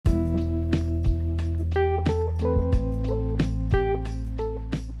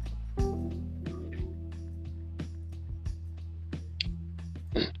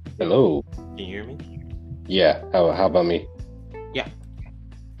Hello. Can you hear me? Yeah. How about me? Yeah.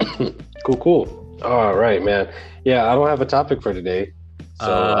 Cool. All right, man. Yeah, I don't have a topic for today.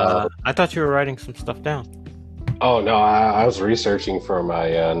 So, I thought you were writing some stuff down. oh no, I was researching for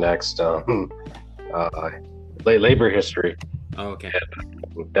my next uh, labor history. Oh, okay.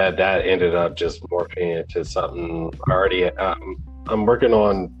 That ended up just morphing into something already. I'm working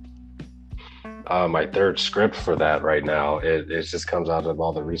on my third script for that right now. It just comes out of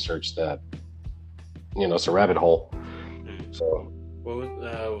all the research that it's a rabbit hole. So. What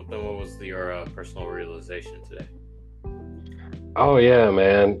was your personal realization today? Oh yeah,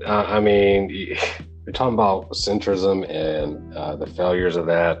 man. I mean, you're talking about centrism and the failures of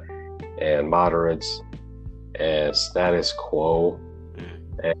that, and moderates and status quo,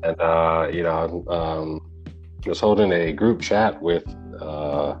 and I was holding a group chat with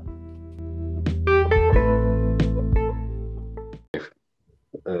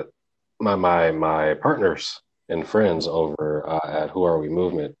my partners and friends over at Who Are We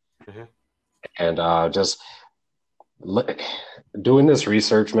Movement, Mm-hmm. and just doing this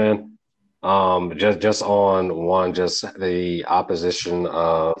research, man. Just on one, just the opposition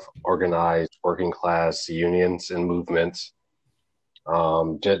of organized working class unions and movements.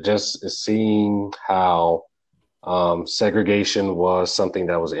 Just seeing how segregation was something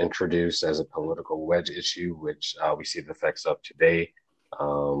that was introduced as a political wedge issue, which we see the effects of today.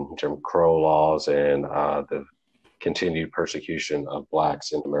 Jim Crow laws and the continued persecution of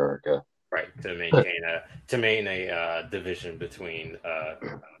blacks in America. Right, to maintain a division between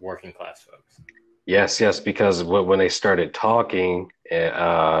working class folks. Yes, because when they started talking,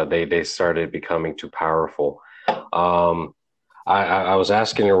 they started becoming too powerful. I was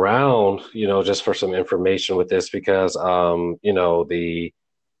asking around, just for some information with this because, the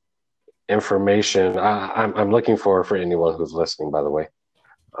information I'm looking for anyone who's listening, by the way.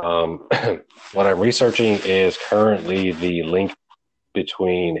 What I'm researching is currently the link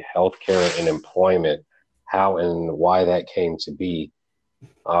between healthcare and employment, how and why that came to be.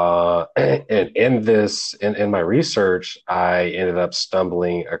 And in my research, I ended up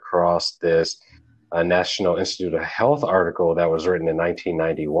stumbling across this National Institute of Health article that was written in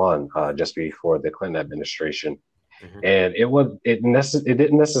 1991, just before the Clinton administration. Mm-hmm. And it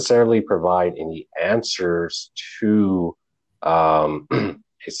didn't necessarily provide any answers to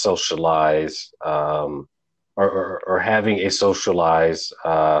a socialized or having a socialized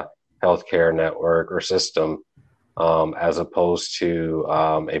healthcare network or system, as opposed to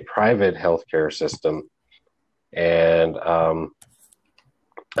a private healthcare system. And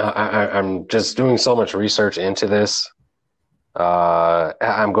I'm just doing so much research into this.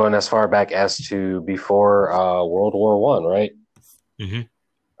 I'm going as far back as to before World War I, right?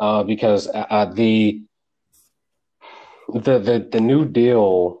 Mm-hmm. Because the New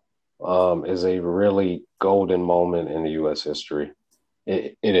Deal is a really golden moment in the U.S. history.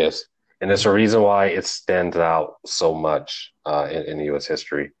 It is. And it's a reason why it stands out so much in the U.S.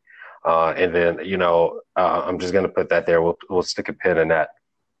 history. And then, I'm just going to put that there. We'll stick a pin in that.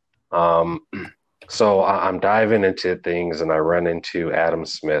 So I'm diving into things and I run into Adam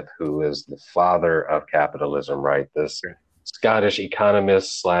Smith, who is the father of capitalism, right? This Scottish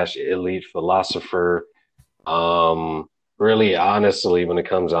economist / elite philosopher. Really, honestly, when it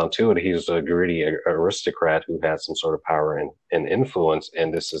comes down to it, he's a greedy aristocrat who had some sort of power and influence.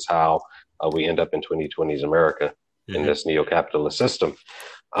 And this is how we end up in 2020s America, mm-hmm. in this neo-capitalist system.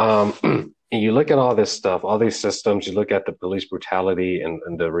 And you look at all this stuff, all these systems, you look at the police brutality and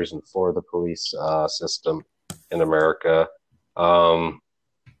the reason for the police system in America.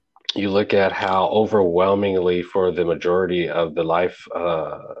 You look at how overwhelmingly for the majority of the life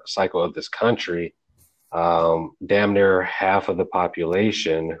cycle of this country, damn near half of the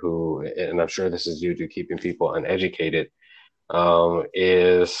population who, and I'm sure this is due to keeping people uneducated, are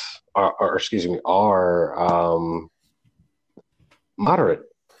moderate,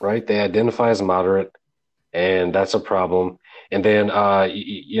 right? They identify as moderate, and that's a problem. And then,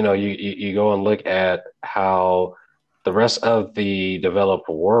 you go and look at how the rest of the developed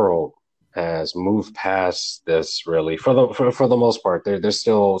world has moved past this. Really, for the most part, there's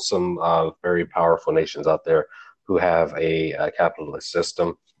still some very powerful nations out there who have a capitalist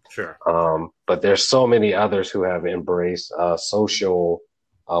system. Sure. But there's so many others who have embraced social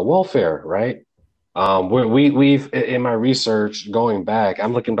welfare, right? We've in my research going back,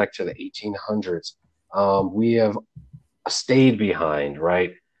 I'm looking back to the 1800s. We have stayed behind,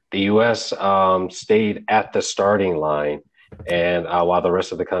 right? The U.S. Stayed at the starting line. And while the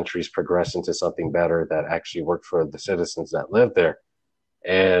rest of the countries progressed into something better that actually worked for the citizens that lived there.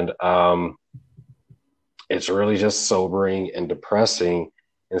 And it's really just sobering and depressing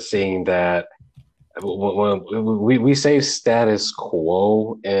and seeing that when we say status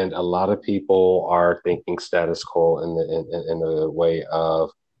quo, and a lot of people are thinking status quo in the way of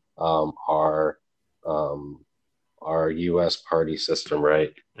our U.S. party system,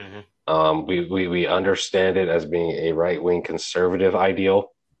 right? We understand it as being a right-wing conservative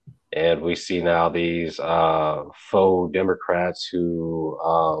ideal, and we see now these faux Democrats who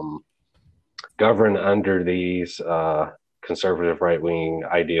govern under these conservative right-wing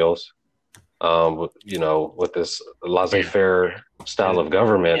ideals. With this laissez-faire style of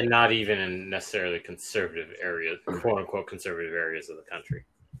government, and not even in necessarily conservative areas, quote unquote conservative areas of the country.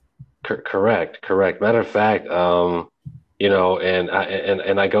 Correct. Matter of fact, and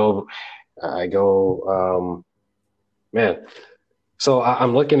I go, man. So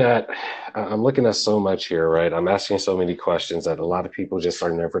I'm looking at so much here, right? I'm asking so many questions that a lot of people just are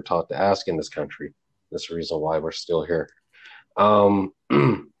never taught to ask in this country. That's the reason why we're still here.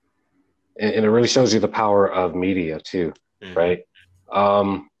 And it really shows you the power of media too, right?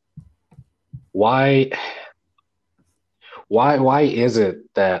 Why is it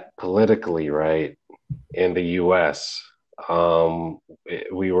that politically, right, in the U.S.,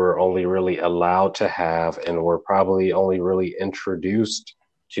 we were only really allowed to have, and we're probably only really introduced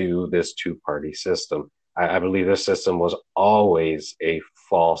to this two-party system? I believe this system was always a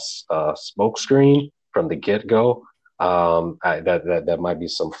false smokescreen from the get-go. That might be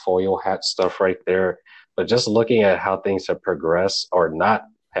some foil hat stuff right there, but just looking at how things have progressed or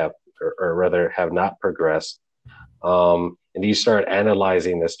rather have not progressed, and you start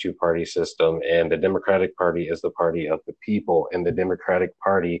analyzing this two-party system, and the Democratic Party is the party of the people, and the Democratic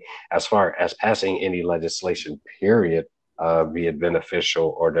Party, as far as passing any legislation, period, be it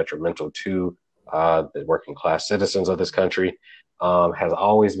beneficial or detrimental to the working class citizens of this country, has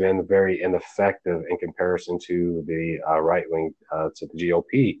always been very ineffective in comparison to the right wing, to the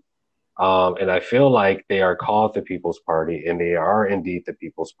GOP. And I feel like they are called the People's Party, and they are indeed the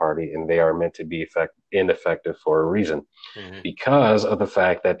People's Party, and they are meant to be ineffective for a reason, because of the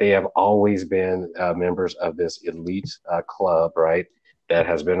fact that they have always been members of this elite club, right, that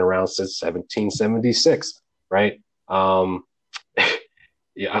has been around since 1776, right?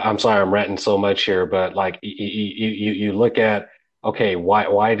 Yeah, I'm sorry, I'm ranting so much here, but like you look at, okay,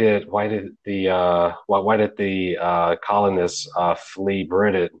 why did the colonists flee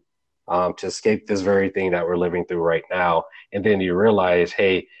Britain to escape this very thing that we're living through right now? And then you realize,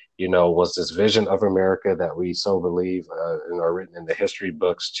 hey, was this vision of America that we so believe and are written in the history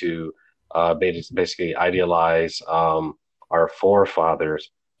books to basically idealize our forefathers?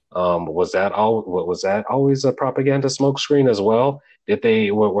 Was that always a propaganda smokescreen as well?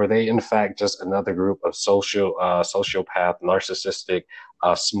 Were they in fact just another group of sociopath, narcissistic,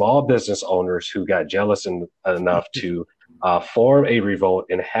 small business owners who got jealous enough to form a revolt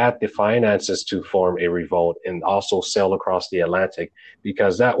and had the finances to form a revolt and also sail across the Atlantic?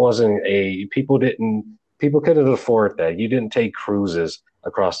 Because that wasn't people couldn't afford that. You didn't take cruises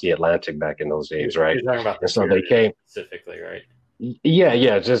across the Atlantic back in those days, right? You're talking about the and so they came specifically, right?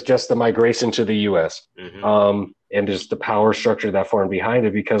 Yeah, just the migration to the U.S. And just the power structure that formed behind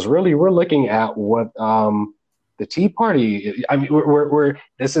it. Because really, we're looking at what the Tea Party. I mean,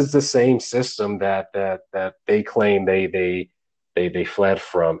 this is the same system that they claim they fled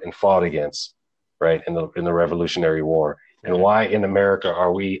from and fought against, right, in the Revolutionary War. And why in America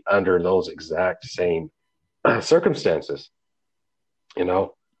are we under those exact same circumstances?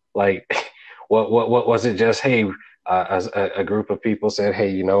 Like what was it? Just, hey, as a group of people said, hey,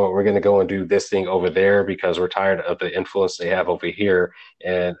 you know what, we're going to go and do this thing over there because we're tired of the influence they have over here.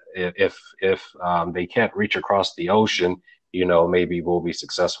 And if they can't reach across the ocean, maybe we'll be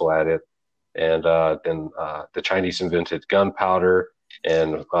successful at it. And then the Chinese invented gunpowder,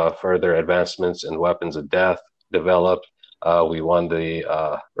 and further advancements in weapons of death developed. We won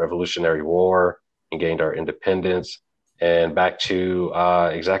the Revolutionary War and gained our independence. And back to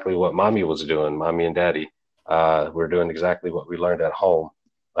exactly what mommy was doing, mommy and daddy. We're doing exactly what we learned at home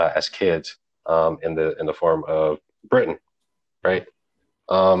as kids in the form of Britain, right?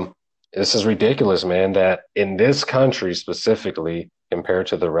 This is ridiculous, man, that in this country specifically, compared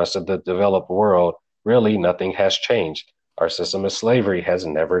to the rest of the developed world, really nothing has changed. Our system of slavery has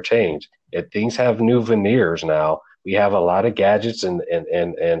never changed. Things have new veneers now. We have a lot of gadgets and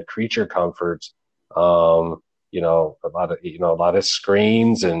creature comforts. A lot of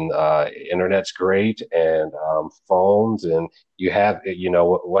screens, and internet's great, and phones, and you have,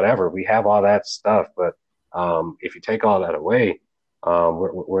 whatever. We have all that stuff, but if you take all that away,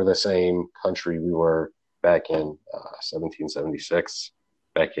 we're the same country we were back in 1776,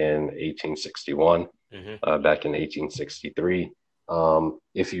 back in 1861, back in 1863.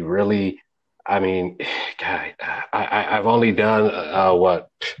 If you really, I mean, God, I've only done what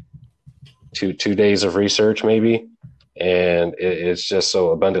 2 days of research maybe, and it's just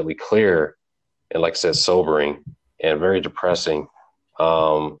so abundantly clear and, like I said, sobering and very depressing.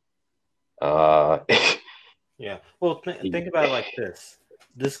 Um, uh, Yeah. Well, think about it like this.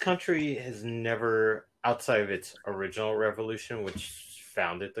 This country has never, outside of its original revolution, which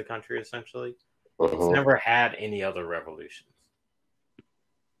founded the country essentially, it's mhm. never had any other revolutions.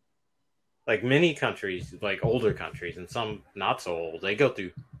 Like many countries, like older countries, and some not so old, they go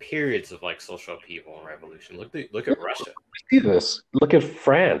through periods of like social upheaval and revolution. Look at Russia. See this. Look at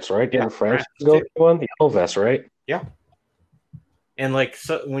France, right? Yeah, Didn't France France go too. through one? The yellow vest, right? Yeah. And like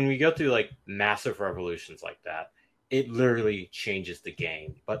so when we go through like massive revolutions like that, it literally changes the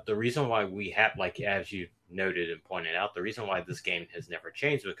game. But the reason why we have, like as you noted and pointed out, the reason why this game has never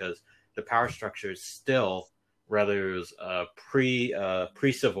changed because the power structure is still, whether it was pre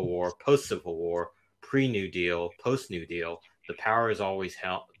Civil War, post Civil War, pre New Deal, post New Deal, the power has always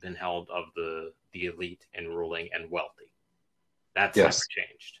been held of the elite and ruling and wealthy. That's never Yes.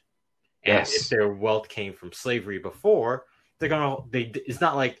 changed. And if Yes. their wealth came from slavery before, it's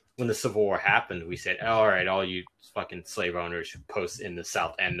not like when the Civil War happened, we said, oh, all right, all you fucking slave owners post in the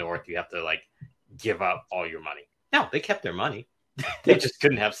South and North, you have to like give up all your money. No, they kept their money. They just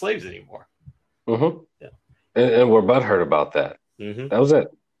couldn't have slaves anymore. Mm-hmm. Yeah. And we're butthurt about that. Mm-hmm. That was it.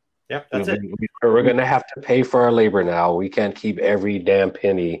 Yeah, that's it. We're going to have to pay for our labor now. We can't keep every damn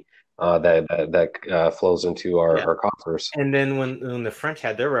penny that flows into Yeah. our coffers. And then when the French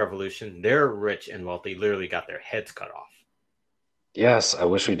had their revolution, their rich and wealthy literally got their heads cut off. Yes, I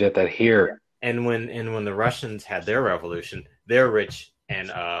wish we did that here. And when the Russians had their revolution, their rich and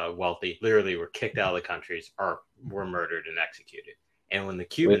wealthy literally were kicked out of the countries or were murdered and executed. And when the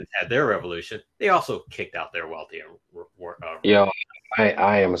Cubans had their revolution, they also kicked out their wealthy and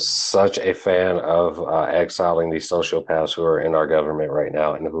I am such a fan of exiling these sociopaths who are in our government right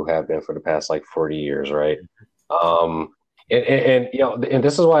now and who have been for the past like 40 years, right? Um, and and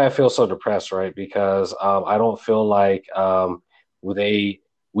this is why I feel so depressed, right? Because I don't feel like they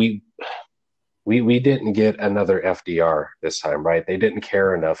we we didn't get another FDR this time, right? They didn't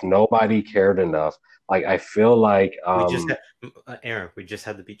care enough. Nobody cared enough. Like I feel like we just had, Aaron, we just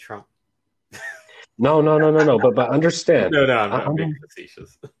had to beat Trump. no. But understand, No, I'm being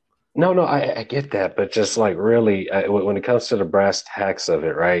facetious. no. I get that, but just like really, when it comes to the brass tacks of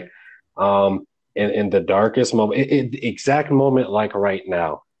it, right? In the darkest moment, exact moment like right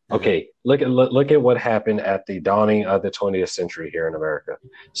now. Okay, look at what happened at the dawning of the 20th century here in America.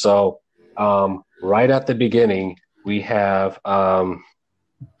 So, right at the beginning, we have World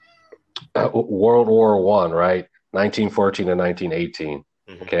War One, right? 1914 to 1918.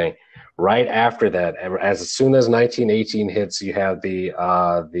 Mm-hmm. Okay. Right after that, as soon as 1918 hits, you have the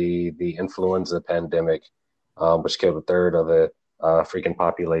influenza pandemic, which killed a third of the freaking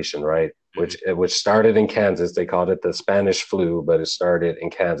population, right? Which started in Kansas. They called it the Spanish flu, but it started in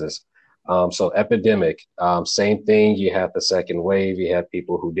Kansas. So epidemic, same thing. You had the second wave. You had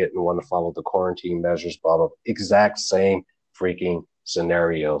people who didn't want to follow the quarantine measures, blah, blah, exact same freaking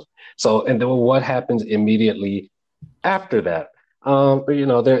scenarios. So, and then what happens immediately after that?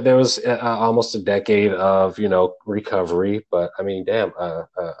 There was almost a decade of, recovery, but I mean, damn,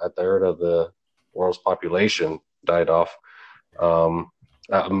 a third of the world's population died off. A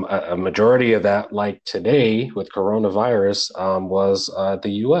majority of that, like today with coronavirus, was the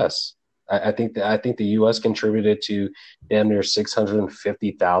U.S. I think the U.S. contributed to damn near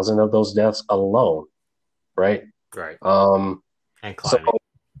 650,000 of those deaths alone, right? Right. And climate. So,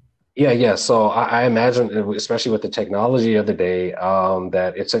 yeah. So I imagine, especially with the technology of the day,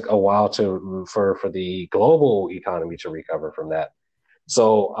 that it took a while for the global economy to recover from that.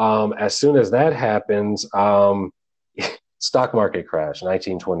 So as soon as that happens, stock market crash,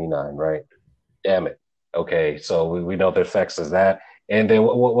 1929, right? Damn it. Okay, so we know the effects of that. And then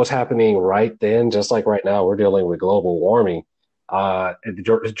what's happening right then, just like right now, we're dealing with global warming.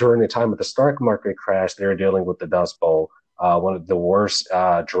 During the time of the stock market crash, they're dealing with the Dust Bowl, one of the worst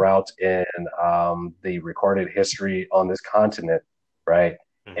droughts in the recorded history on this continent, right?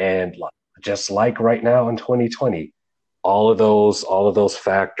 Mm-hmm. And just like right now in 2020, all of those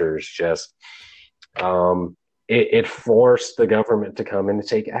factors just it forced the government to come in and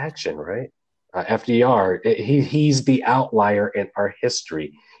take action, right? FDR, he's the outlier in our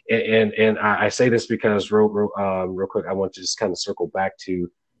history. And I say this because real quick, I want to just kind of circle back to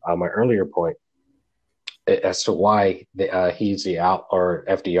my earlier point as to why he's the or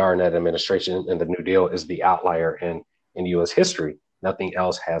FDR and that administration and the New Deal is the outlier in U.S. history. Nothing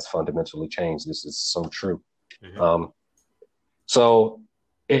else has fundamentally changed. This is so true. Mm-hmm. So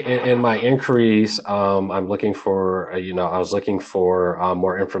in my inquiries, I'm looking for, I was looking for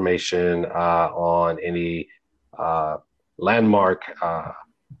more information on any uh, landmark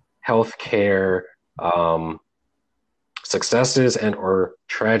healthcare um, successes and or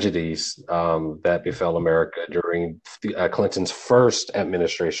tragedies that befell America during Clinton's first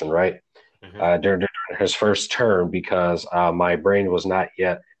administration, right? During his first term, because my brain was not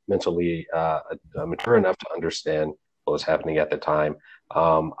yet mentally mature enough to understand what was happening at the time.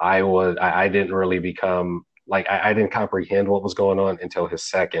 I didn't really become like I didn't comprehend what was going on until his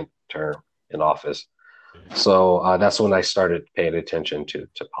second term in office. So that's when I started paying attention to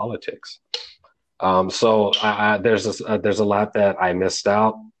politics. There's a lot that I missed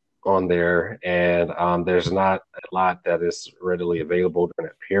out on there, and there's not a lot that is readily available during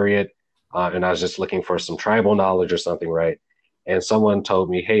that period. And I was just looking for some tribal knowledge or something, right? And someone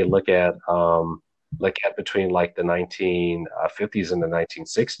told me, "Hey, look at between like the 1950s and the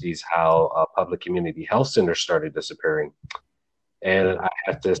 1960s, how public community health centers started disappearing." And I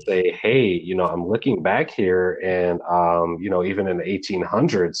have to say, hey, I'm looking back here, and even in the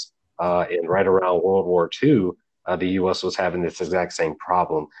 1800s, and right around World War II, the U.S. was having this exact same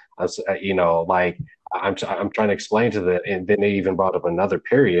problem. Like I'm trying to explain to them, and then they even brought up another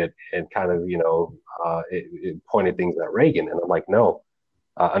period and kind of, it pointed things at Reagan, and I'm like, no,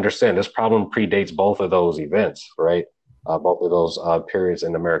 understand this problem predates both of those events, right? Both of those periods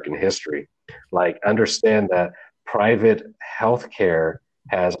in American history. Like, understand that private healthcare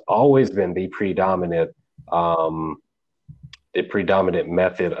has always been the predominant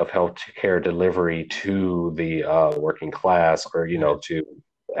method of healthcare delivery to the working class, or to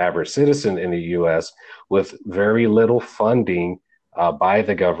the average citizen in the U.S., with very little funding by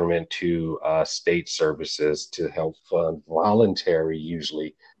the government to state services to help fund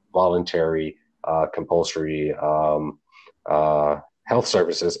usually voluntary, compulsory health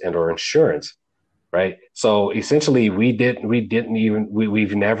services and or insurance. Right. So essentially, we've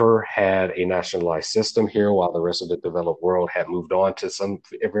never had a nationalized system here, while the rest of the developed world had moved on to some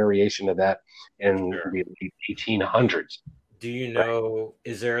variation of that in the 1800s. Do you know,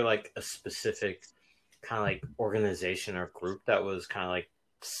 is there like a specific kind of like organization or group that was kind of like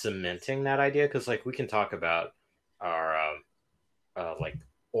cementing that idea? Because like we can talk about our like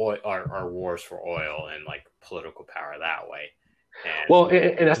oil, our wars for oil and like political power that way.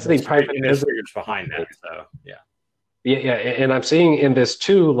 And that's the private figures behind that. So yeah, and I'm seeing in this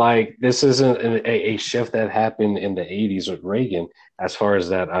too, like this isn't a shift that happened in the 80s with Reagan, as far as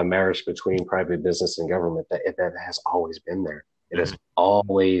that marriage between private business and government. That has always been there. It has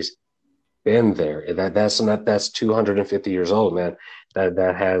always been there. That's 250 years old, man.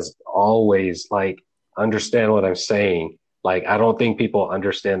 That has always, like, understand what I'm saying. Like, I don't think people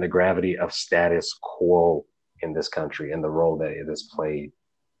understand the gravity of status quo in this country and the role that it has played.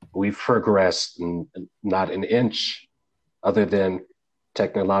 We've progressed not an inch other than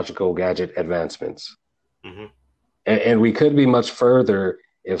technological gadget advancements. Mm-hmm. And we could be much further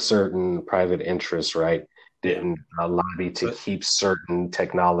if certain private interests, right, didn't lobby to keep certain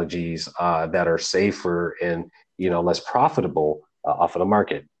technologies that are safer and, less profitable off of the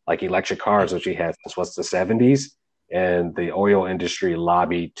market, like electric cars, which we had since the 70s. And the oil industry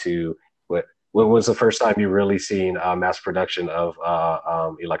lobbied to when was the first time you really seen mass production of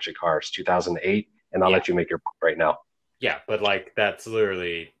electric cars? 2008, and I'll let you make your point right now. Yeah, but like that's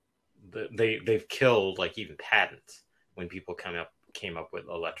literally they've killed like even patents when people came up with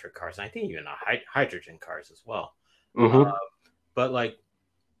electric cars, and I think even hydrogen cars as well. Mm-hmm. But like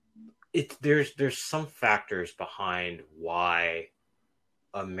there's some factors behind why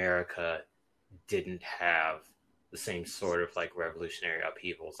America didn't have the same sort of like revolutionary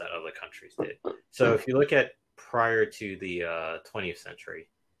upheavals that other countries did. So if you look at prior to the 20th century,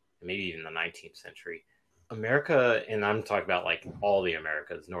 maybe even the 19th century, America, and I'm talking about like all the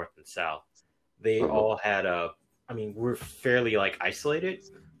Americas, North and South, they all had we're fairly like isolated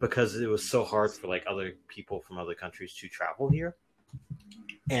because it was so hard for like other people from other countries to travel here.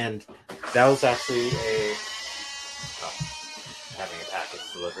 And that was actually having a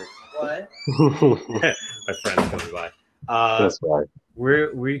package delivered. What? My friend's coming by. That's right.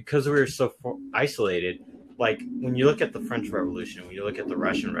 Because we're so isolated. Like when you look at the French Revolution, when you look at the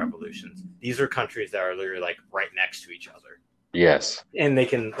Russian revolutions, these are countries that are literally like right next to each other. Yes. And they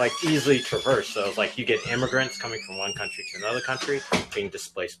can like easily traverse. So it's like you get immigrants coming from one country to another country, being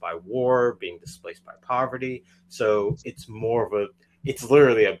displaced by war, being displaced by poverty. So it's it's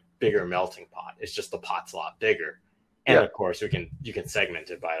literally a bigger melting pot. It's just the pot's a lot bigger. And of course, you can segment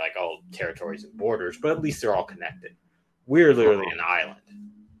it by like all territories and borders, but at least they're all connected. We're literally an island,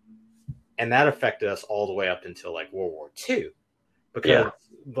 and that affected us all the way up until like World War II. because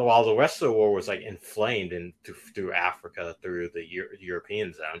while the rest of the war was like inflamed and through Africa, through the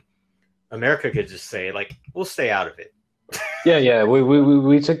European zone, America could just say like, we'll stay out of it. Yeah.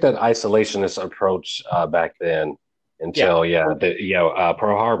 We took that isolationist approach back then until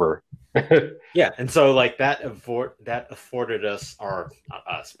Pearl Harbor. Yeah, and so like that afforded us, or not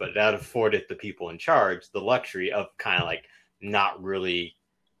us, but that afforded the people in charge the luxury of kind of like not really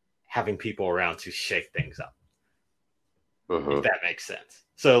having people around to shake things up. If that makes sense.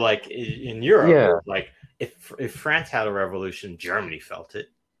 So like in Europe, like if France had a revolution, Germany felt it.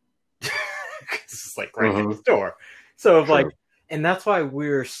 It's like right next door. So like, and that's why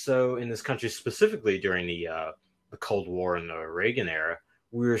we're so in this country, specifically during the Cold War and the Reagan era,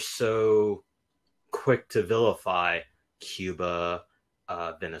 we're so quick to vilify Cuba,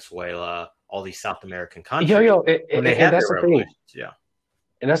 Venezuela, all these South American countries. And that's the thing. Yeah.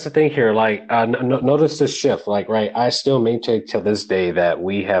 And that's the thing here. Like, notice this shift. Like, right, I still maintain till this day that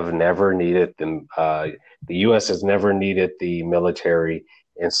we have never needed them. The U.S. has never needed the military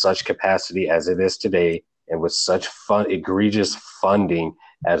in such capacity as it is today, and with such egregious funding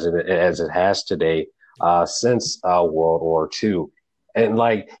as it has today since World War II. And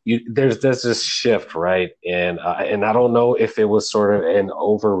like, there's this shift, right? And I don't know if it was sort of an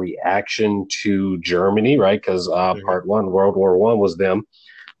overreaction to Germany, right? Because part one, World War I was them.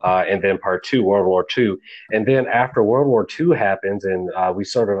 And then part two, World War II. And then after World War II happens and we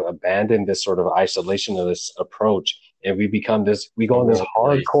sort of abandon this sort of isolationist approach and we go on this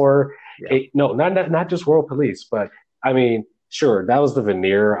hardcore, not just world police, but I mean, sure, that was the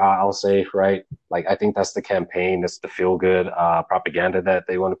veneer, I'll say, right? Like, I think that's the campaign, that's the feel good propaganda that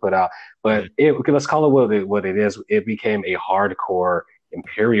they want to put out. But let's call it what it is. It became a hardcore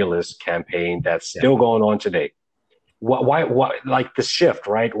imperialist campaign that's still going on today. Why, like the shift,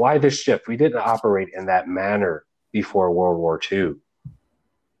 right? Why this shift? We didn't operate in that manner before World War II.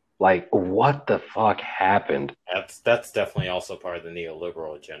 Like, what the fuck happened? That's definitely also part of the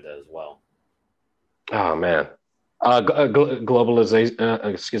neoliberal agenda as well. Oh, man.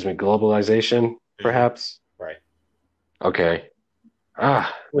 Globalization, perhaps? Right. Okay.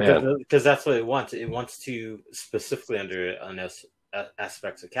 Because that's what it wants. It wants to, specifically under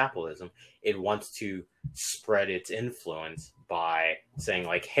aspects of capitalism, it wants to spread its influence by saying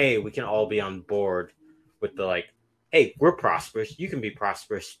like, hey, we can all be on board with the like, hey, we're prosperous, you can be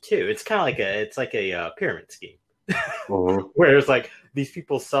prosperous too. It's kind of like a pyramid scheme. Whereas like these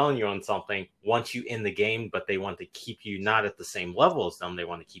people selling you on something want you in the game, but they want to keep you not at the same level as them. They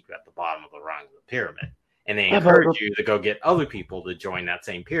want to keep you at the bottom of the rung of the pyramid, and they encourage you to go get other people to join that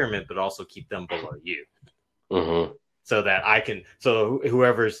same pyramid, but also keep them below you. So that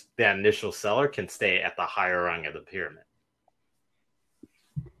whoever's that initial seller can stay at the higher rung of the pyramid.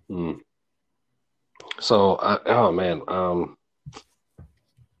 So, oh man,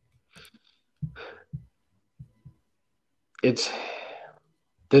 it's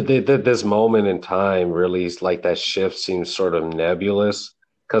this moment in time really is like that shift seems sort of nebulous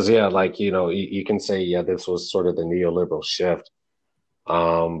because like you can say this was sort of the neoliberal shift.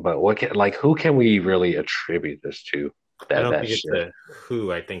 But who can we really attribute this to? I don't think it's a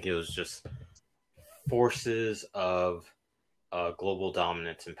who. I think it was just forces of global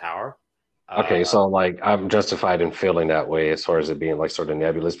dominance and power. Okay, so like I'm justified in feeling that way as far as it being like sort of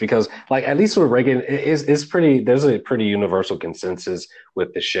nebulous because like at least with Reagan there's a pretty universal consensus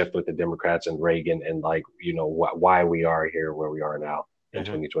with the shift with the Democrats and Reagan and like why we are here where we are now in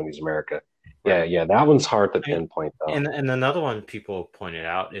 2020s America. Yeah, that one's hard to pinpoint though. And another one people pointed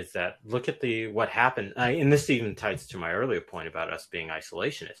out is that look at what happened, and this even ties to my earlier point about us being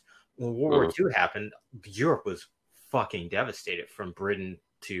isolationist. When World War II happened, Europe was fucking devastated from Britain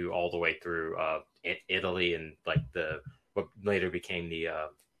to all the way through Italy and like what later became the I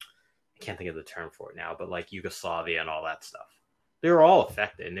can't think of the term for it now, but like Yugoslavia and all that stuff. They were all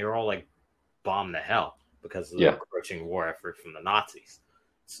affected and they were all like bombed to hell because of the approaching war effort from the Nazis.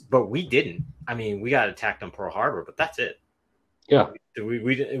 But we didn't. I mean, we got attacked on Pearl Harbor, but that's it. Yeah,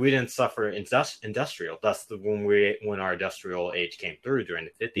 we didn't suffer industrial. That's when our industrial age came through during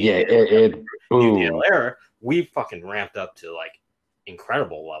the 50s. Yeah, New Deal era. We fucking ramped up to like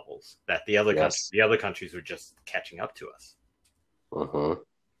incredible levels that the other countries were just catching up to us.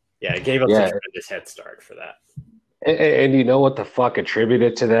 Yeah, it gave us a tremendous head start for that. And you know what the fuck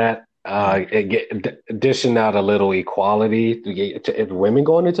attributed to that? Dishing out a little equality to women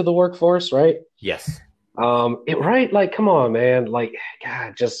going into the workforce, right? Yes. Right? Like, come on, man. Like,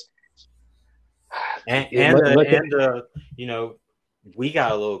 God, just we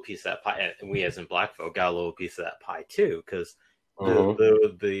got a little piece of that pie. And we, as in Black folk, got a little piece of that pie too, because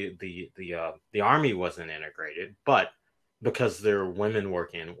the army wasn't integrated, but because there are women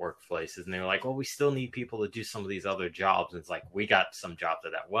working in workplaces, and they were like, well, we still need people to do some of these other jobs. And it's like, we got some jobs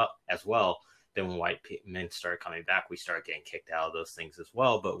of that as well. Then when men started coming back, we started getting kicked out of those things as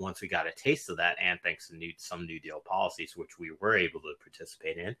well. But once we got a taste of that, and thanks to some New Deal policies, which we were able to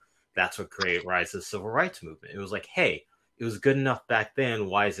participate in, that's what created rise of the civil rights movement. It was like, hey, it was good enough back then.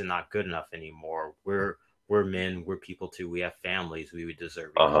 Why is it not good enough anymore? We're men. We're people too. We have families. We would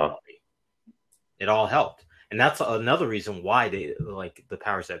deserve equality. It all helped. And that's another reason why they, like the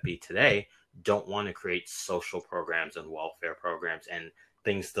powers that be today, don't want to create social programs and welfare programs and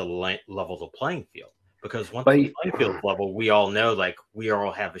things to level the playing field. Because once the playing field level, we all know, like, we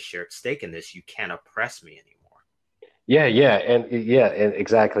all have a shared stake in this. You can't oppress me anymore. Yeah, and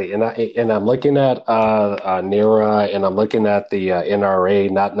exactly. And I'm looking at NERA, and I'm looking at the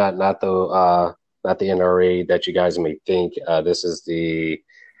NRA, not the NRA that you guys may think. This is the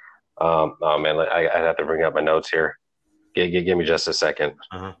oh man, I have to bring up my notes here. Give me just a second.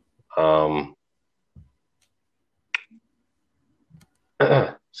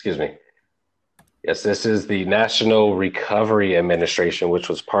 Excuse me. Yes, this is the National Recovery Administration, which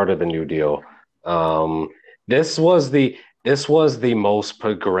was part of the New Deal. This was the most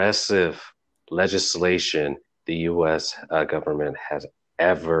progressive legislation the U.S. Government has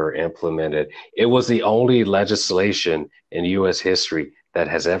ever implemented. It was the only legislation in U.S. history that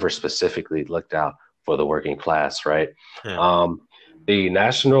has ever specifically looked out for the working class, right? Yeah. The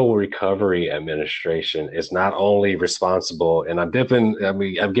National Recovery Administration is not only responsible, and I'm giving you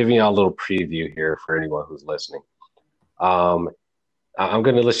a little preview here for anyone who's listening. I'm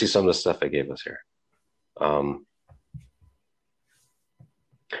going to list you some of the stuff they gave us here.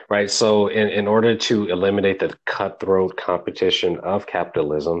 Right. So in order to eliminate the cutthroat competition of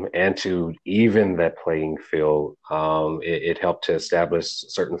capitalism and to even that playing field, it helped to establish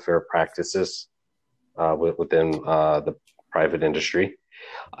certain fair practices within the private industry.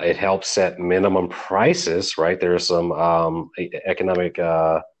 It helps set minimum prices, right? There's some economic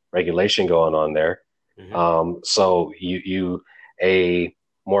regulation going on there. Mm-hmm. So you a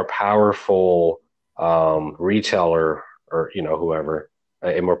more powerful retailer or, whoever,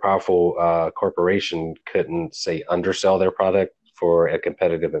 a more powerful corporation couldn't, say, undersell their product for a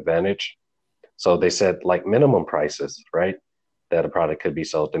competitive advantage. So they set like minimum prices, right, that a product could be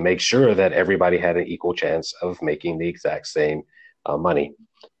sold to make sure that everybody had an equal chance of making the exact same money.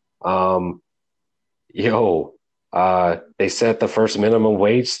 They set the first minimum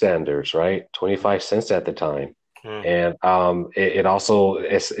wage standards, right? 25 cents at the time. And it also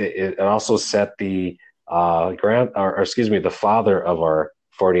set the the father of our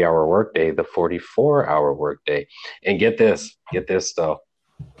 40-hour workday, the 44-hour workday. And get this though.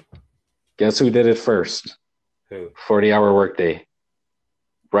 Guess who did it first? Who? 40-hour workday.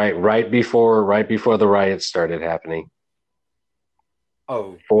 Right before the riots started happening.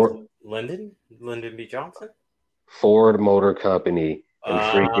 Oh, Lyndon B. Johnson? Ford Motor Company in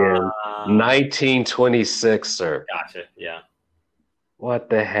freaking 1926, sir. Gotcha. Yeah. What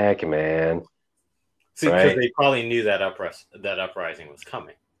the heck, man? See, because they probably knew that uprising was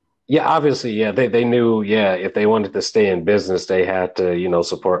coming. Yeah, obviously, yeah. They knew, yeah, if they wanted to stay in business, they had to,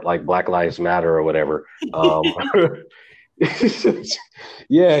 support like Black Lives Matter or whatever.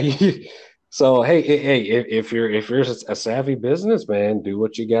 Yeah. So hey, if you're a savvy businessman, do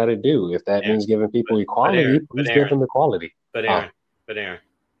what you got to do. If that means giving people equality, please give them equality. But Aaron,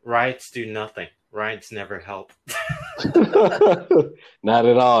 riots do nothing. Riots never help. Not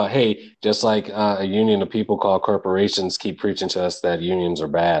at all. Hey, just like a union of people called corporations keep preaching to us that unions are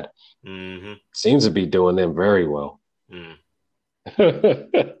bad. Mm-hmm. Seems to be doing them very well.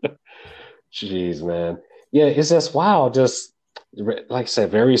 Jeez, man. Yeah, it's just wow. Just like I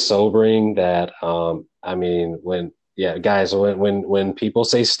said, very sobering that, when people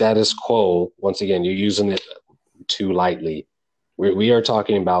say status quo, once again, you're using it too lightly. We are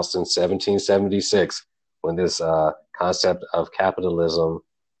talking about since 1776 when this concept of capitalism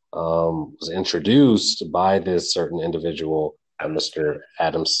was introduced by this certain individual, Mr.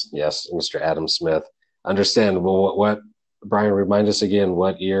 Adams. Yes, Mr. Adam Smith. Understand, well, what Brian, remind us again,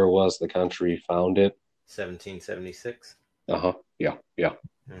 what year was the country founded? 1776. Yeah.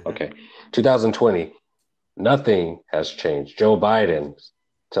 Mm-hmm. Okay. 2020. Nothing has changed. Joe Biden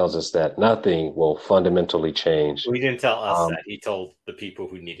tells us that nothing will fundamentally change. He didn't tell us that. He told the people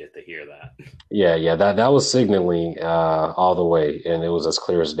who needed to hear that. Yeah. That was signaling all the way, and it was as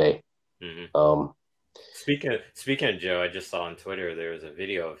clear as day. Mm-hmm. Speaking of Joe, I just saw on Twitter there was a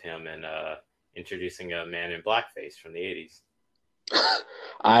video of him and introducing a man in blackface from the 80s.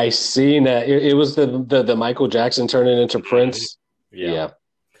 I seen that. It was the Michael Jackson turning into Prince. Yeah.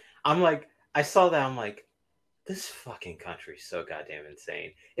 I'm like, I saw that. I'm like, this fucking country is so goddamn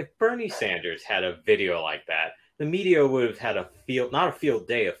insane. If Bernie Sanders had a video like that, the media would have had not a field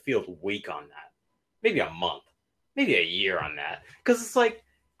day, a field week on that. Maybe a month, maybe a year on that. Because it's like,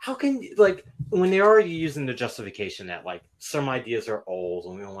 how can, like, when they're already using the justification that, like, some ideas are old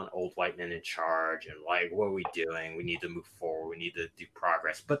and we don't want old white men in charge and, like, what are we doing? We need to move forward. We need to do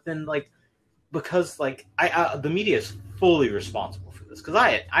progress. But then, like, because, like, the media is fully responsible for this. Because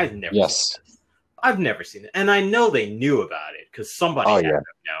I've never seen this. I've never seen it. And I know they knew about it because somebody had to have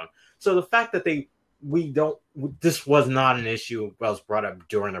known. So the fact that this was not an issue that was brought up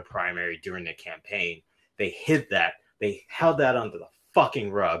during the primary, during the campaign. They hid that. They held that under the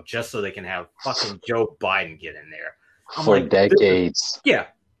fucking rug just so they can have fucking Joe Biden get in there. For decades.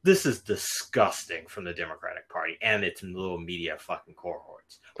 This is disgusting from the Democratic Party and its little media fucking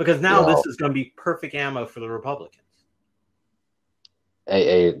cohorts. Because now this is going to be perfect ammo for the Republicans.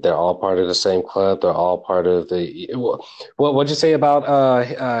 Hey, they're all part of the same club. They're all part of the. What'd you say about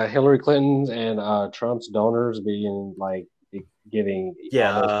Hillary Clinton and Trump's donors being like giving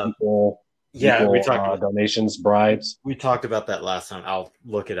people we talked about donations, bribes? We talked about that last time. I'll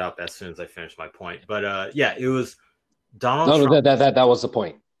look it up as soon as I finish my point. But it was Donald Trump. That was the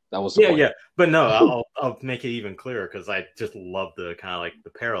point. That was the point. Yeah. But no, I'll make it even clearer because I just love the kind of like the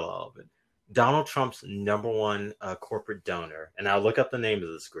parallel of it. Donald Trump's number one corporate donor, and I'll look up the name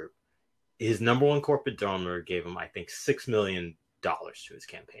of this group. His number one corporate donor gave him, I think, $6 million to his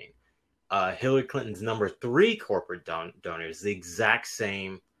campaign. Hillary Clinton's number 3 corporate donor is the exact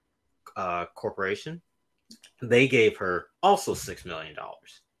same corporation. They gave her also $6 million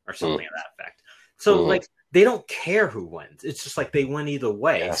or something of that effect. So, like, they don't care who wins. It's just like they win either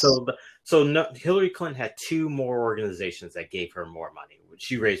way. Yes. So Hillary Clinton had 2 more organizations that gave her more money.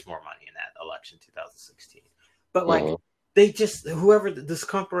 She raised more money in that election, 2016. But like they just this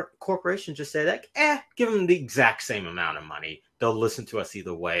corporation just said like, give them the exact same amount of money. They'll listen to us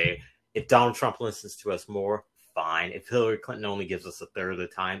either way. If Donald Trump listens to us more, fine. If Hillary Clinton only gives us a third of the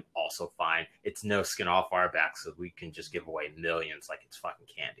time, also fine. It's no skin off our backs, so we can just give away millions like it's fucking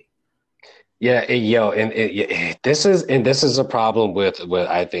candy. Yeah, this is a problem with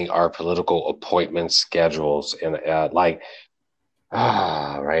I think our political appointment schedules and right.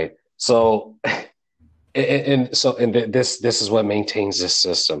 So this is what maintains this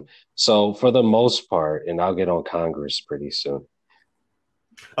system. So for the most part, and I'll get on Congress pretty soon.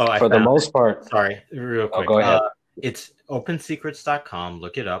 For the most part, sorry, real quick. Go ahead. It's opensecrets.com.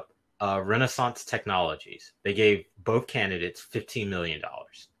 Look it up. Renaissance Technologies. They gave both candidates $15 million.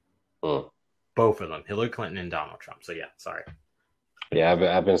 Both of them, Hillary Clinton and Donald Trump. So yeah, sorry. Yeah,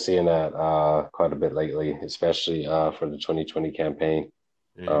 I've been seeing that quite a bit lately, especially for the 2020 campaign.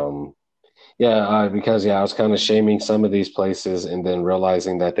 Because I was kind of shaming some of these places and then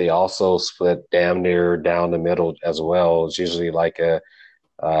realizing that they also split damn near down the middle as well. It's usually like a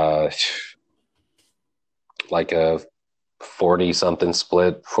 40-something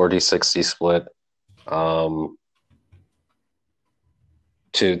split, 40-60 split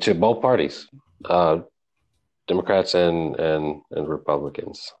to both parties. Democrats and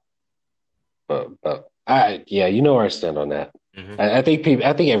Republicans, but you know where I stand on that. I think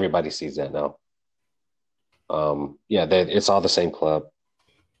everybody sees that now. That it's all the same club,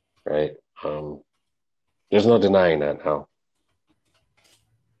 right? There's no denying that now.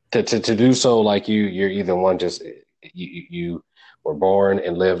 To do so, like you're either one just you were born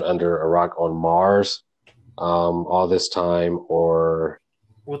and lived under a rock on Mars, all this time, or.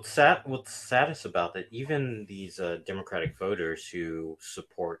 What's saddest about that, even these Democratic voters who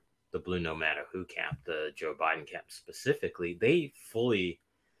support the Blue No Matter Who camp, the Joe Biden camp specifically, they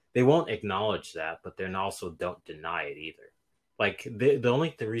won't acknowledge that, but then also don't deny it either. Like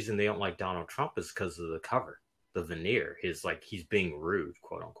the reason they don't like Donald Trump is because of the cover, the veneer. He's being rude,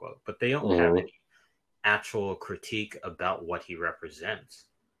 quote unquote, but they don't have any actual critique about what he represents,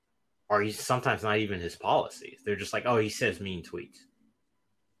 or he's sometimes not even his policies. They're just like, oh, he says mean tweets.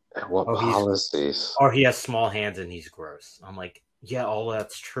 What policies? Or he has small hands and he's gross. I'm like, yeah, all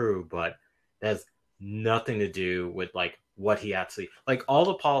that's true, but that has nothing to do with like what he actually like.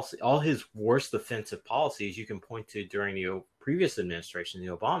 All his worst offensive policies you can point to during the previous administration,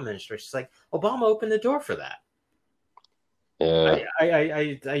 the Obama administration. It's like Obama opened the door for that. Yeah,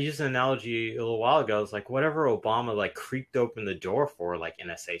 I used an analogy a little while ago. It's like whatever Obama like creeped open the door for, like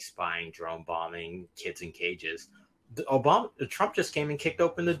NSA spying, drone bombing, kids in cages. Trump just came and kicked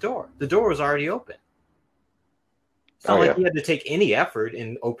open the door. The door was already open. It's not like he had to take any effort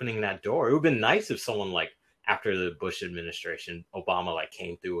in opening that door. It would have been nice if someone like after the Bush administration, Obama like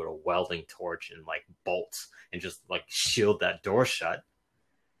came through with a welding torch and like bolts and just like shield that door shut.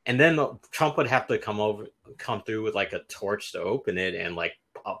 And then Trump would have to come through with like a torch to open it and like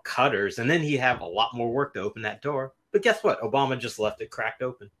cutters, and then he'd have a lot more work to open that door. But guess what? Obama just left it cracked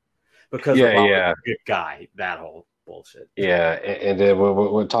open because Obama's a good guy. That whole bullshit. Yeah, and then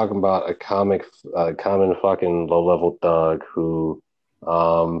we're talking about a common fucking low level thug who,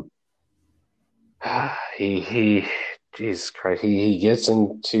 he Jesus Christ, he gets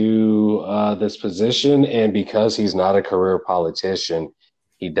into this position, and because he's not a career politician,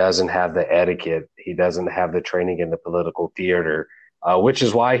 he doesn't have the etiquette, he doesn't have the training in the political theater, which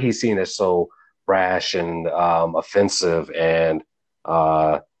is why he's seen as so brash and offensive and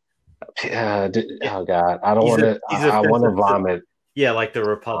oh God, I don't want to. I want to vomit. Yeah, like the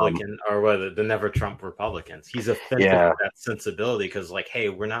Republican or whether the Never Trump Republicans. He's offensive to that sensibility because, like, hey,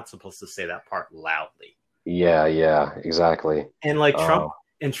 we're not supposed to say that part loudly. Yeah, exactly. And like Trump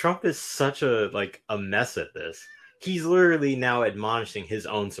is such a mess at this. He's literally now admonishing his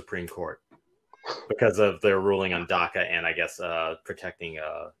own Supreme Court because of their ruling on DACA and I guess protecting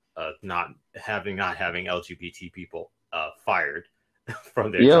not having LGBT people fired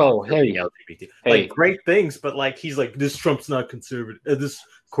from their LGBT. Like great things, but like he's like, this Trump's not conservative. This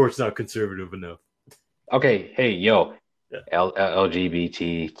court's not conservative enough. Okay,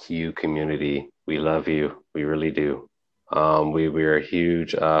 LGBTQ community, we love you. We really do. We are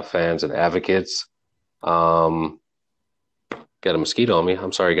huge fans and advocates. Got a mosquito on me.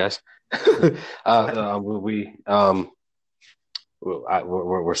 I'm sorry, guys. We're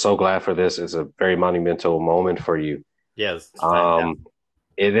so glad for this. It's a very monumental moment for you. Yes.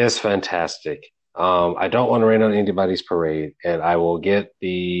 It is fantastic. I don't want to rain on anybody's parade, and I will get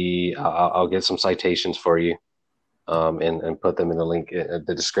I'll get some citations for you, and put them in the link in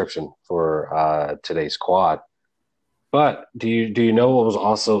the description for today's quad. But do you know what was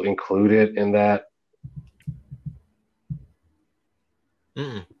also included in that?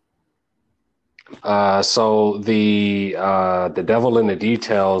 Mm-mm. So the devil in the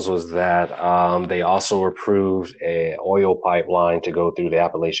details was that they also approved a oil pipeline to go through the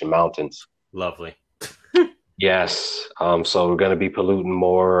Appalachian Mountains. Lovely. Yes. So we're going to be polluting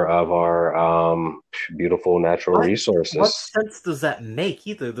more of our beautiful natural resources. What sense does that make?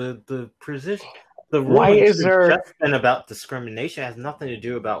 Either the precision, the why is there just been about discrimination? It has nothing to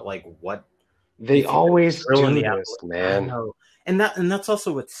do about like what they always do this, man. I know. And that's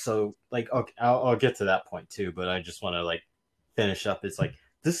also what's so like. Okay, I'll get to that point too, but I just want to like finish up. It's like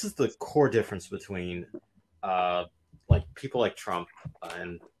this is the core difference between like people like Trump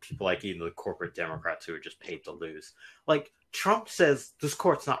and people like even the corporate Democrats who are just paid to lose. Like Trump says, this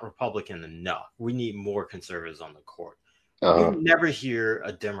court's not Republican enough. We need more conservatives on the court. You never hear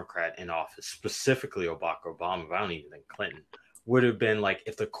a Democrat in office, specifically Barack Obama, but I don't even think Clinton, would have been like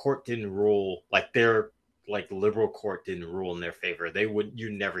if the court didn't rule like their like liberal court didn't rule in their favor, you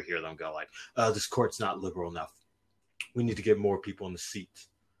never hear them go like, this court's not liberal enough. We need to get more people in the seats.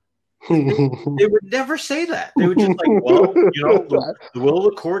 They would never say that. They would just like, well, the will of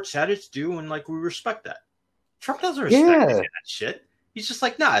the court said it's due, and like we respect that. Trump doesn't respect that shit. He's just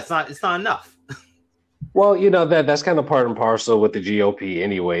like, nah, it's not enough. Well, that's kind of part and parcel with the GOP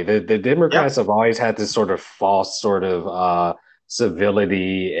anyway. The Democrats have always had this sort of false sort of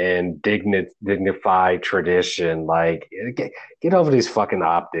civility and dignified tradition. Like, get over these fucking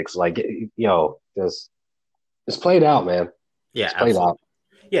optics. Like, just it's played out, man. Yeah, it's played out.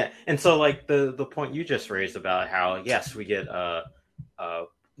 Yeah, and so like the point you just raised about how yes, we get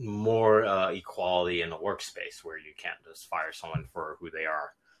more equality in the workspace where you can't just fire someone for who they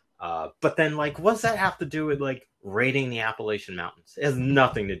are. But then, like, what does that have to do with like raiding the Appalachian Mountains? It has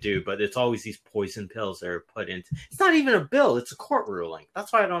nothing to do, but it's always these poison pills that are put into. It's not even a bill; it's a court ruling.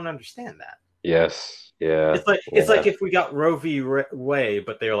 That's why I don't understand that. Yes, yeah. It's like if we got Roe v. Wade,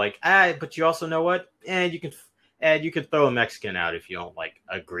 but they're like, but you also know what? And you can throw a Mexican out if you don't like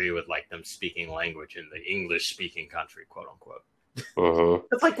agree with like them speaking language in the English-speaking country, quote unquote.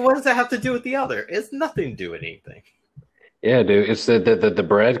 It's like, what does that have to do with the other? It's nothing to do with anything. Yeah, dude, it's the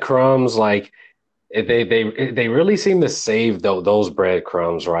breadcrumbs. Like they really seem to save those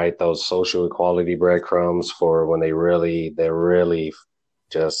breadcrumbs, right? Those social equality breadcrumbs for when they're really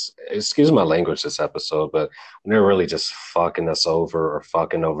just, excuse my language this episode, but when they're really just fucking us over or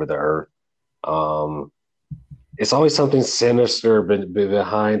fucking over the earth. It's always something sinister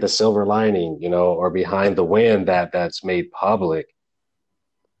behind the silver lining, or behind the win that's made public.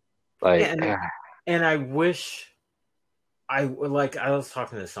 Like, and I wish. I was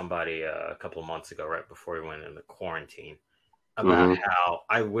talking to somebody a couple of months ago, right before we went into quarantine, about how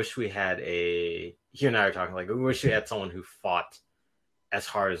I wish we had you and I are talking like we wish we had someone who fought as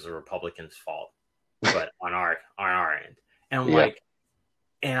hard as the Republicans fought, but on our end. And I'm like,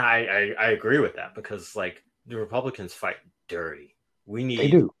 And I agree with that because like the Republicans fight dirty. We They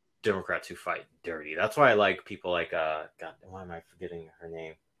need do. Democrats who fight dirty. That's why I like people like God, why am I forgetting her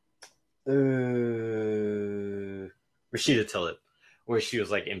name? Rashida Tlaib, where she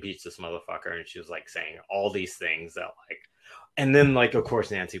was like impeach this motherfucker, and she was like saying all these things that like, and then like of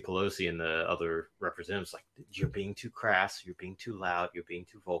course Nancy Pelosi and the other representatives like you're being too crass, you're being too loud, you're being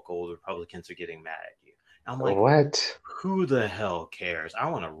too vocal. The Republicans are getting mad at you. And I'm like, What? who the hell cares? I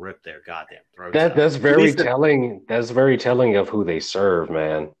want to rip their goddamn throats That out. that's At very least, telling. That's very telling of who they serve,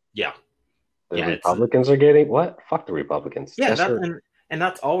 man. yeah, The yeah, Republicans are getting what? Fuck the Republicans. yeah. That's That your and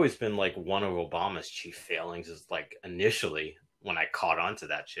that's always been like one of Obama's chief failings. Is like initially when I caught on to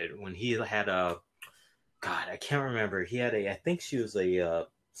that shit when he had a God, I can't remember. He had I think she was a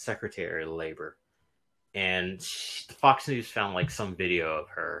secretary of labor, and Fox News found like some video of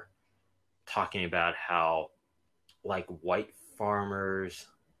her talking about how like white farmers.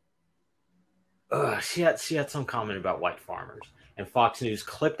 She had some comment about white farmers, and Fox News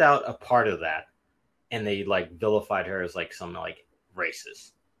clipped out a part of that, and they like vilified her as like some like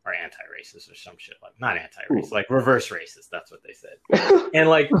racist or anti-racist or some shit like not anti-racist, like reverse racist. That's what they said. And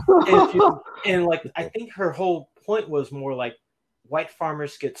like, and like, I think her whole point was more like white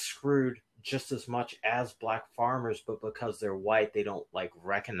farmers get screwed just as much as black farmers, but because they're white, they don't like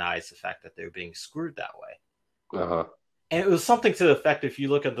recognize the fact that they're being screwed that way. uh-huh. And it was something to the effect, if you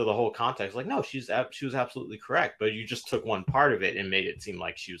look into the whole context, like, no, she was absolutely correct, but you just took one part of it and made it seem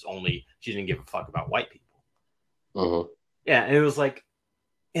like she didn't give a fuck about white people. Uh-huh. Yeah, and it was like,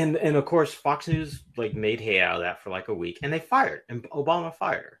 and of course, Fox News like made hay out of that for like a week, and they fired, and Obama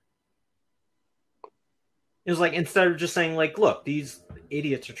fired her. It was like instead of just saying like, look, these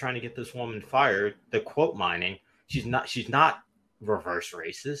idiots are trying to get this woman fired, the quote mining, she's not reverse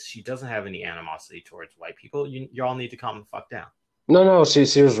racist. She doesn't have any animosity towards white people. You all need to calm the fuck down. No, she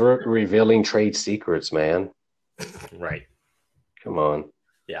was revealing trade secrets, man. Right. Come on.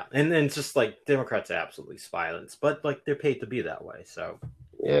 Yeah, and then just like Democrats are absolutely spineless, but like they're paid to be that way, so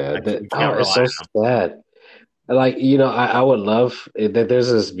Yeah, we can't it's rely so on them. sad. Like, I would love that there's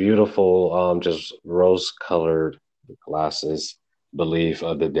this beautiful, just rose-colored glasses belief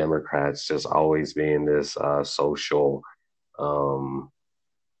of the Democrats just always being this social, goddamn,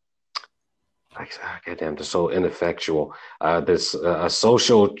 they're so ineffectual. This a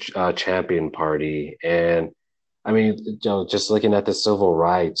social champion party, and I mean, just looking at the civil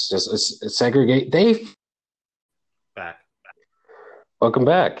rights, just segregate. Back, Welcome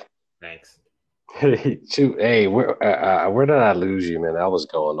back. thanks. Shoot, hey, where did I lose you, man? I was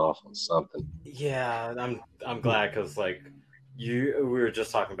going off on something. Yeah, I'm glad because like we were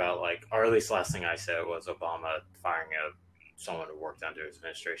just talking about like, or at least last thing I said was Obama firing someone who worked under his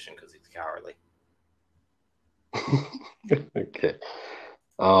administration because he's cowardly. Okay.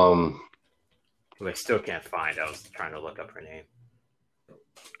 Um. Who I still can't find. I was trying to look up her name.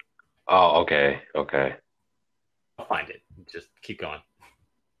 Oh, okay. Okay. I'll find it. Just keep going.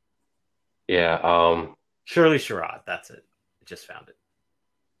 Yeah. Shirley Sherrod. That's it. I just found it.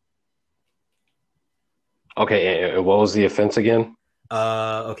 Okay. And what was the offense again?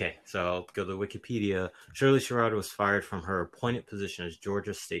 Okay, so I'll go to Wikipedia. Shirley Sherrod was fired from her appointed position as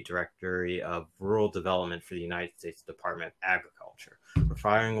Georgia State Director of Rural Development for the United States Department of Agriculture. Her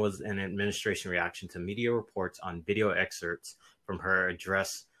firing was an administration reaction to media reports on video excerpts from her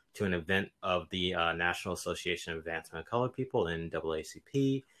address to an event of the National Association of Advancement of Colored People,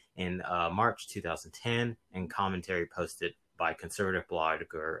 NAACP, in March 2010, and commentary posted by conservative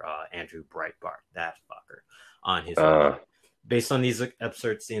blogger Andrew Breitbart, that fucker, on his Based on these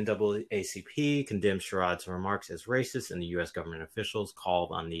excerpts, the NAACP condemned Sherrod's remarks as racist, and the U.S. government officials called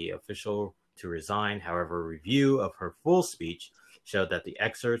on the official to resign. However, a review of her full speech showed that the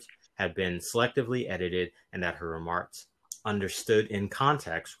excerpts had been selectively edited and that her remarks, understood in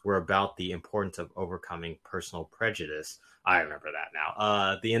context, were about the importance of overcoming personal prejudice. I remember that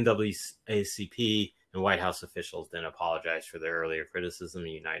now. The NAACP and White House officials then apologized for their earlier criticism. The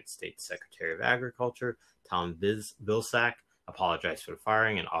United States Secretary of Agriculture, Tom Vilsack, apologized for the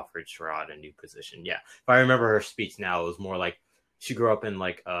firing and offered Sherrod a new position. Yeah, if I remember her speech now, it was more like she grew up in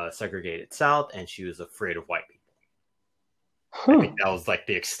like a segregated South and she was afraid of white people. I think that was like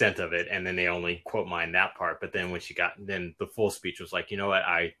the extent of it, and then they only quote mine that part. But then when then the full speech was like, you know what,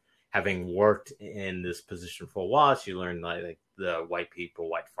 having worked in this position for a while, she learned like the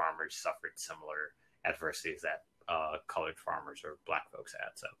white farmers suffered similar adversities that colored farmers or black folks had.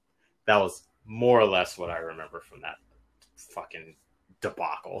 So that was more or less what I remember from that fucking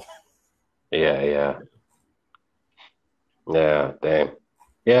debacle. Yeah. Damn.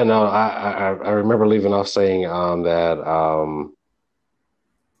 Yeah, no, I remember leaving off saying that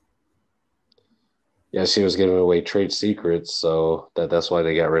Yeah, she was giving away trade secrets, so that's why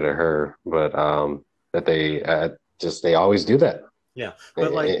they got rid of her. But that they just they always do that. Yeah,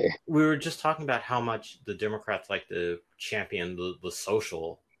 but like Eh, we were just talking about how much the Democrats like to champion the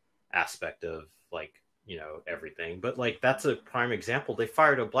social aspect of like everything. But like that's a prime example. They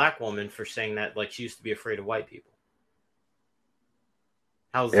fired a black woman for saying that like she used to be afraid of white people.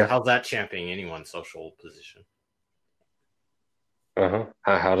 yeah. How's that championing anyone's social position? Uh-huh.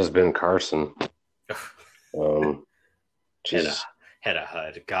 How does Ben Carson? Um, head a Jesus. head a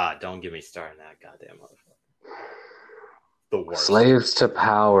HUD. God, don't get me started on that goddamn motherfucker. The worst. Slaves to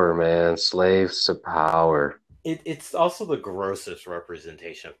power, man. Slaves to power. It's also the grossest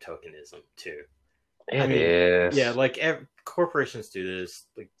representation of tokenism too. I It mean, yeah, is. like corporations do this.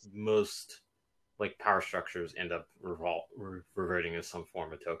 Like most like power structures end up reverting to some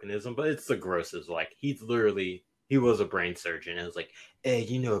form of tokenism, but it's the grossest. Like he was a brain surgeon and was like, hey,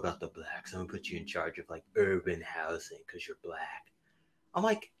 you know about the blacks, I'm gonna put you in charge of like urban housing because you're black. I'm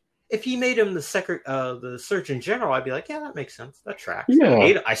like, if he made him the surgeon general, I'd be like, yeah, that makes sense, that tracks.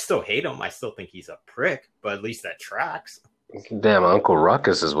 Yeah. I still hate him, I still think he's a prick, but at least that tracks. Damn, Uncle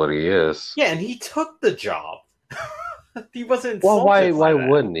Ruckus is what he is. Yeah, and he took the job. He wasn't Well, insulted why by that.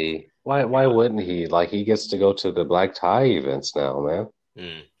 wouldn't he? Why Yeah. wouldn't he? Like he gets to go to the black tie events now, man.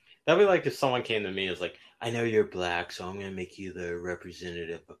 Mm. That'd be like if someone came to me and was like, I know you're black, so I'm going to make you the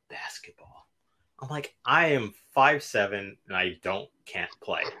representative of basketball. I'm like, I am 5'7" and I can't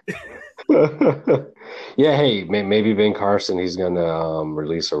play. Yeah, hey, maybe Ben Carson, he's gonna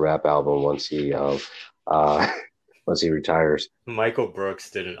release a rap album uh once he retires. Michael Brooks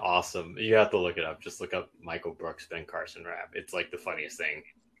did an awesome, you have to look it up. Just look up Michael Brooks, Ben Carson rap. It's like the funniest thing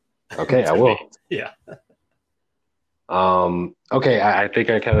Okay, I to me. will. Yeah. Okay, I think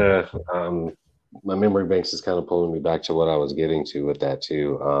I kind of my memory banks is kind of pulling me back to what I was getting to with that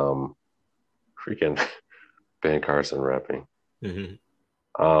too. Freaking Ben Carson rapping.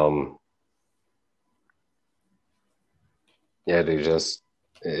 Mm-hmm. Um, yeah, dude, just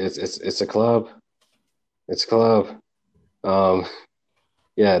it's a club. It's a club. Um,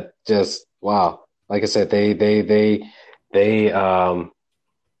 yeah, just wow. Like I said, they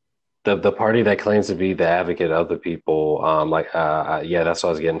the party that claims to be the advocate of the people, yeah, that's what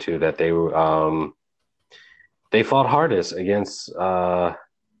I was getting to. That they fought hardest against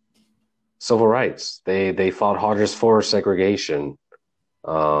civil rights. They fought hardest for segregation.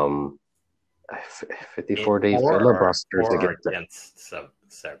 Um, 54 day filibusters Or against against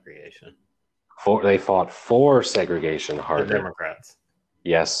segregation. they fought for segregation The harder. Democrats.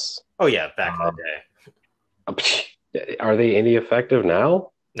 Yes. Oh, yeah, back in the Um, day. are they any effective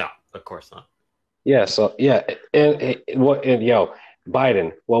now? No, of course not. Yeah. So yeah, and yo,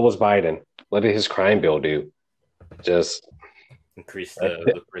 Biden. What was Biden? What did his crime bill do? Just Increase uh,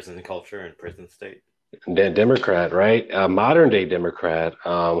 the prison culture and prison state. Democrat, right? A modern day Democrat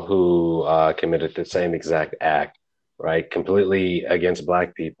who committed the same exact act, right? Completely against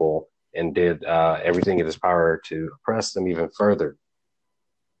black people and did everything in his power to oppress them even further.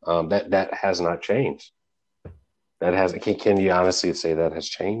 That has not changed. That has. Can you honestly say that has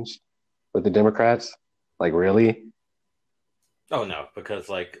changed with the Democrats? Like really? Oh no, because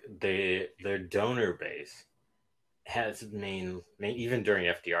like their donor base has even during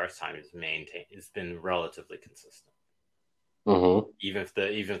FDR's time is maintained. It's been relatively consistent. Mm-hmm. Even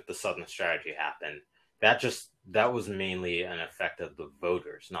if the Southern strategy happened, that was mainly an effect of the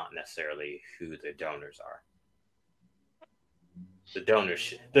voters, not necessarily who the donors are.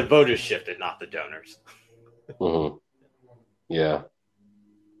 The voters shifted, not the donors. Mm-hmm. Yeah.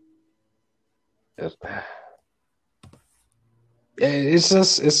 It's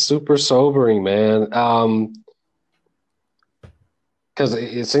just it's super sobering, man. Because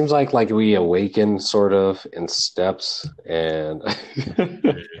it seems like we awaken sort of in steps and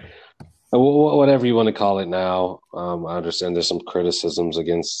whatever you want to call it now. I understand there's some criticisms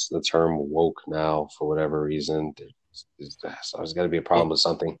against the term woke now for whatever reason. There's always got to be a problem with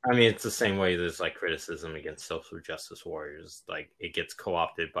something. I mean, it's the same way there's like criticism against social justice warriors. Like it gets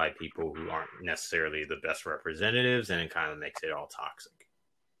co-opted by people who aren't necessarily the best representatives, and it kind of makes it all toxic.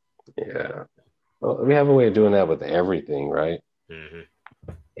 Yeah. Well, we have a way of doing that with everything, right? Mm-hmm.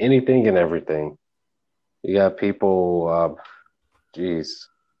 Anything and everything. You got people, geez,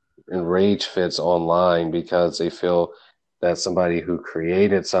 in rage fits online because they feel that somebody who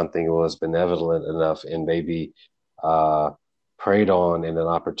created something was benevolent enough and maybe uh, preyed on in an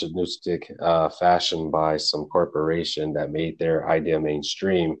opportunistic fashion by some corporation that made their idea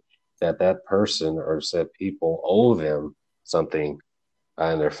mainstream, that person or said people owe them something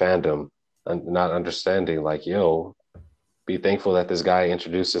in their fandom, and not understanding like, yo, be thankful that this guy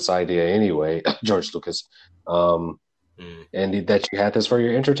introduced this idea anyway, George Lucas, and that you had this for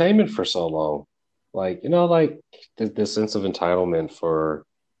your entertainment for so long. Like, like this sense of entitlement for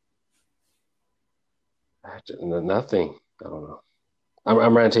nothing. I don't know.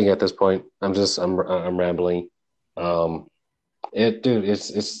 I'm ranting at this point. I'm rambling.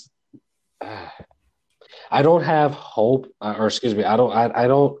 It's I don't have hope, or excuse me,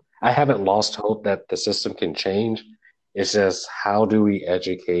 I haven't lost hope that the system can change. It's just, how do we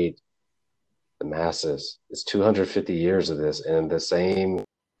educate the masses? It's 250 years of this, and the same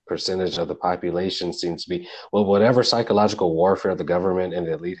percentage of the population seems to be, well, whatever psychological warfare the government and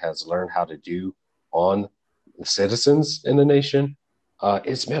the elite has learned how to do on the citizens in the nation,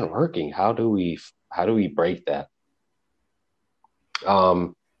 it's been working. How do we break that?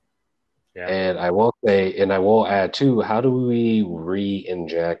 And I will say, and I will add too, how do we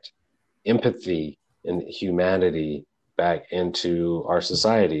re-inject empathy and humanity back into our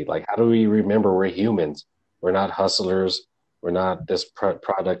society? Like, how do we remember we're humans? We're not hustlers. We're not this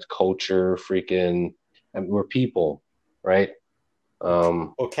product culture freaking, we're people, right?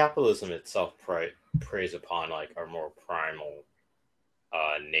 Well, capitalism itself preys upon like our more primal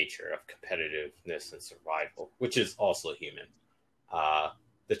nature of competitiveness and survival, which is also human.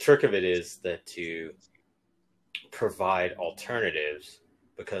 The trick of it is that to provide alternatives,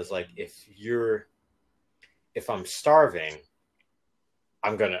 because like if I'm starving,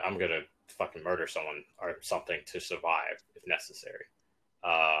 I'm gonna fucking murder someone or something to survive if necessary.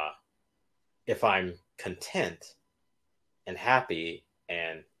 If I'm content and happy,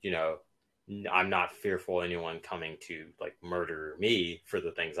 and I'm not fearful anyone coming to like murder me for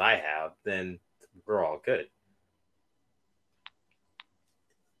the things I have, then we're all good.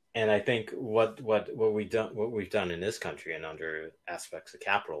 And I think what we've done in this country and under aspects of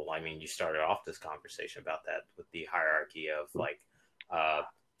capital, I mean, you started off this conversation about that with the hierarchy of like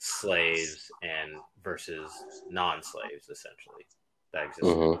slaves and versus non-slaves, essentially, that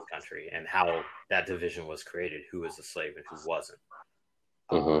exists in this country, and how that division was created, who was a slave and who wasn't.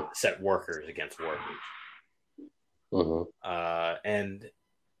 Set workers against workers. And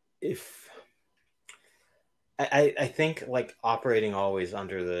if I think like operating always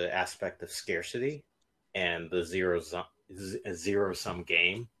under the aspect of scarcity and the zero sum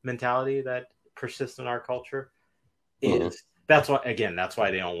game mentality that persists in our culture is that's why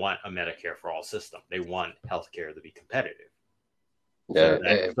they don't want a Medicare for all system. They want healthcare to be competitive. So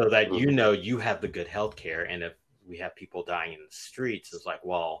that you have the good healthcare, and if we have people dying in the streets, it's like,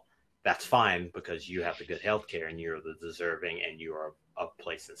 well, that's fine because you have the good healthcare and you're the deserving and you are a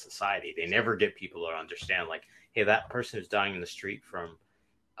place in society. They never get people to understand, like, hey, that person who's dying in the street from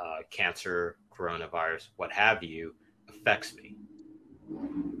cancer, coronavirus, what have you, affects me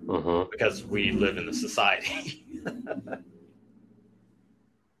because we live in the society.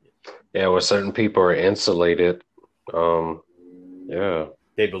 Yeah, where certain people are insulated.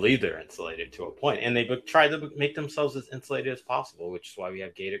 They believe they're insulated to a point, and they try to make themselves as insulated as possible, which is why we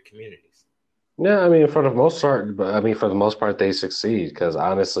have gated communities. Yeah, I mean, for the most part, they succeed because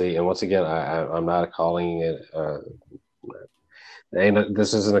honestly, and once again, I'm not calling it.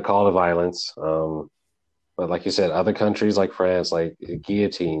 This isn't a call to violence. But like you said, other countries like France, like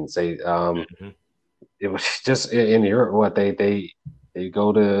guillotines, it was just in Europe. What they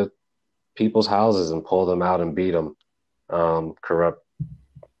go to people's houses and pull them out and beat them. Corrupt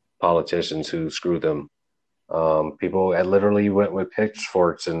politicians who screw them. People literally went with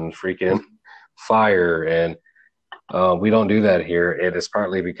pitchforks and freaking fire, and we don't do that here. It is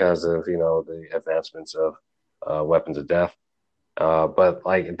partly because of the advancements of weapons of death, but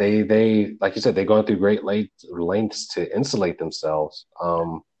like they like you said, they're going through great lengths to insulate themselves.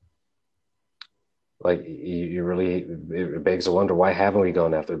 Like it begs to wonder, why haven't we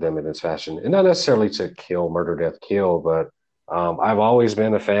gone after them in this fashion? And not necessarily to kill, murder, death, kill, but I've always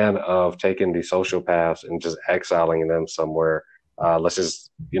been a fan of taking the sociopaths and just exiling them somewhere. Let's just,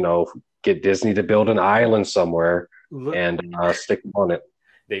 get Disney to build an island somewhere and stick on it.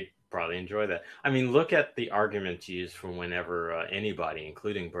 They probably enjoy that. I mean, look at the arguments used from whenever anybody,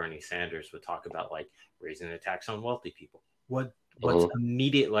 including Bernie Sanders, would talk about like raising the tax on wealthy people. What's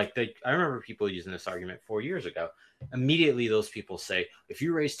immediate? Like I remember people using this argument 4 years ago. Immediately, those people say, if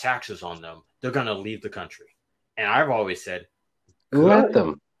you raise taxes on them, they're going to leave the country. And I've always said, let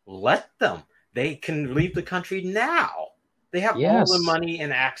them. They can leave the country now. They have all the money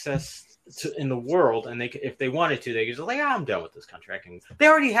and access in the world, and if they wanted to, they could just like, I'm done with this country. They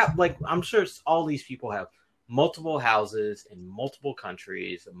already have, like, I'm sure all these people have multiple houses in multiple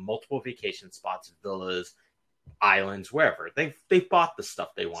countries, multiple vacation spots, villas, islands, wherever. They've bought the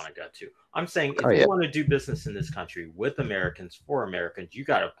stuff they want to go to. I'm saying if you want to do business in this country with Americans for Americans, you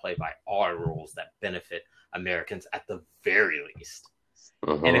got to play by our rules that benefit Americans at the very least.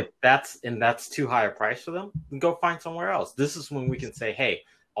 And if that's too high a price for them, then go find somewhere else. This is when we can say, hey,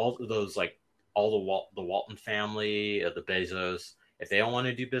 all of those, like all the Walton family, the Bezos, if they don't want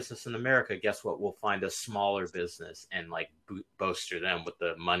to do business in America, guess what? We'll find a smaller business and like bolster them with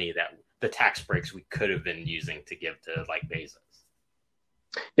the money that the tax breaks we could have been using to give to like Bezos.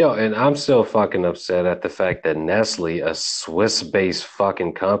 Yo, and I'm still fucking upset at the fact that Nestle, a Swiss-based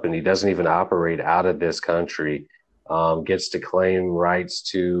fucking company, doesn't even operate out of this country, gets to claim rights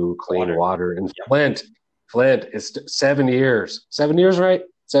to clean water in Flint. Flint is 7 years. 7 years, right?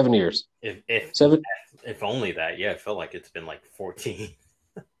 7 years. If only that. Yeah, it felt like it's been like 14.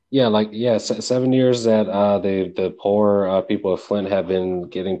 Yeah, 7 years that the poor people of Flint have been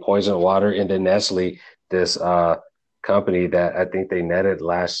getting poisoned water, and then Nestle, this company that I think they netted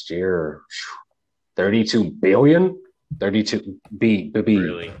last year 32 billion, 32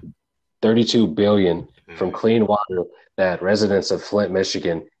 Really? 32 billion from clean water that residents of Flint,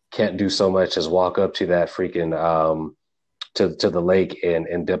 Michigan can't do so much as walk up to that freaking to the lake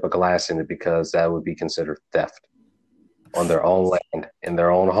and dip a glass in it, because that would be considered theft on their own land in their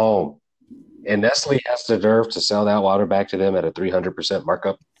own home. And Nestle has the nerve to sell that water back to them at a 300%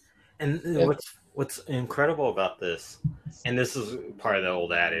 markup. And what's incredible about this, and this is part of the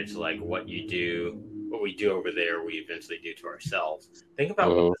old adage, like what we do over there, we eventually do to ourselves. Think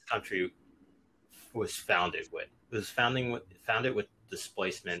about what this country was founded with. It was founded with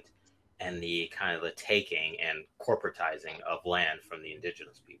displacement and the kind of the taking and corporatizing of land from the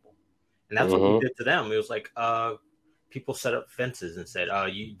indigenous people. And that's what we did to them. It was like, people set up fences and said,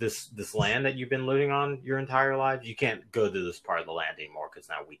 this land that you've been living on your entire lives, you can't go to this part of the land anymore because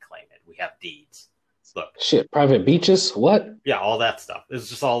now we claim it. We have deeds. Look. Shit, private beaches? What? Yeah, all that stuff. It's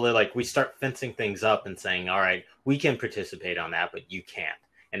just all like we start fencing things up and saying, all right, we can participate on that, but you can't.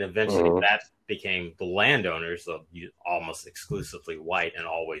 And eventually that became the landowners, the almost exclusively white and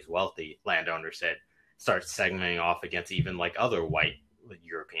always wealthy landowners, start segmenting off against even like other white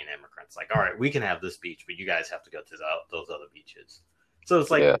European immigrants. Like, all right, we can have this beach, but you guys have to go to those other beaches. So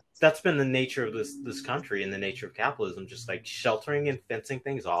it's like that's been the nature of this country and the nature of capitalism, just like sheltering and fencing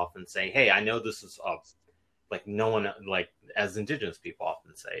things off and saying, hey, I know this is like no one, like as indigenous people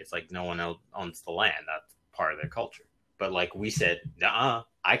often say, it's like no one owns the land. That's part of their culture. But like we said,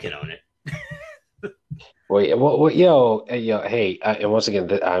 I can own it. Yo, hey, and once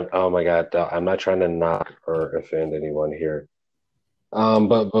again, oh my God, I'm not trying to knock or offend anyone here.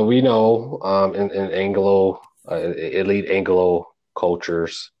 But we know in Anglo elite Anglo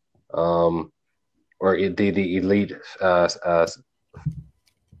cultures, or the elite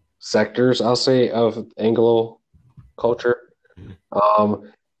sectors, I'll say, of Anglo culture,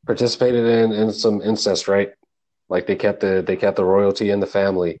 participated in some incest, right? Like they kept the royalty in the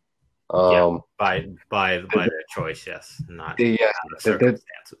family. By their choice, yes, not the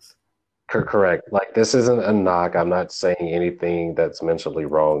circumstances. Correct. Like, this isn't a knock. I'm not saying anything that's mentally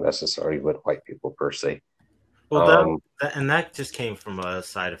wrong necessarily with white people per se. Well, that just came from a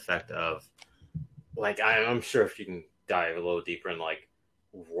side effect of, like, I'm sure if you can dive a little deeper in like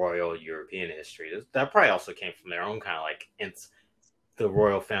royal European history, that probably also came from their own kind of like the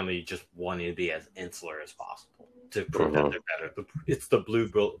royal family just wanting to be as insular as possible to prove that they're better. It's the blue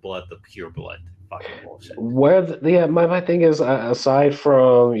blood, the pure blood fucking bullshit. My thing is, aside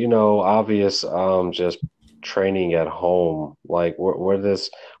from, obvious just training at home, like where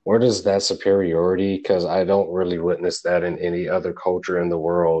does that superiority, because I don't really witness that in any other culture in the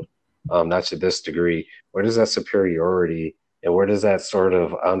world, not to this degree. Where does that superiority, and where does that sort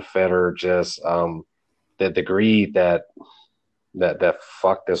of unfettered just the greed that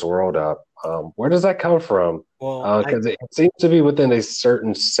fucked this world up, where does that come from? Well, because it seems to be within a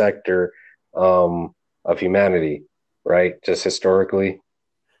certain sector of humanity, right? Just historically.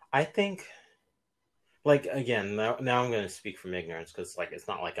 I think, like, again, now I'm going to speak from ignorance, because like it's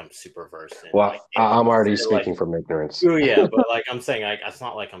not like I'm super versed in. Well, like, I'm already speaking from ignorance. Oh yeah, but like I'm saying, like it's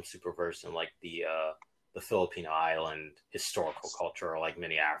not like I'm super versed in like the Filipino island historical culture, or like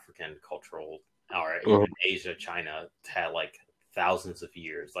many African cultural, or even Asia, China had like thousands of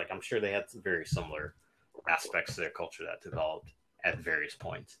years. Like I'm sure they had some very similar aspects to their culture that developed at various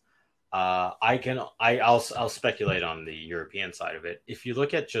points. I'll speculate on the European side of it. If you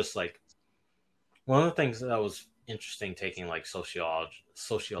look at just like one of the things that was interesting taking like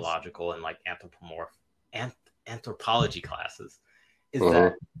sociological and like anthropology classes is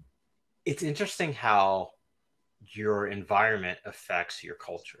that it's interesting how your environment affects your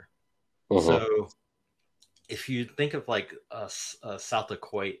culture. So if you think of like south of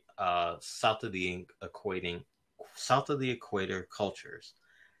the equator cultures,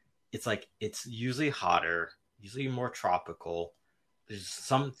 it's like it's usually hotter, usually more tropical.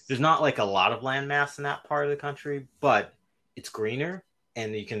 There's not like a lot of land mass in that part of the country, but it's greener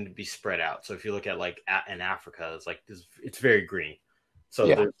and you can be spread out. So if you look at like in Africa, it's like it's very green. So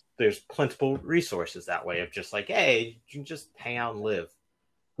Yeah. there's plentiful resources that way of just like, hey, you can just hang out and live.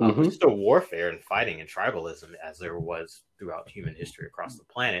 Hmm. There's still warfare and fighting and tribalism as there was throughout human history across the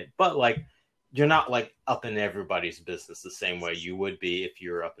planet, but like you're not like up in everybody's business the same way you would be if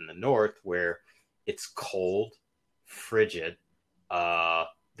you're up in the north where it's cold, frigid.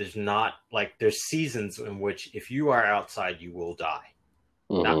 There's not like there's seasons in which if you are outside, you will die.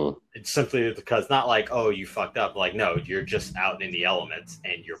 Not Hmm. it's simply because not like oh you fucked up. Like no, you're just out in the elements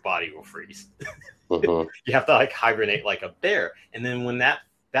and your body will freeze. Hmm. You have to like hibernate like a bear, and then when that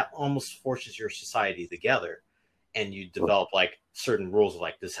almost forces your society together, and you develop like certain rules of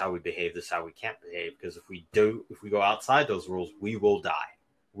like this is how we behave, this is how we can't behave, because if we go outside those rules, we will die.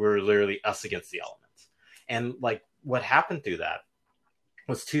 We're literally us against the elements. And like what happened through that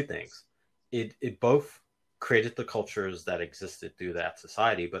was two things. It both created the cultures that existed through that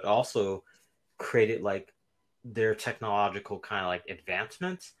society, but also created like their technological kind of like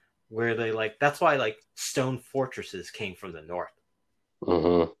advancements where they like that's why like stone fortresses came from the north.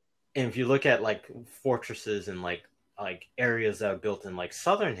 Hmm. And if you look at like fortresses and like areas that are built in like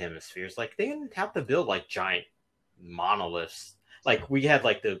southern hemispheres, like they didn't have to build like giant monoliths. Like we had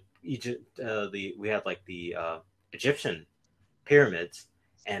like the Egypt, we had like the Egyptian pyramids,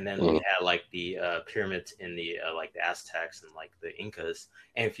 and then we had like the pyramids in the like the Aztecs and like the Incas.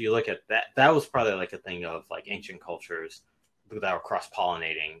 And if you look at that, that was probably like a thing of like ancient cultures that were cross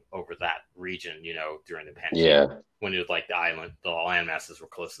pollinating over that region, you know, during the Pangea Yeah. when it was like the land masses were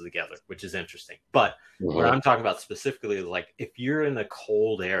closer together, which is interesting. But what Hmm. I'm talking about specifically is like if you're in a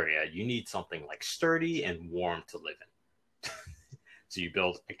cold area, you need something like sturdy and warm to live in. So you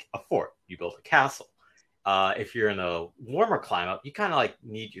build a fort, you build a castle. If you're in a warmer climate, you kind of like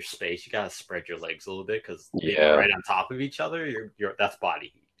need your space. You got to spread your legs a little bit because being Yeah. right on top of each other, you're that's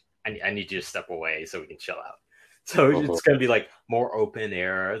body heat. I need you to step away so we can chill out. So Hmm. it's going to be like more open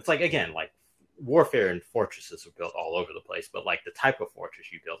air. It's like again, like warfare and fortresses are built all over the place, but like the type of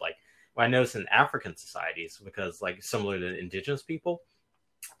fortress you build, like what I noticed in African societies, because like similar to indigenous people,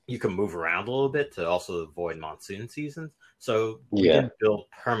 you can move around a little bit to also avoid monsoon seasons. So we Yeah. didn't build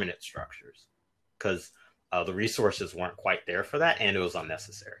permanent structures because the resources weren't quite there for that, and it was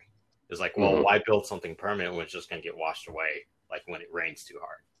unnecessary. It was like, well, Hmm. why build something permanent when it's just going to get washed away, like when it rains too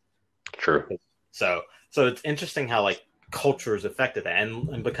hard? True. So it's interesting how like cultures affected that,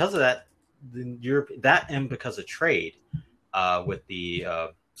 and because of that, the Europe that and because of trade, with the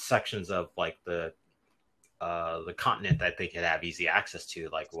sections of like the continent that they could have easy access to,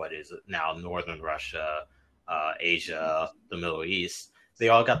 like what is it now northern Russia, Asia, the Middle East, they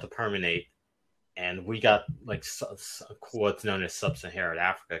all got to permeate, and we got like what's known as sub-Saharan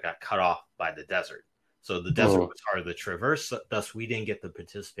Africa got cut off by the desert. So the desert Hmm. was hard to traverse. Thus, we didn't get to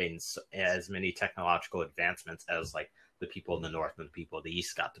participate in as many technological advancements as like the people in the north and the people of the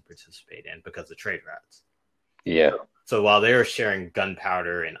east got to participate in because of trade routes. Yeah. So while they were sharing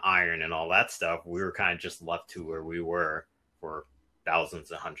gunpowder and iron and all that stuff, we were kind of just left to where we were for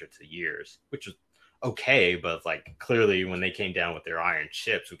thousands and hundreds of years, which was okay. But like clearly, when they came down with their iron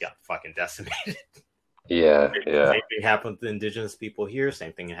ships, we got fucking decimated. Yeah. Yeah. Same thing happened to indigenous people here.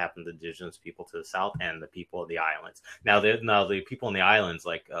 Same thing happened to indigenous people to the south and the people of the islands. Now the people in the islands,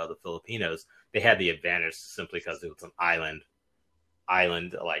 like the Filipinos, they had the advantage simply because it was an island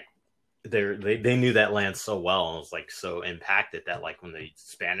like they knew that land so well and was like so impacted that like when the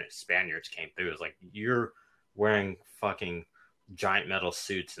Spaniards came through, it was like you're wearing fucking giant metal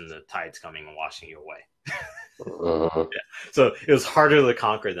suits and the tide's coming and washing you away. Hmm. Yeah. So it was harder to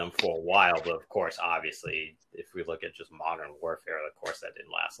conquer them for a while, but of course, obviously, if we look at just modern warfare, of course, that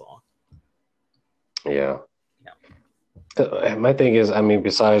didn't last long. Yeah. Yeah. My thing is, I mean,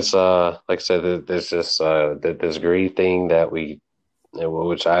 besides, like I said, there's this greed thing that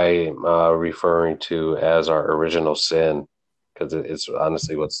which I am referring to as our original sin, because it's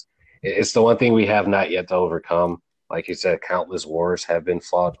honestly it's the one thing we have not yet to overcome. Like you said, countless wars have been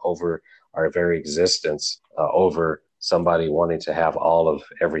fought over our very existence, over somebody wanting to have all of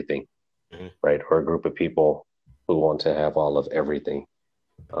everything, Mm-hmm. right? Or a group of people who want to have all of everything,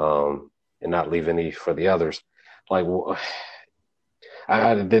 and not leave any for the others. Like,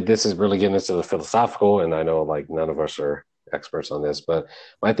 this is really getting into the philosophical, and I know like none of us are experts on this, but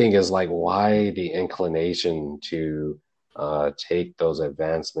my thing is like, why the inclination to take those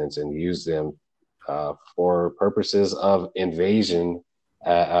advancements and use them for purposes of invasion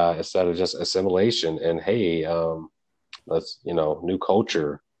instead of just assimilation. And hey, let's new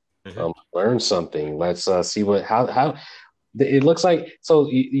culture, Mm-hmm. learn something. Let's see what how it looks like. So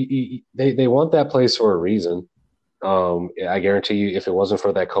they want that place for a reason. I guarantee you, if it wasn't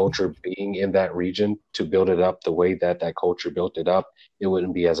for that culture being in that region to build it up the way that that culture built it up, it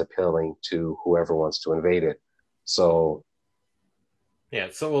wouldn't be as appealing to whoever wants to invade it. So, Yeah,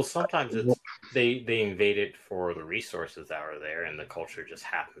 so well, sometimes it's they invade it for the resources that are there, and the culture just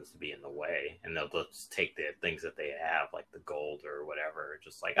happens to be in the way, and they'll just take the things that they have, like the gold or whatever,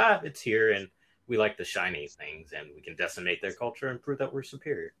 just like it's here, and we like the shiny things, and we can decimate their culture and prove that we're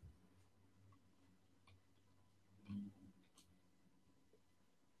superior.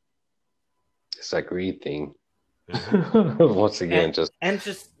 it's that greed thing. Mm-hmm. Once again, just and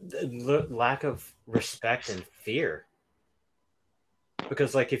just the lack of respect and fear,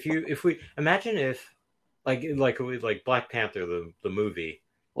 because like if we imagine if like Black Panther the movie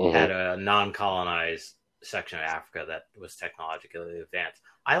mhm. had a non-colonized section of Africa that was technologically advanced.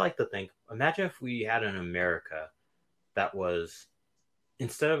 I like to think, imagine if we had an America that was,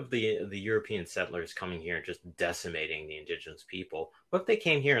 instead of the European settlers coming here and just decimating the indigenous people, what if they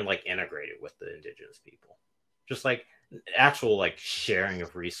came here and like integrated with the indigenous people? Just like actual like sharing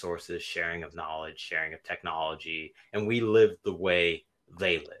of resources, sharing of knowledge, sharing of technology, and we lived the way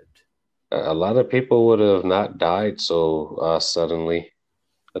they lived. A lot of people would have not died so suddenly.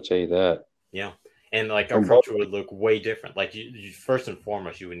 I'll tell you that. Yeah. And like our From both. culture would look way different. Like you first and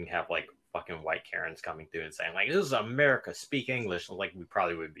foremost, you wouldn't have like fucking white Karens coming through and saying like, "This is America, speak English." Like we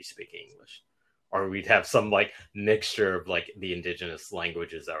probably would be speaking English, or we'd have some like mixture of like the indigenous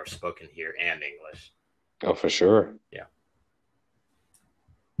languages that are spoken here and English. Oh, for sure. Yeah.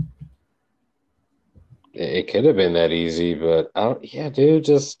 It could have been that easy, but I don't, yeah, dude,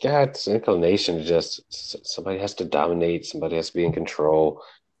 just got this inclination to just somebody has to dominate, somebody has to be in control.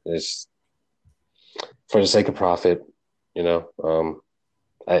 It's for the sake of profit, you know.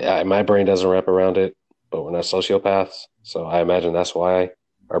 My brain doesn't wrap around it, but we're not sociopaths, so I imagine that's why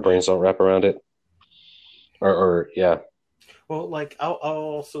our brains don't wrap around it. Or yeah, Well, like I'll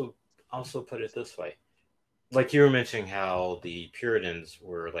also put it this way. Like you were mentioning how the Puritans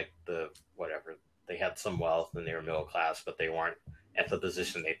were like the whatever, they had some wealth and they were middle class, but they weren't at the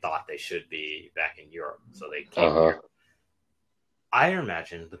position they thought they should be back in Europe. So they came uh-huh. here. I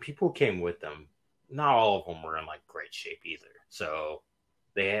imagine the people who came with them, not all of them were in like great shape either. So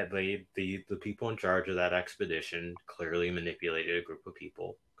they had the people in charge of that expedition clearly manipulated a group of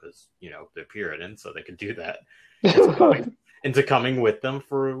people because they're Puritans, so they could do that into coming with them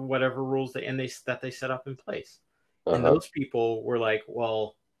for whatever rules they set up in place. And Uh-huh. those people were like,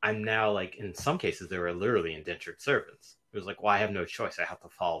 well, I'm now like, in some cases they were literally indentured servants. It was like, well, I have no choice. I have to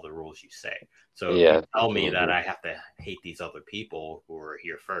follow the rules you say. So if you Yeah. tell me that Mhm. I have to hate these other people who are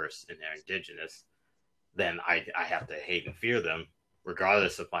here first and they're indigenous, then I have to hate and fear them,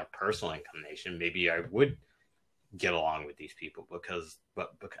 regardless of my personal inclination. Maybe I would get along with these people but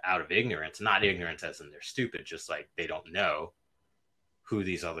out of ignorance, not ignorance as in they're stupid, just like they don't know who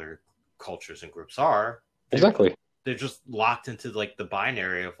these other cultures and groups are. Exactly. They're just locked into like the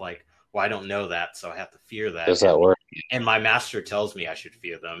binary of like, well, I don't know that, so I have to fear that. Does that work? And my master tells me I should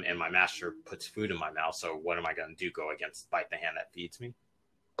fear them, and my master puts food in my mouth. So what am I going to do? Go against bite the hand that feeds me?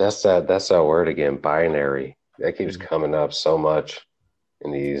 That's that word again, binary. That keeps Mm-hmm. coming up so much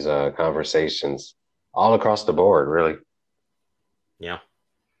in these conversations all across the board, really. Yeah,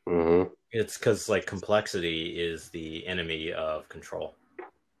 Hmm. it's because like complexity is the enemy of control.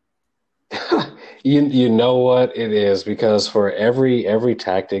 You know what it is because for every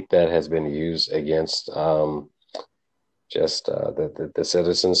tactic that has been used against just the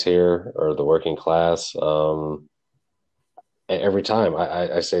citizens here or the working class, every time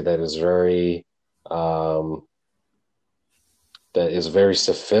I say um, that is very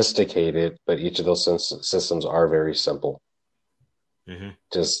sophisticated, but each of those systems are very simple. Mm-hmm.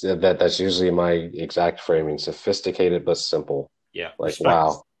 Just that's usually my exact framing: sophisticated but simple. Yeah, Like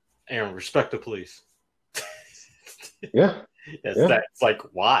wow, respect the police. yeah, It's yeah. that. It's like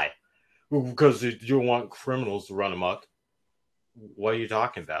why? Because you don't want criminals to run amok. What are you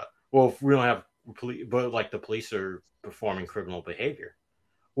talking about? Well, if we don't have police, but like the police are performing criminal behavior.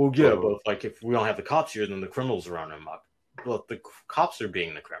 Well, yeah, Mhm. but like if we don't have the cops here, then the criminals are running amok. Well, the cops are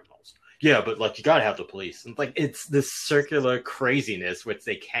being the criminals. Yeah, but like you gotta have the police. And like it's this circular craziness which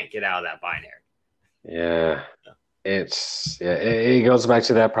they can't get out of that binary. Yeah. It goes back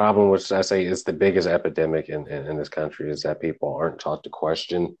to that problem, which I say is the biggest epidemic in this country, is that people aren't taught to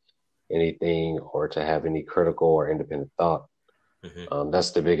question anything or to have any critical or independent thought. Mm-hmm.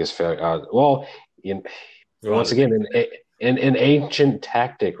 That's the biggest failure. Well, you once again, an ancient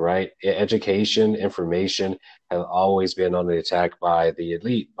tactic, right? Education, information have always been on the attack by the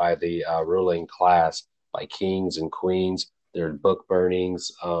elite, by the ruling class, by kings and queens. Their book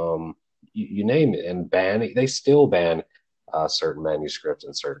burnings, you name it, and they still ban certain manuscripts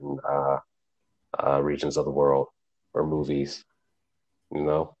in certain regions of the world or movies. You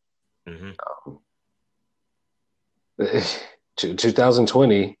know, Mm-hmm.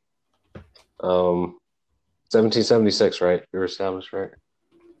 2020, 1776, right? You were established, right?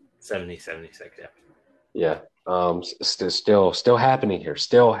 76, yeah. Yeah. Still happening here.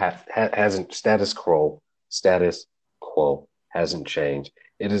 Still hasn't status quo hasn't changed.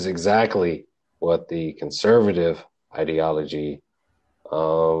 It is exactly what the conservative ideology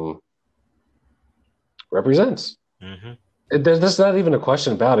represents. Mm-hmm. There's not even a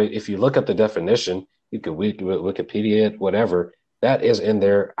question about it. If you look at the definition, you could Wikipedia it, whatever. That is in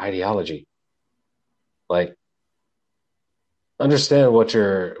their ideology. Like, understand what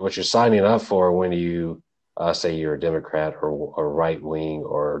you're signing up for when you say you're a Democrat or right wing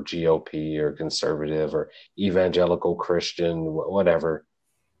or GOP or conservative or evangelical Christian, whatever.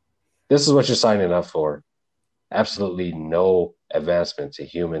 This is what you're signing up for. Absolutely no advancement to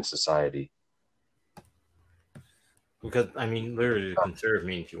human society. Because, I mean, literally, conserve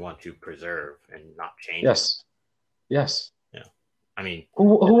means you want to preserve and not change. Yes. Yes. Yeah. I mean,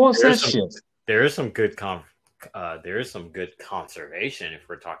 who wants that shit? There is some good conservation if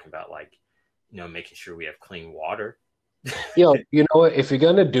we're talking about, like, making sure we have clean water. You know what? If you're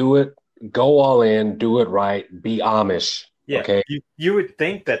gonna do it, go all in, do it right, be Amish. Yeah. Okay. You would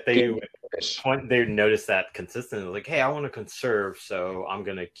think that they would notice that consistently, like, hey, I want to conserve, so I'm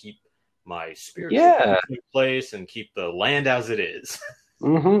gonna keep my spiritual in place and keep the land as it is.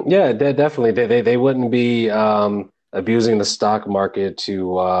 Mm-hmm. Yeah, definitely. They wouldn't be abusing the stock market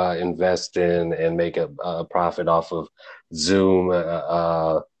to invest in and make a profit off of Zoom,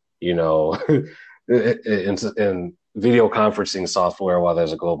 in video conferencing software while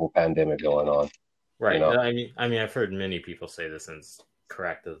there's a global pandemic going on. Right. I mean, I've heard many people say this, and it's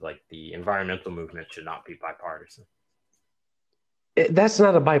correct, that like the environmental movement should not be bipartisan. That's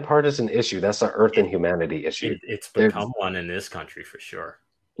not a bipartisan issue. That's an Earth and humanity issue. It's become one in this country for sure.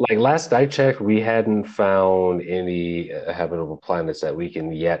 Like last I checked, we hadn't found any habitable planets that we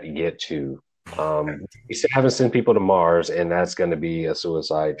can yet get to. We still haven't sent people to Mars, and that's going to be a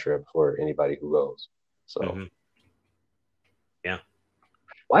suicide trip for anybody who goes. So, yeah.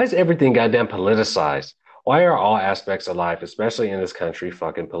 Why is everything goddamn politicized? Why are all aspects of life, especially in this country,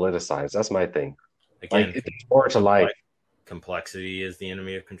 fucking politicized? That's my thing. Again, it's more to life. Complexity is the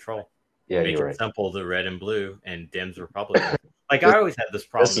enemy of control. Yeah, Make it simple, the red and blue, and Dems Republicans. Like, I always had this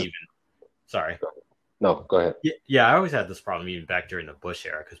problem Sorry. No, go ahead. Yeah, I always had this problem even back during the Bush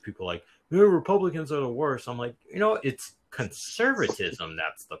era, because people are like, Republicans are the worst. I'm like, it's conservatism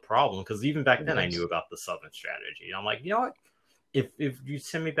that's the problem, because even back then I knew about the Southern strategy. I'm like, you know what? If you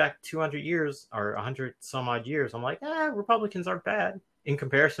send me back 200 years or 100 some odd years, I'm like, Republicans aren't bad in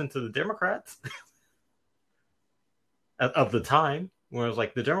comparison to the Democrats. Of the time, where it was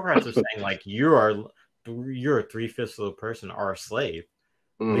like the Democrats are saying, like, you're a 3/5 of the person are a slave.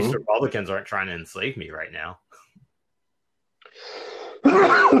 At least Republicans aren't trying to enslave me right now.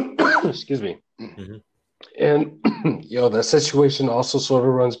 Excuse me. And that situation also sort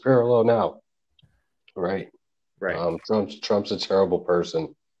of runs parallel now, right? Trump's a terrible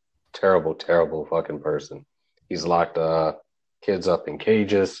person, terrible fucking person. He's locked kids up in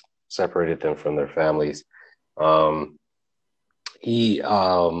cages, separated them from their families. He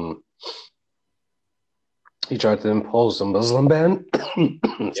tried to impose a Muslim ban.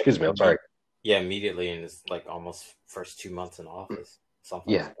 Excuse me, I'm sorry. Yeah, immediately in his like almost first 2 months in office.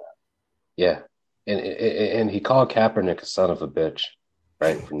 Something like that. Yeah. And he called Kaepernick a son of a bitch,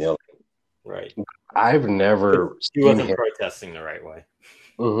 right? For kneeling. Right. I've never he wasn't protesting the right way.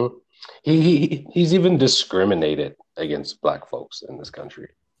 Mm-hmm. He's even discriminated against black folks in this country,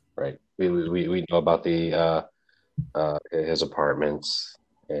 right? We know about the his apartments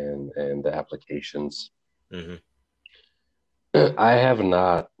and the applications. I have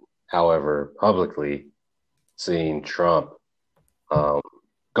not, however, publicly seen Trump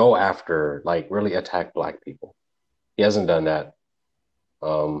go after, like, really attack black people. He hasn't done that.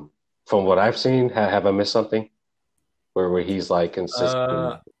 From what I've seen, have I missed something? Where he's like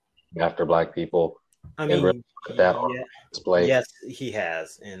consistently after black people. I mean, really put that on display. Yes, he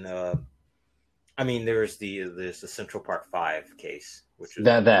has, and I mean, there's the Central Park 5 case, which is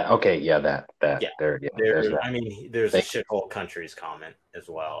that. I mean, there's a shithole countries comment as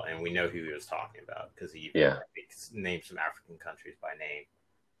well, and we know who he was talking about because he named some African countries by name.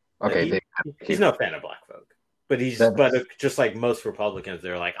 Okay, he's no fan of black folk, but just like most Republicans,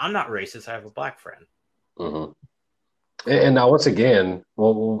 they're like, I'm not racist. I have a black friend. Mm-hmm. And now once again, but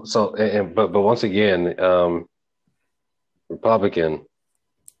once again, Republican.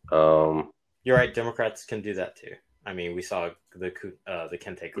 You're right. Democrats can do that too. I mean, we saw the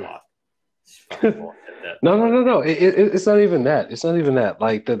kente cloth. No. It's not even that. It's not even that.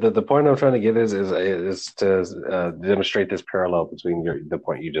 Like the point I'm trying to get is to demonstrate this parallel between the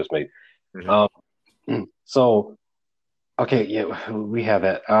point you just made. Mm-hmm. So, okay, yeah, we have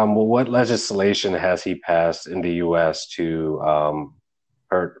that. Well, what legislation has he passed in the U.S. to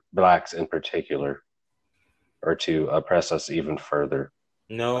hurt blacks in particular, or to oppress us even further?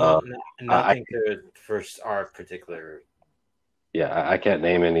 No, nothing for our particular. Yeah, I can't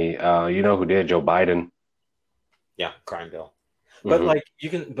name any. You know who did? Joe Biden. Yeah, crime bill. But like you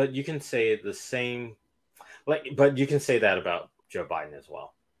can say the same, but you can say that about Joe Biden as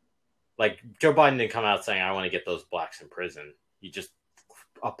well. Like Joe Biden didn't come out saying I want to get those blacks in prison. He just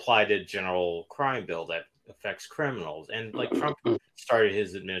applied a general crime bill that affects criminals, and like Trump started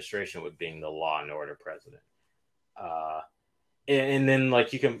his administration with being the law and order president. And then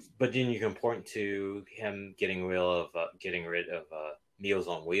like you can point to him getting rid of Meals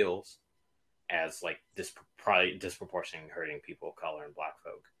on Wheels as like probably disproportionately hurting people of color and black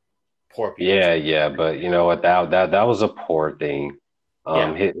folk, poor people. Yeah, but you know what? That was a poor thing.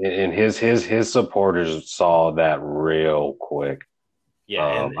 And his supporters saw that real quick.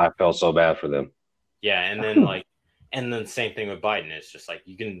 Yeah, I felt so bad for them. Yeah, and then same thing with Biden. It's just like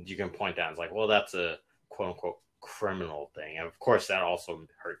you can point out. It's like, well, that's a quote unquote criminal thing, and of course that also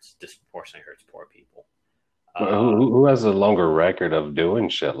disproportionately hurts poor people. Who has a longer record of doing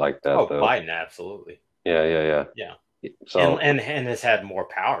shit like that? Oh, though? Biden, absolutely. Yeah. So and has had more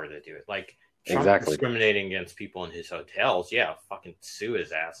power to do it. Like Trump exactly discriminating against people in his hotels. Yeah, fucking sue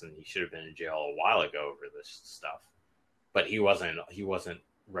his ass, and he should have been in jail a while ago over this stuff. But he wasn't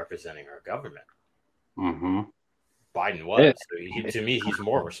representing our government. Mm-hmm. Biden was. So to me, he's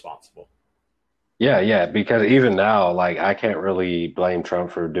more responsible. Yeah, because even now, like, I can't really blame Trump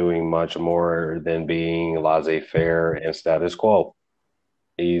for doing much more than being laissez-faire and status quo.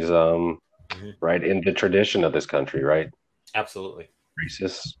 He's right in the tradition of this country, right? Absolutely.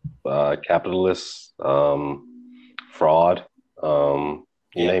 Racist, capitalist, fraud, you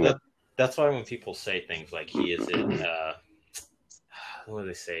name it. That's why when people say things like he is in, what do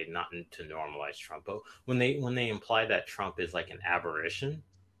they say? Not to normalize Trump, but when they imply that Trump is like an aberration,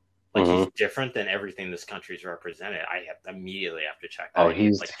 like he's different than everything this country's represented, I immediately have to check that. Oh,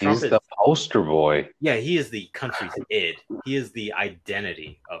 he's the poster boy. Yeah, he is the country's id. He is the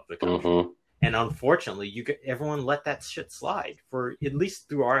identity of the country. And unfortunately, everyone let that shit slide for at least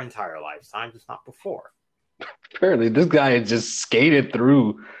through our entire lifetimes, if not before. Apparently, this guy had just skated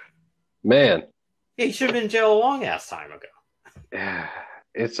through. Man, yeah, he should have been in jail a long ass time ago. Yeah,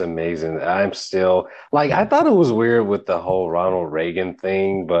 it's amazing. I'm still like, I thought it was weird with the whole Ronald Reagan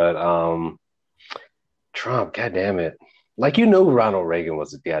thing, but Trump, goddamn it, like Ronald Reagan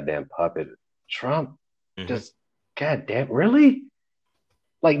was a goddamn puppet. Trump, just goddamn, really?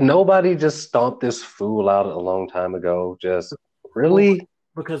 Like nobody just stomped this fool out a long time ago. Just really? Well,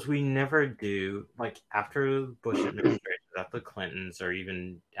 because we never do, like after the Bush administration, after the Clintons, or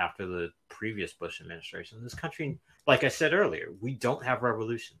even after the previous Bush administration, this country, like I said earlier, we don't have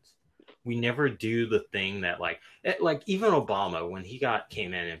revolutions. We never do the thing that like even Obama, when he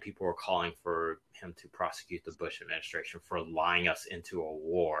came in and people were calling for him to prosecute the Bush administration for lying us into a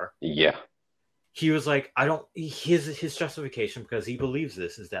war. Yeah. He was like, his justification, because he believes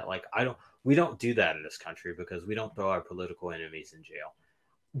this, is that like, we don't do that in this country because we don't throw our political enemies in jail.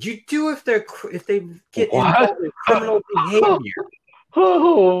 You do if they get involved in criminal behavior.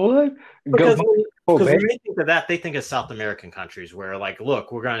 Oh, what? Because when they think of that, they think of South American countries where, like,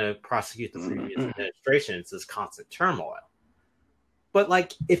 look, we're going to prosecute the previous administration. It's this constant turmoil. But,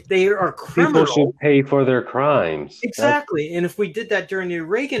 like, if they are criminals... People should pay for their crimes. Exactly. And if we did that during the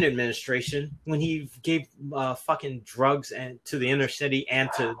Reagan administration, when he gave fucking drugs to the inner city and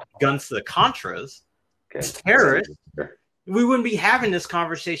guns to the Contras, terrorists, we wouldn't be having this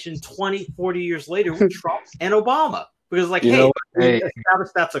conversation 20, 40 years later with Trump and Obama. Because, like, we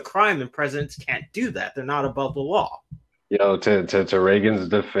established that's a crime and presidents can't do that. They're not above the law. To Reagan's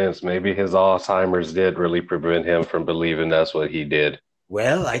defense, maybe his Alzheimer's did really prevent him from believing that's what he did.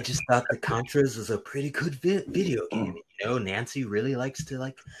 Well, I just thought the Contras was a pretty good video game. Nancy really likes to,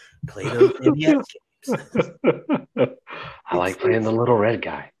 like, play those NES games. I like playing the little red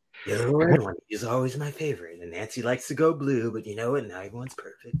guy. The little red one. He's always my favorite. And Nancy likes to go blue, but you know what? Not everyone's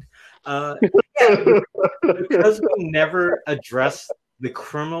perfect. Because we never address the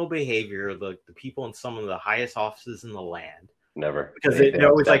criminal behavior of the people in some of the highest offices in the land. Never. Because they're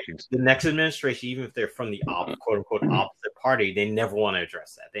always like the next administration, even if they're from the quote unquote opposite party, they never want to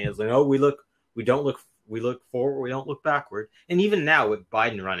address that. They just like, oh, we look forward, we don't look backward. And even now with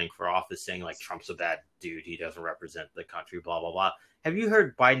Biden running for office saying like Trump's a bad dude, he doesn't represent the country, blah, blah, blah. Have you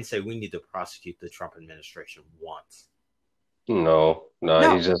heard Biden say we need to prosecute the Trump administration once? No,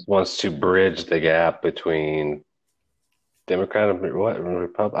 he just wants to bridge the gap between Democrat and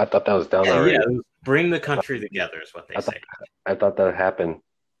Republican. I thought that was down already. Yeah, bring the country together is what they say. I thought that happened.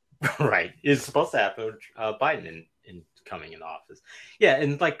 Right. It's supposed to happen with Biden in coming in office. Yeah,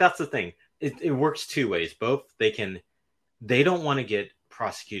 and like that's the thing. It works two ways. Both they don't want to get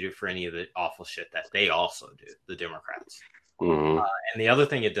prosecuted for any of the awful shit that they also do, the Democrats. Mm-hmm. And the other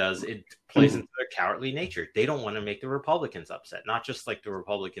thing it does, it plays into their cowardly nature. They don't want to make the Republicans upset, not just like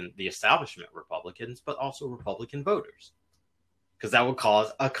the establishment Republicans, but also Republican voters, because that would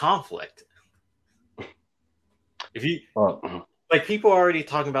cause a conflict. If you like, people are already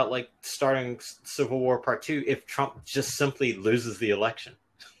talking about like starting Civil War Part 2 if Trump just simply loses the election.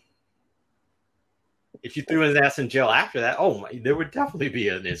 If you threw his ass in jail after that, there would definitely be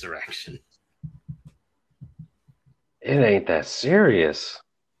an insurrection. It ain't that serious.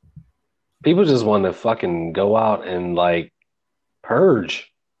 People just want to fucking go out and like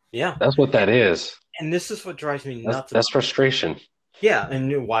purge. Yeah. That's what that is. And this is what drives me nuts. That's frustration. Yeah,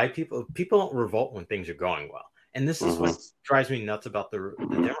 and why people don't revolt when things are going well. And this is what drives me nuts about the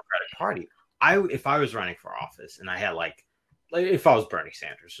Democratic Party. If I was running for office and I had like if I was Bernie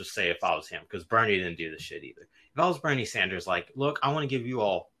Sanders, just say if I was him, because Bernie didn't do this shit either. If I was Bernie Sanders, like, look, I want to give you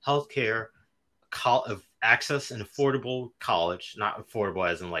all health care, access and affordable college, not affordable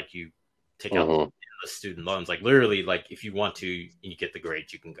as in like you take out the student loans. Like literally, like if you want to, you get the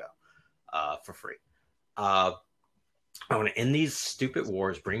grades, you can go for free. I want to end these stupid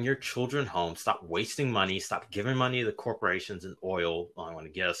wars, bring your children home, stop wasting money, stop giving money to the corporations and oil. I want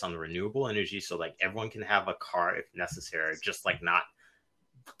to get us on the renewable energy so like everyone can have a car if necessary, just like not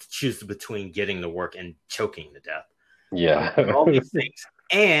choose between getting to work and choking to death. Yeah. All these things.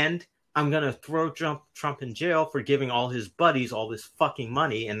 And I'm going to throw Trump in jail for giving all his buddies all this fucking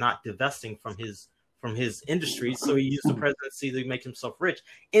money and not divesting from his industries. So he used the presidency to make himself rich,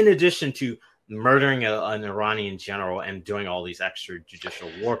 in addition to murdering an Iranian general and doing all these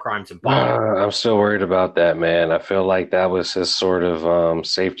extrajudicial war crimes and bombs. I'm still worried about that, man. I feel like that was his sort of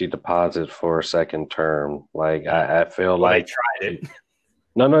safety deposit for a second term. Like I feel like they tried it.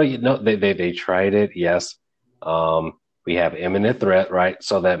 No, they tried it. Yes. We have imminent threat, right?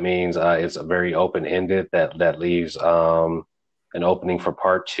 So that means it's a very open-ended that leaves an opening for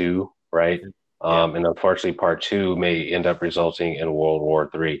part 2, right? And unfortunately, part 2 may end up resulting in World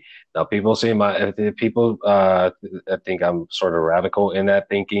War III. Now, people I think I'm sort of radical in that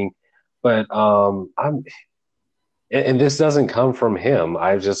thinking, but and this doesn't come from him.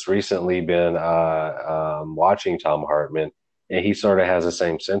 I've just recently been watching Tom Hartman, and he sort of has the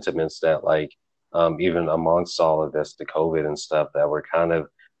same sentiments that like even amongst all of this, the COVID and stuff, that we're kind of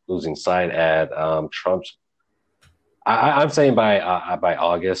losing sight at Trump's. I'm saying by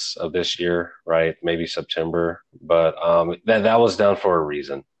August of this year, right? Maybe September, but that was done for a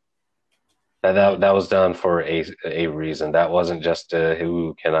reason. That was done for a reason. That wasn't just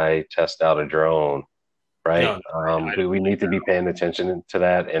who can I test out a drone, right? No, we need to be paying attention to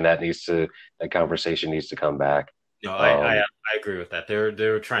that, and that conversation needs to come back. No, I agree with that.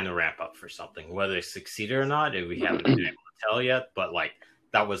 They're trying to ramp up for something. Whether they succeed or not, we haven't been able to tell yet. But like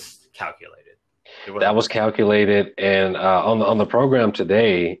that was calculated. That was calculated, and on the program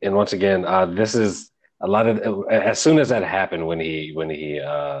today, and once again, this is a lot of as soon as that happened when he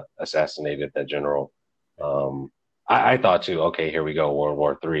assassinated that general, I thought too, okay, here we go, World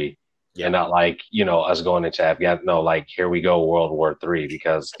War III, and not like us going into Afghanistan. No, like here we go, World War III,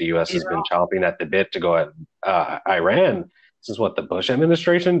 because the U.S. has been chomping at the bit to go at Iran since the Bush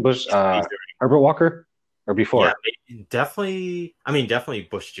administration, Herbert Walker. Or before? Yeah, definitely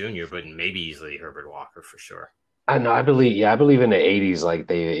Bush Jr., but maybe easily Herbert Walker for sure. I know. I believe in the 80s, like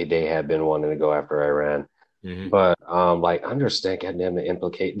they had been wanting to go after Iran, but like understand getting them to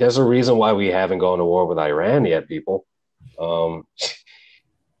implicate. There's a reason why we haven't gone to war with Iran yet, people.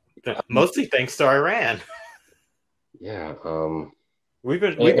 Mostly thanks to Iran. Yeah. We've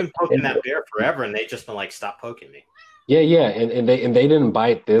been poking that bear forever, and they just been like, stop poking me. Yeah, and they didn't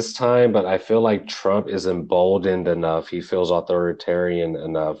bite this time, but I feel like Trump is emboldened enough. He feels authoritarian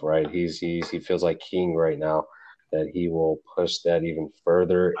enough, right? He feels like king right now that he will push that even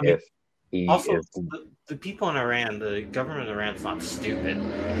further He Also, is. the people in Iran, the government of Iran's not stupid.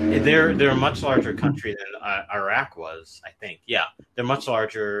 They're a much larger country than Iraq was, I think. Yeah, they're much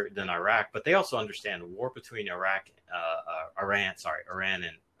larger than Iraq, but they also understand the war between Iran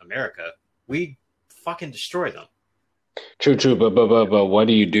and America. We fucking destroy them. True, true, but what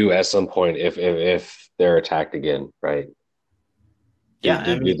do you do at some point if they're attacked again, right? Yeah,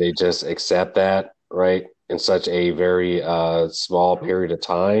 I Do mean, they just accept that, right, in such a very small period of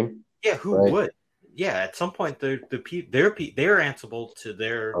time, yeah, who right? would? Yeah, at some point, they're answerable to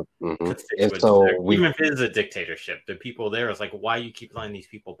their And constituents. so we, Even if it is a dictatorship, the people there is like, why you keep letting these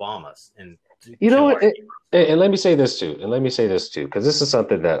people bomb us and you know kill our what, and let me say this too, because this is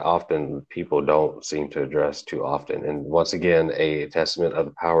something that often people don't seem to address too often, and once again, a testament of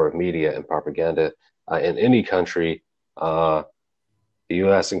the power of media and propaganda in any country, uh, the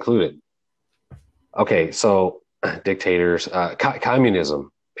U.S. included. Okay, so dictators,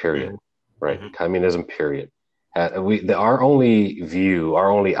 communism, period, people. right? Mm-hmm. Communism, period. Our only view, our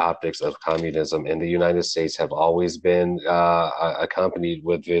only optics of communism in the United States have always been accompanied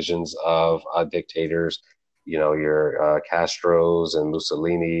with visions of dictators. You know, your Castros and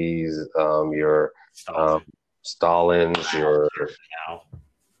Mussolinis, your um, Stalin. Stalins, your Now.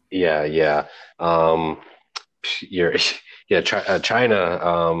 yeah, yeah, um, your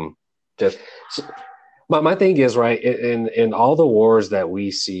China. Just so, my thing is right in all the wars that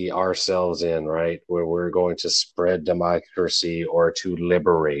we see ourselves in, right, where we're going to spread democracy or to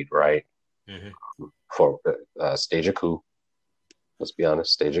liberate, right, Mm-hmm. for stage a coup. Let's be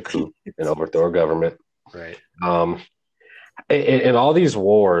honest, stage a coup and overthrow a government. Right. Um, in all these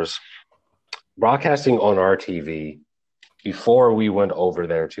wars, broadcasting on our TV before we went over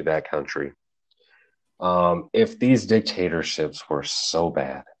there to that country. If these dictatorships were so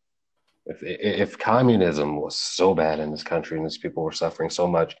bad, if communism was so bad in this country and these people were suffering so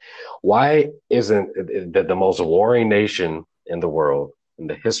much, why isn't the most warring nation in the world, in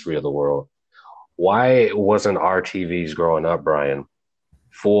the history of the world, why wasn't our TVs growing up, Brian,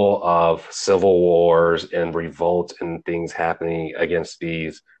 full of civil wars and revolt and things happening against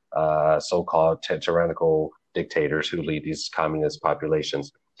these so-called tyrannical dictators who lead these communist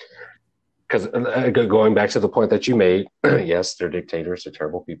populations? Because going back to the point that you made, yes, they're dictators, they're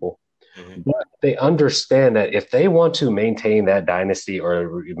terrible people. Mm-hmm. But they understand that if they want to maintain that dynasty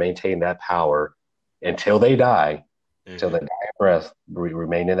or maintain that power until they die, until Mm-hmm. they die of breath,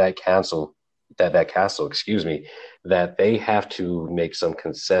 remain in that castle, excuse me, that they have to make some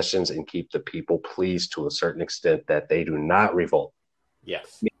concessions and keep the people pleased to a certain extent that they do not revolt.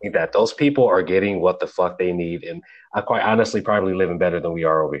 Yes. Meaning that those people are getting what the fuck they need and quite honestly probably living better than we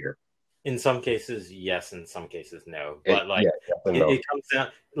are over here. In some cases, yes. In some cases, no. It, But like, yeah, no. it comes down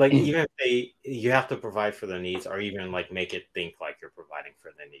like even if you have to provide for their needs, or even like make it think like you're providing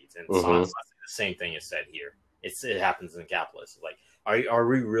for their needs. And it's honestly the same thing is said here. It happens in capitalism. Like, are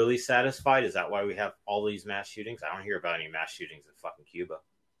we really satisfied? Is that why we have all these mass shootings? I don't hear about any mass shootings in fucking Cuba.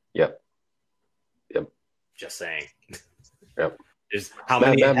 Yep. Yep. Just saying. Yep. There's how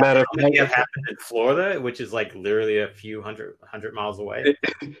many have happened in Florida, which is like literally a few hundred miles away.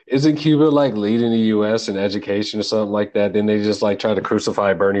 Isn't Cuba like leading the U.S. in education or something like that? Then they just like try to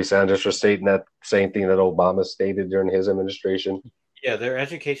crucify Bernie Sanders for stating that same thing that Obama stated during his administration. Yeah, their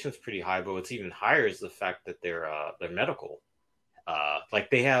education's pretty high, but what's even higher is the fact that they're medical. Like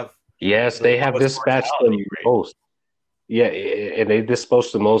they have. Yes, they have dispatched the most. Yeah, and they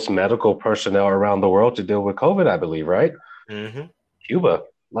dispatched the most medical personnel around the world to deal with COVID, I believe, right? Mm-hmm. Cuba,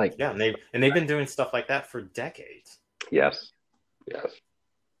 like yeah, and they've been doing stuff like that for decades. Yes.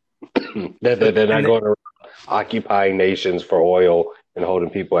 they're not going to occupying nations for oil and holding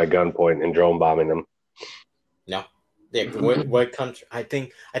people at gunpoint and drone bombing them. No. Yeah, what country? I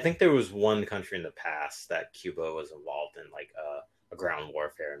think there was one country in the past that Cuba was involved in, like a ground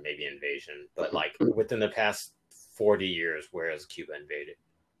warfare and maybe invasion. But like within the past 40 years, where has Cuba invaded?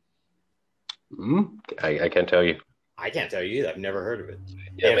 I can't tell you. I can't tell you either. I've never heard of it.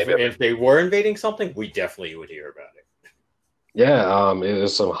 Yeah, if they were invading something, we definitely would hear about it. Yeah, it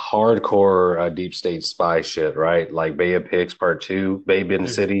was some hardcore deep state spy shit, right? Like Bay of Pigs Part 2, Babe in the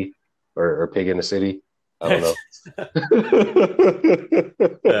City, or Pig in the City. I don't know.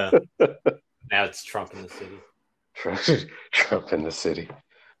 Yeah. Now it's Trump in the city. Trump in the city.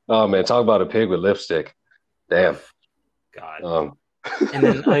 Oh man, talk about a pig with lipstick. Damn. God. And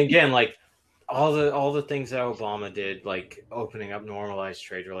then again, like all the things that Obama did, like opening up normalized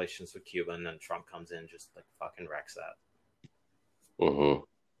trade relations with Cuba, and then Trump comes in, just like fucking wrecks that.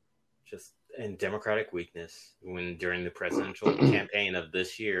 Just in democratic weakness, when during the presidential campaign of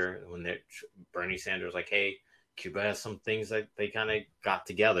this year, when Bernie Sanders was like, "Hey, Cuba has some things that they kind of got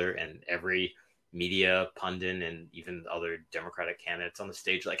together, and every media pundit and even other Democratic candidates on the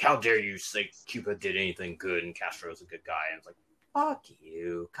stage, like, how dare you say Cuba did anything good and Castro's a good guy? And it's like, fuck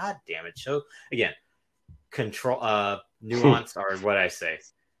you, god damn it. So again, control, nuance, or what I say,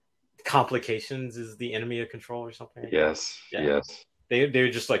 complications is the enemy of control, or something. Yes, yes.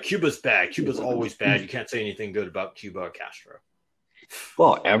 They're just like, Cuba's bad. Cuba's always bad. You can't say anything good about Cuba or Castro.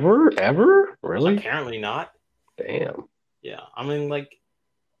 Well, ever? Really? Apparently not. Damn. Yeah, I mean, like,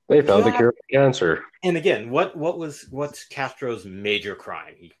 they found the cure for cancer. And again, what's Castro's major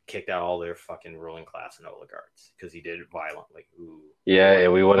crime? He kicked out all their fucking ruling class and oligarchs because he did it violently. Ooh. Yeah,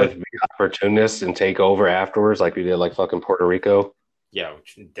 and we wanted to be opportunists and take over afterwards, like we did, like fucking Puerto Rico. Yeah,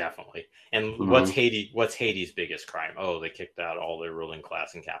 definitely. And what's Haiti's biggest crime? Oh, they kicked out all their ruling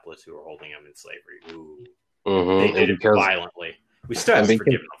class and capitalists who were holding them in slavery. Ooh. They did it violently. We still have to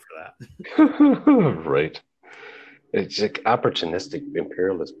forgive them for that. Right. It's like opportunistic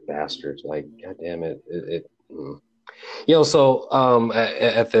imperialist bastards. Like, God damn it. So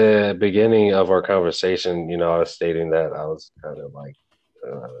at the beginning of our conversation, I was stating that I was kind of like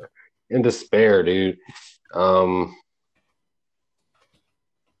in despair, dude.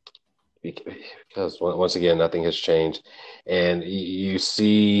 Because once again, nothing has changed. And you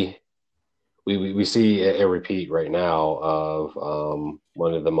see, we see a repeat right now of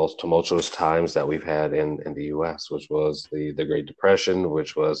one of the most tumultuous times that we've had in the U.S., which was the Great Depression,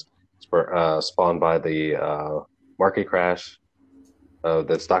 which was spawned by the market crash,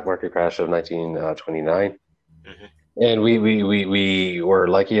 the stock market crash of 1929. Mm-hmm. And we were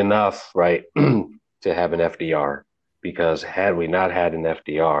lucky enough, right, to have an FDR, because had we not had an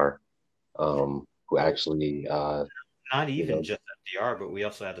FDR, who actually not even just FDR, but we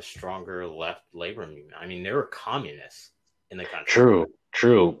also had a stronger left labor movement. I mean, there were communists in the country.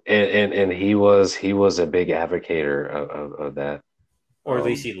 True, and he was a big advocate of that, or at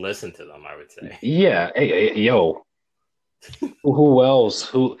least he listened to them, I would say. Yeah, yo, who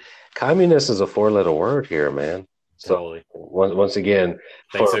else? Communist is a 4-letter word here, man. So totally. Once again,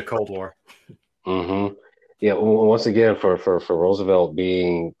 thanks to the Cold War. Mm-hmm. Yeah, once again, for Roosevelt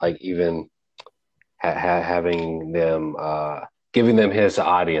being like even having them giving them his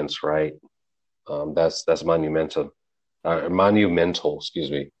audience, right? That's monumental.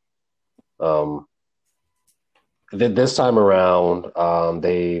 Excuse me. This time around,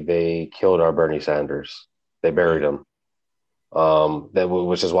 they killed our Bernie Sanders. They buried him.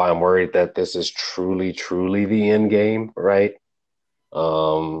 Which is why I'm worried that this is truly the end game, right?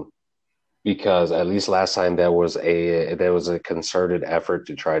 Because at least last time there was a concerted effort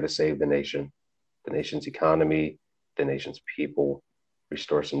to try to save the nation's economy, the nation's people,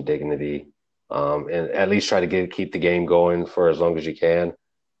 restore some dignity, and at least try to keep the game going for as long as you can.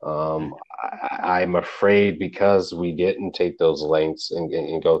 I'm afraid because we didn't take those lengths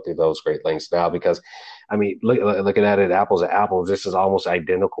and go through those great lengths now, because I mean, looking at it apples to apples, this is almost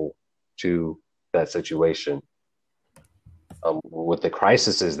identical to that situation. With the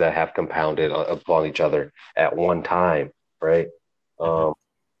crises that have compounded upon each other at one time, right? So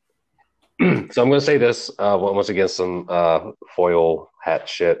I'm going to say this once again, some foil hat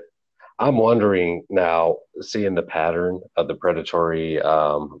shit. I'm wondering now, seeing the pattern of the predatory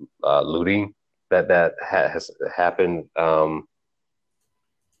looting that has happened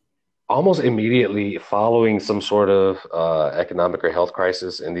almost immediately following some sort of economic or health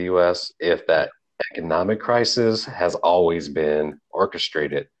crisis in the U.S., if that economic crisis has always been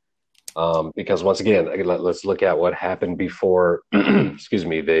orchestrated. Because once again, let's look at what happened before, excuse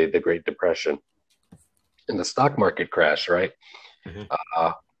me, the Great Depression and the stock market crash, right?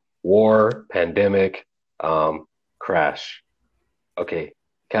 Mm-hmm. War, pandemic, crash. Okay,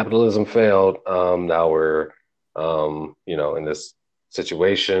 capitalism failed. Now we're, in this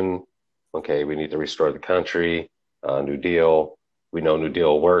situation. Okay, we need to restore the country. New Deal. We know New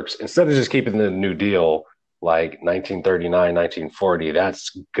Deal works. Instead of just keeping the New Deal like 1939, 1940,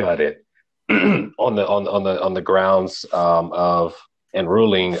 that's gutted on the grounds of and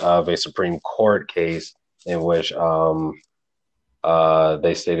ruling of a Supreme Court case in which they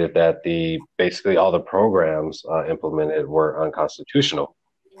stated that basically all the programs implemented were unconstitutional.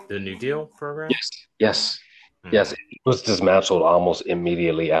 The New Deal program? Yes. Mm-hmm. Yes. It was dismantled almost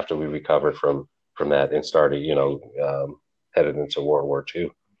immediately after we recovered from that and started, headed into World War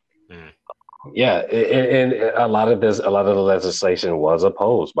II. Mm. Yeah, and a lot of the legislation was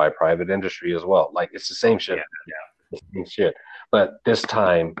opposed by private industry as well. Like, it's the same shit. Yeah. The same shit. But this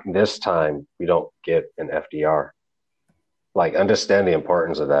time we don't get an FDR. Like, understand the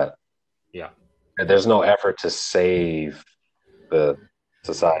importance of that. Yeah. And there's no effort to save the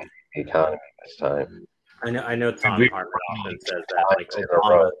society, the economy this time. I know Tom Hartman often says that, like in a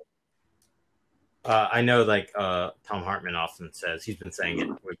row. Obama. I know, like Tom Hartman often says, he's been saying it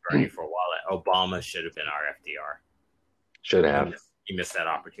with Bernie for a while, that Obama should have been our FDR. Should have. He missed that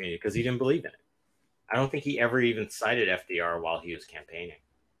opportunity because he didn't believe in it. I don't think he ever even cited FDR while he was campaigning.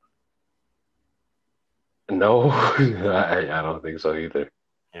 No, I don't think so either.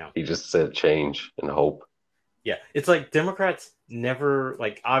 Yeah. He just said change and hope. Yeah, it's like Democrats never,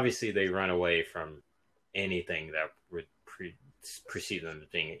 like, obviously they run away from anything that would precede them as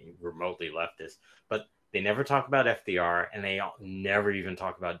being remotely leftist, but they never talk about FDR, and they never even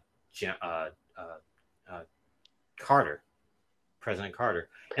talk about Carter, President Carter.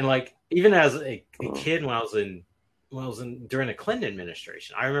 And like, even as a kid, when I was in during the Clinton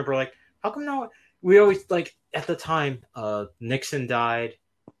administration, I remember, like, how come we always, like, at the time, Nixon died,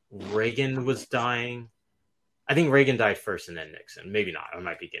 Reagan was dying. I think Reagan died first and then Nixon. Maybe not. I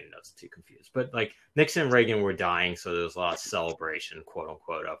might be getting those two confused. But like, Nixon and Reagan were dying, so there was a lot of celebration, quote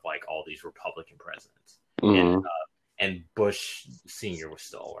unquote, of like all these Republican presidents. Mm-hmm. And Bush Sr. was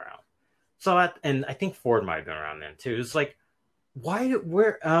still around. So and I think Ford might have been around then too. It's like,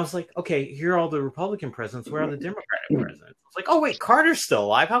 where? I was like, okay, here are all the Republican presidents. Where are the Democratic presidents? It's like, oh wait, Carter's still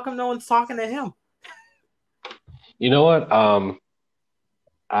alive. How come no one's talking to him? You know what?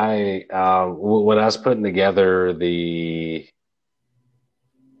 when I was putting together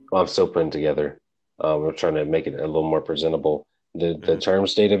I'm still putting together. We're trying to make it a little more presentable. The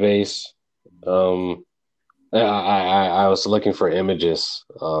terms database. I was looking for images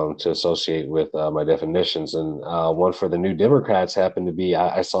to associate with my definitions, and one for the New Democrats happened to be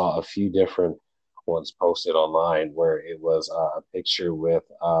I saw a few different ones posted online where it was a picture with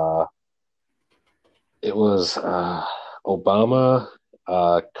it was Obama,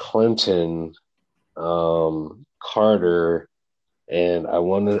 Clinton, Carter, and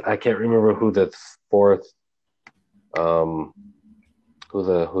I can't remember who the fourth who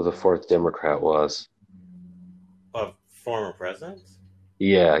the fourth Democrat was. Of former presidents?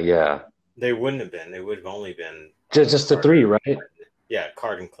 Yeah. They wouldn't have been. They would have only been just the three, right? Yeah,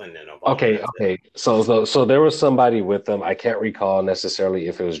 Carter, Clinton, and Obama. Okay. So there was somebody with them. I can't recall necessarily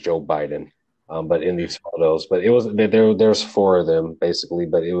if it was Joe Biden, but in these photos, but it was there's four of them basically.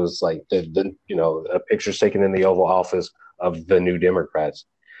 But it was like the a pictures taken in the Oval Office of the New Democrats.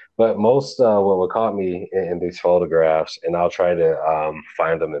 But most what caught me in these photographs, and I'll try to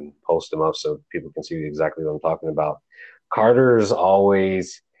find them and post them up so people can see exactly what I'm talking about. Carter's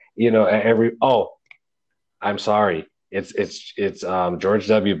always, I'm sorry. It's George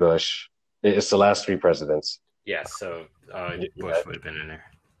W. Bush. It's the last three presidents. Yeah, so Bush would have been in there.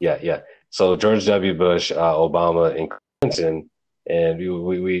 Yeah. So George W. Bush, Obama, and Clinton, and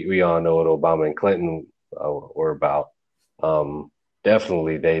we all know what Obama and Clinton were about.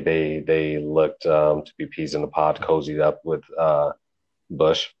 Definitely, they looked to be peas in the pod, cozied up with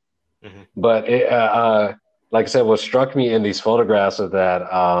Bush. Mm-hmm. But like I said, what struck me in these photographs is that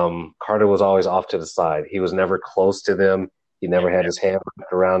Carter was always off to the side. He was never close to them. He never had his hand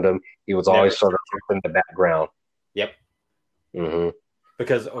wrapped around him. He was always sort of in the background. Yep. Mm-hmm.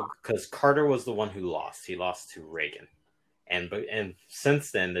 Because Carter was the one who lost. He lost to Reagan, and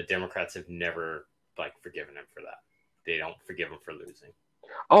since then the Democrats have never forgiven him for that. They don't forgive him for losing.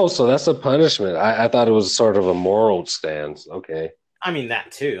 Oh, so that's a punishment. I thought it was sort of a moral stance. Okay. I mean,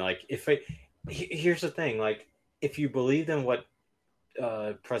 that too. Here's the thing. If you believed in what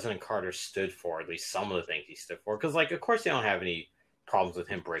President Carter stood for, at least some of the things he stood for, because, of course they don't have any problems with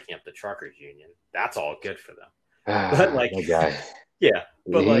him breaking up the truckers union. That's all good for them. But, that guy. Yeah.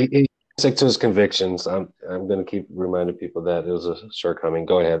 But, he stick to his convictions. I'm going to keep reminding people that it was a shortcoming.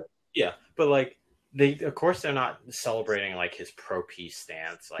 Go ahead. Yeah. But, they're not celebrating his pro-peace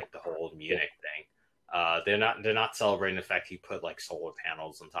stance, the whole Munich thing. They're not celebrating the fact he put solar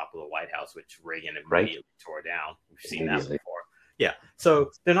panels on top of the White House, which Reagan immediately tore down. We've seen that before. Yeah,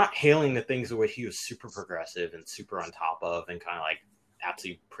 so they're not hailing the things where he was super progressive and super on top of and kind of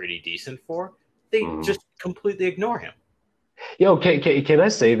absolutely pretty decent for. They just completely ignore him. Yo, can I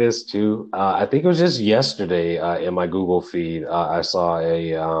say this too? I think it was just yesterday in my Google feed. I saw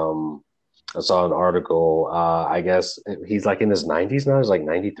an article. I guess he's in his 90s now. He's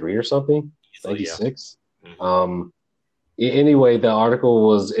 93 or something, 96. Yeah. Mm-hmm. Anyway, the article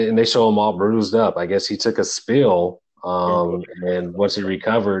was, and they show him all bruised up. I guess he took a spill, and once he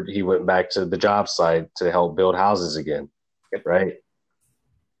recovered, he went back to the job site to help build houses again. Right?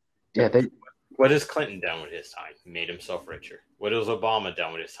 Yeah. What has Clinton done with his time? He made himself richer. What has Obama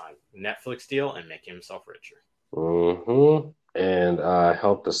done with his time? Netflix deal and making himself richer. Mm-hmm. And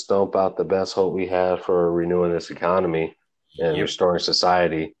helped to stomp out the best hope we had for renewing this economy and restoring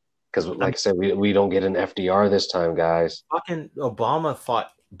society. Because, like I said, we don't get an FDR this time, guys. Fucking Obama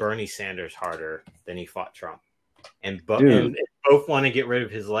fought Bernie Sanders harder than he fought Trump. And Dude. both want to get rid of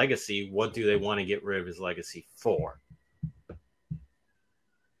his legacy. What do they want to get rid of his legacy for?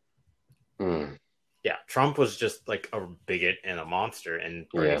 Yeah, Trump was just like a bigot and a monster, and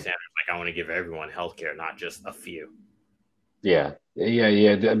Bernie Sanders like, I want to give everyone health care, not just a few. Yeah.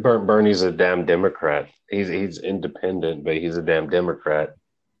 Bernie's a damn Democrat. He's independent, but he's a damn Democrat.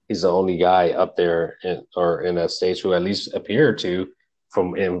 He's the only guy up there in a state who at least appear to,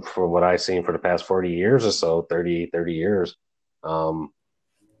 from what I've seen for the past 40 years or so, 30 years,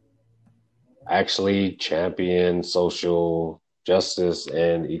 actually champion social justice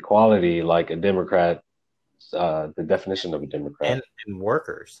and equality like a Democrat. The definition of a Democrat and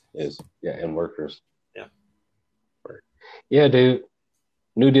workers and workers. Yeah, dude.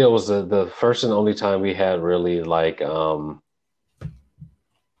 New Deal was the first and only time we had really like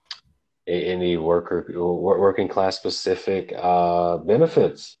any working class specific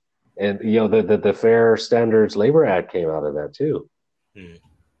benefits, and the Fair Standards Labor Act came out of that too,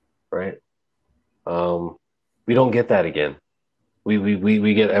 right? We don't get that again.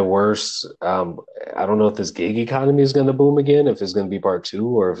 We get a worse. I don't know if this gig economy is going to boom again, if it's going to be part 2,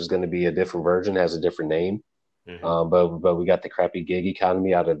 or if it's going to be a different version, has a different name. But we got the crappy gig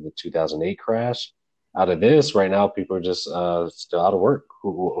economy out of the 2008 crash. Out of this right now, people are just still out of work.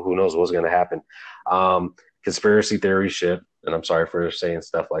 Who knows what's going to happen? Conspiracy theory shit. And I'm sorry for saying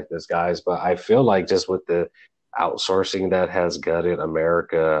stuff like this, guys, but I feel like just with the outsourcing that has gutted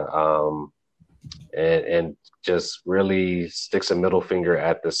America, and just really sticks a middle finger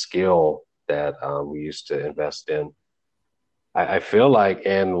at the skill that we used to invest in. I feel like,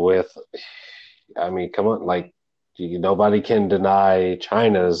 and with, I mean, come on, like nobody can deny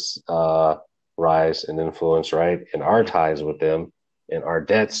China's rise in influence, right? And our ties with them and our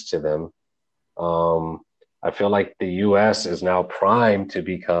debts to them. I feel like the U.S. is now primed to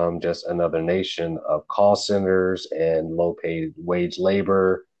become just another nation of call centers and low-paid wage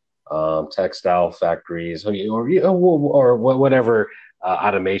labor, textile factories, or whatever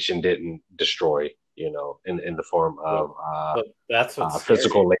automation didn't destroy, in the form of that's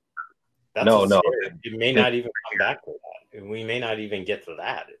physical labor. No, you may not even come back to that. We may not even get to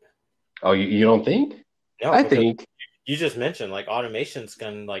that. Oh, you don't think? No, I think you just mentioned like automation's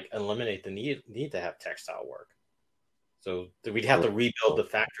going to like eliminate the need to have textile work. So we'd have to rebuild the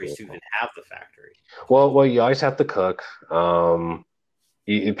factories to even have the factory. Well, you always have to cook.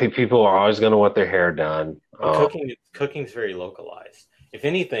 People are always going to want their hair done. Cooking's very localized. If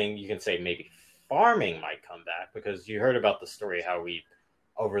anything, you can say maybe farming might come back, because you heard about the story how we,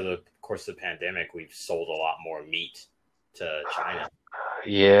 over the course of the pandemic, we've sold a lot more meat to China.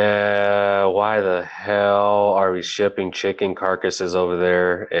 Yeah, why the hell are we shipping chicken carcasses over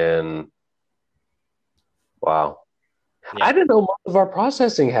there? And wow. Yeah. I didn't know most of our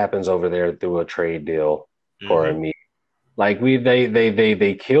processing happens over there through a trade deal for meat. Like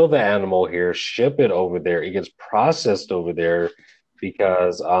they kill the animal here, ship it over there, it gets processed over there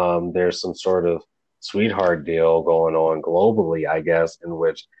because there's some sort of sweetheart deal going on globally, I guess, in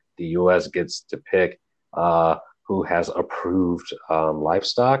which the U.S. gets to pick who has approved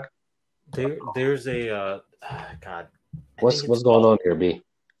livestock. There's a God. What's going on here, B?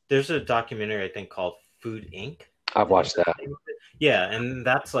 There's a documentary I think called Food Inc. I've watched that. Yeah, and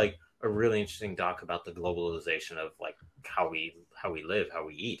that's like a really interesting doc about the globalization of like how we live, how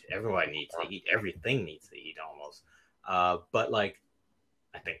we eat. Everybody needs to eat. Everything needs to eat almost. But like,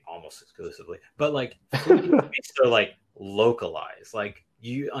 I think almost exclusively. But like, so like localized. Like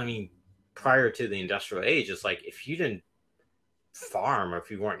prior to the industrial age, it's like if you didn't farm, or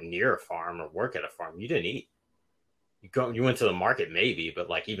if you weren't near a farm or work at a farm, you didn't eat. You went to the market maybe, but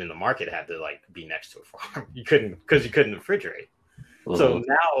like even the market had to like be next to a farm. You couldn't refrigerate. Mm-hmm. So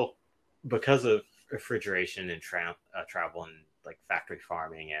now, because of refrigeration and travel and like factory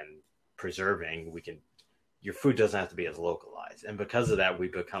farming and preserving, your food doesn't have to be as localized. And because of that, we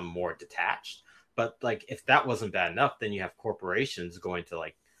become more detached. But like, if that wasn't bad enough, then you have corporations going to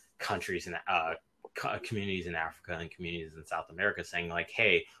like countries and communities in Africa and communities in South America saying like,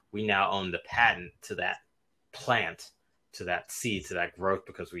 hey, we now own the patent to that plant, to that seed, to that growth,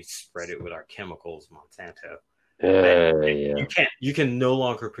 because we spread it with our chemicals, Monsanto. You can no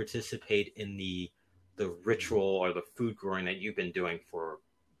longer participate in the ritual or the food growing that you've been doing for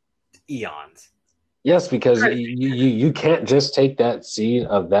eons. Yes, because you can't just take that seed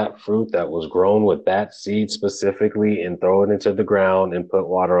of that fruit that was grown with that seed specifically and throw it into the ground and put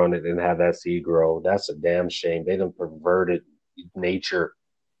water on it and have that seed grow. That's a damn shame. They done perverted nature.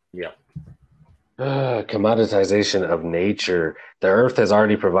 Yeah. Commoditization of nature. The earth has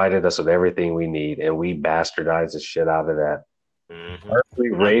already provided us with everything we need, and we bastardize the shit out of that. Mm-hmm. First, we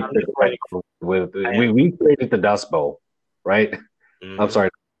raped I'm the just waiting. ground with I am. we created the Dust Bowl, right? I'm Mm-hmm. sorry,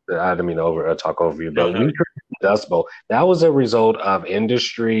 I didn't mean to talk over you, No, but no. we created the Dust Bowl. That was a result of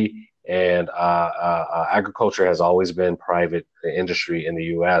industry, and agriculture has always been private industry in the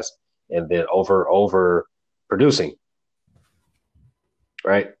U.S. and then over producing,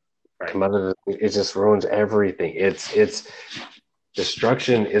 right? Right. Commodity, it just ruins everything. It's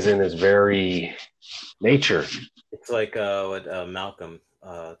destruction is in its very nature. It's like what Malcolm,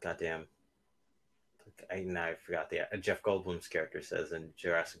 goddamn, I forgot the Jeff Goldblum's character says in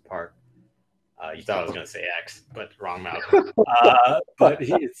Jurassic Park. You thought I was going to say X, but wrong Malcolm. But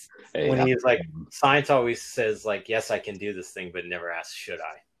he's Hey, when he's like, science always says like, yes, I can do this thing, but never asks, should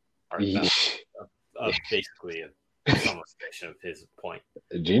I? Or basically a summarization of his point.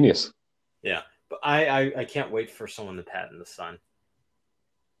 genius. Yeah, but I can't wait for someone to patent the sun.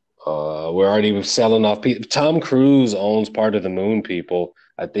 We're already selling off people. Tom Cruise owns part of the moon, people.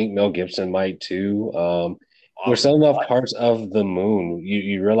 I think Mel Gibson might too. We're selling off parts of the moon.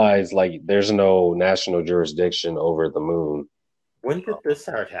 You realize like there's no national jurisdiction over the moon. When did this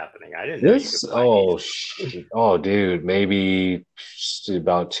start happening? I didn't know you This could find these. dude, maybe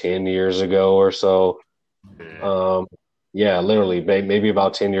about 10 years ago or so. Yeah, literally maybe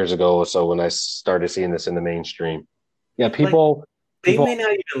about 10 years ago or so when I started seeing this in the mainstream. Yeah, people. They may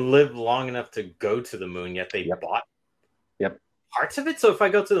not even live long enough to go to the moon, yet they bought parts of it. So if I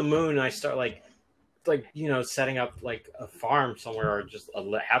go to the moon and I start setting up like a farm somewhere or just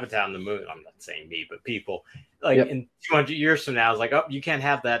a habitat on the moon, I'm not saying me, but people in 200 years from now, it's like, oh, you can't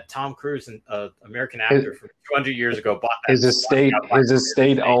have that. Tom Cruise, an American actor from 200 years ago, bought that. His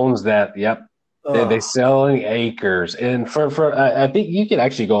estate owns that. Yep. They selling acres, and for I think you can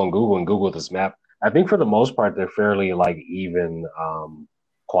actually go on Google and Google this map. I think for the most part they're fairly like even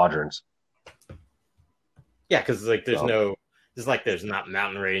quadrants. Yeah, because like there's not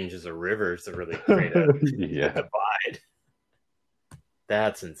mountain ranges or rivers that really create a divide.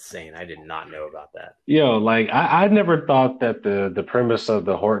 That's insane. I did not know about that. Like I never thought that the premise of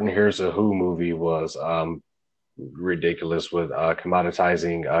the Horton Hears a Who movie was ridiculous with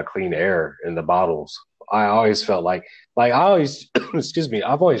commoditizing clean air in the bottles. I always felt like I always excuse me,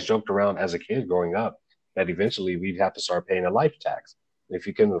 I've always joked around as a kid growing up that eventually we'd have to start paying a life tax. If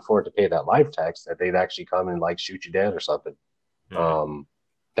you couldn't afford to pay that life tax, that they'd actually come and like shoot you dead or something.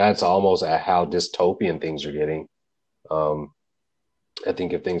 That's almost at how dystopian things are getting. I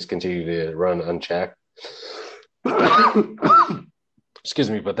think if things continue to run unchecked,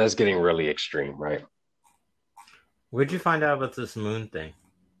 excuse me, but that's getting really extreme, right? Where'd you find out about this moon thing?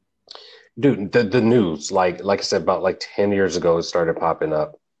 Dude, the news, like I said, about like 10 years ago, it started popping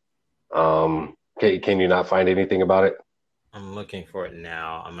up. Can you not find anything about it? I'm looking for it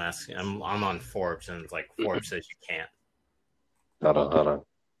now. I'm asking. I'm on Forbes, and it's like Forbes says you can't. Hold on.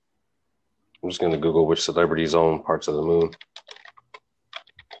 I'm just going to Google which celebrities own parts of the moon.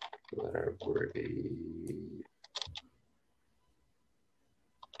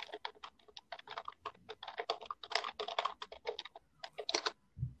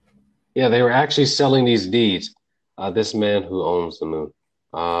 Yeah, they were actually selling these deeds. This man who owns the moon.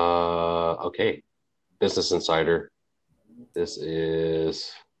 Okay. Business Insider. This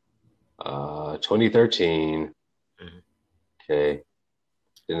is 2013. Okay.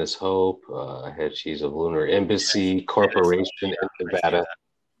 Dennis Hope, head cheese of Lunar Embassy Corporation in Nevada.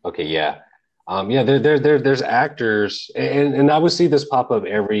 Okay, yeah. There's actors, and I would see this pop up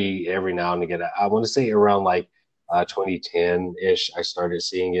every now and again. I want to say around like 2010-ish, I started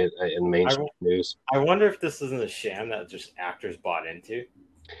seeing it in mainstream news. I wonder if this isn't a sham that just actors bought into,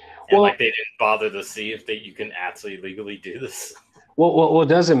 and like they didn't bother to see if you can actually legally do this. Well, it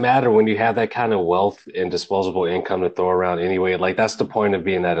doesn't matter when you have that kind of wealth and disposable income to throw around anyway. Like that's the point of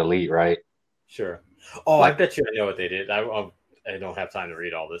being that elite, right? Sure. Oh, I bet you I know what they did. I don't have time to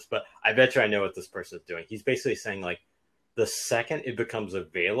read all this, but I bet you I know what this person is doing. He's basically saying like, the second it becomes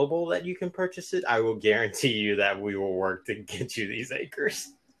available that you can purchase it, I will guarantee you that we will work to get you these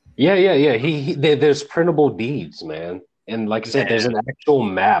acres. Yeah. There's printable deeds, man. And like I said, there's an actual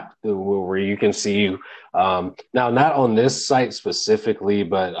map where you can see. Now, not on this site specifically,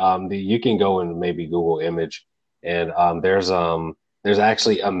 but you can go and maybe Google image, and there's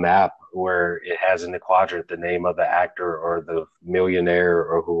actually a map where it has in the quadrant the name of the actor or the millionaire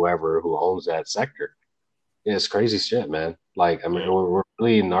or whoever who owns that sector. Yeah, it's crazy shit, man. Like, I mean, we're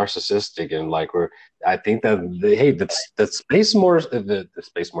really narcissistic, and like I think that the Space Force, the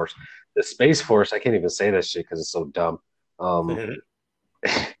Space Force. I can't even say that shit because it's so dumb.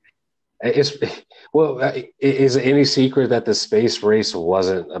 It's well, is it any secret that the space race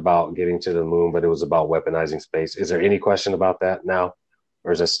wasn't about getting to the moon, but it was about weaponizing space? Is there any question about that now,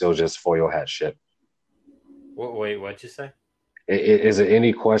 or is it still just foil hat shit? Wait, what'd you say? Is it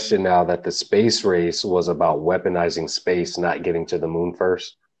any question now that the space race was about weaponizing space, not getting to the moon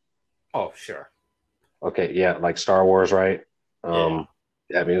first? Oh, sure. Okay, yeah, like Star Wars, right? Yeah.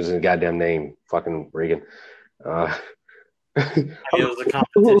 I mean, it was in the goddamn name, fucking Reagan. Uh, I mean, it was a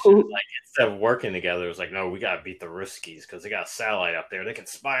competition. Like instead of working together, it was like, no, we gotta beat the Ruskies because they got a satellite up there. They can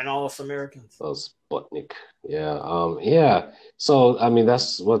spy on all us Americans. Sputnik. Yeah. Yeah. So I mean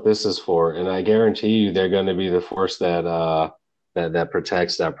that's what this is for. And I guarantee you they're gonna be the force that that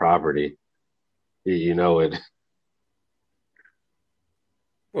protects that property. You know it.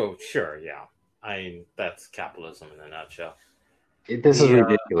 Well, sure, yeah. I mean, that's capitalism in a nutshell. This is The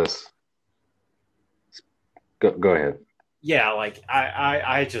ridiculous. Go ahead. Yeah, like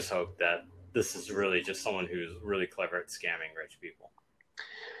I just hope that this is really just someone who's really clever at scamming rich people.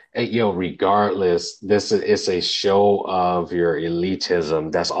 Hey, yo, regardless, this is it's a show of your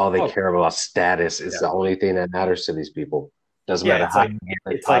elitism. That's all they Oh, care about. Status is yeah, the only thing that matters to these people. Doesn't yeah. matter how you get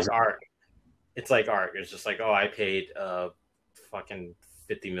like It's like positive. art. It's like art. It's just like, oh, I paid fucking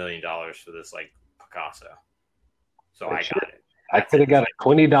 $50 million for this like Picasso, so Like I shit. got it. I That's could it. have It's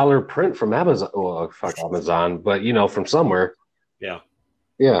got a $20 print from Amazon. Well, fuck like Amazon, but you know, from somewhere. yeah,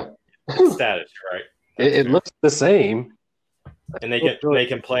 Yeah. it's status, right? It, That's it fair. looks the same. And they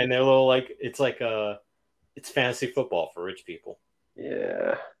can play in their little like it's like it's fantasy football for rich people.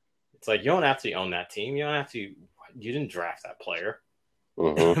 Yeah. It's like you don't have to own that team. You don't have to. You didn't draft that player,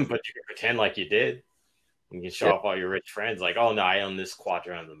 Hmm. but you can pretend like you did. You can show Yeah. off all your rich friends, like, oh no, I own this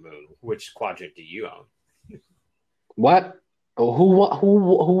quadrant of the moon. Which quadrant do you own? What? Who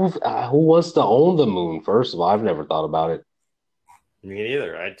wants to own the moon? First of all, I've never thought about it. Me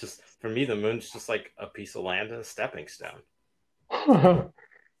neither. I just for me the moon's just like a piece of land and a stepping stone.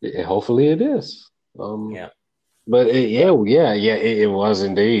 Yeah, hopefully it is. Yeah. But But yeah, it was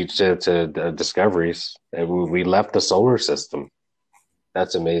indeed to discoveries. And we left the solar system.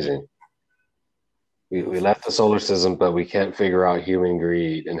 That's amazing. We left the solar system, but we can't figure out human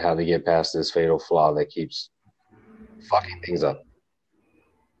greed and how to get past this fatal flaw that keeps fucking things up.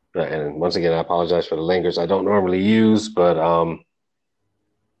 And once again, I apologize for the language I don't normally use, but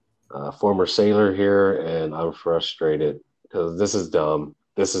former sailor here, and I'm frustrated because this is dumb.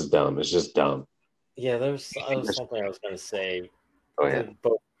 This is dumb. It's just dumb. yeah, there was something I was gonna say. Go ahead.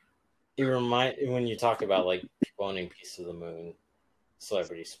 But it remind when you talk about like people owning pieces of the moon,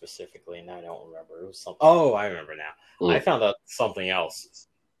 celebrities specifically, and I don't remember. It was something. Oh, I remember now. I Mm. found out something else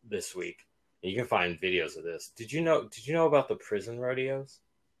this week. You can find videos of this. Did you know about the prison rodeos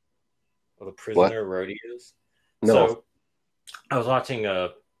or the What? prisoner rodeos? No. So I was watching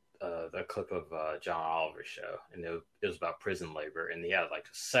a clip of John Oliver's show, and it was about prison labor, and he had like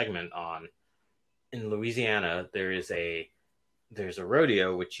a segment on in Louisiana. There's a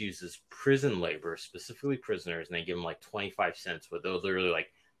rodeo which uses prison labor, specifically prisoners, and they give them like 25 cents, but they'll literally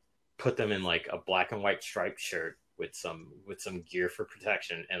like put them in like a black and white striped shirt with some gear for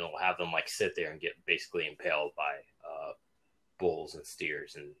protection, and it'll have them like sit there and get basically impaled by bulls and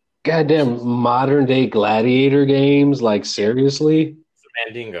steers and Goddamn horses. modern day gladiator games. Like, seriously? It's a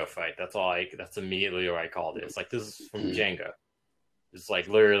Mandingo fight. That's immediately what I called it. It's like this is from Jenga. It's like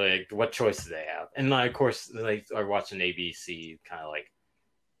literally like, what choice do they have? And like, of course, they are watching ABC kind of like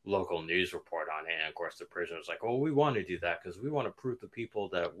local news report on it. And of course, the prisoner's like, "Oh, we want to do that because we want to prove to people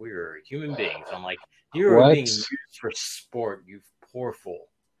that we're human beings." I'm like, "You are What? being used for sport, you poor fool.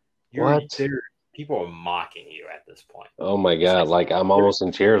 You're What? there. People are mocking you at this point." Oh my It's God. Like, I'm like almost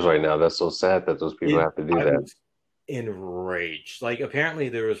in tears right now. That's so sad that those people have to do I that. was enraged. Like apparently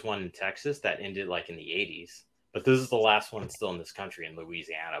there was one in Texas that ended like in the 80s, but this is the last one still in this country in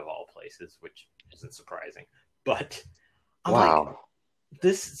Louisiana of all places, which isn't surprising. But I'm like, Wow.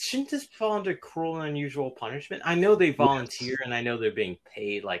 this shouldn't this fall under cruel and unusual punishment? I know they Yes. volunteer and I know they're being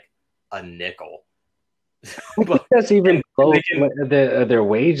paid like a nickel, I think but that's and even close they to can their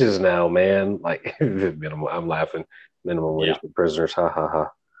wages now, man. Like, minimum, I'm laughing. Minimum yeah. wage for prisoners. Ha ha ha.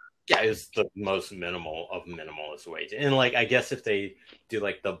 Yeah, it's the most minimal of minimalist wage, and like I guess if they do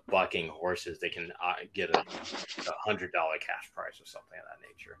like the bucking horses, they can get a $100 cash prize or something of that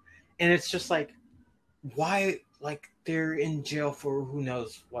nature. And it's just like, why? Like they're in jail for who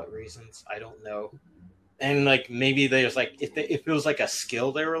knows what reasons? I don't know. And like maybe there's like if it was like a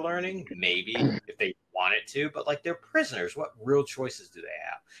skill they were learning, maybe if they wanted to, but like they're prisoners. What real choices do they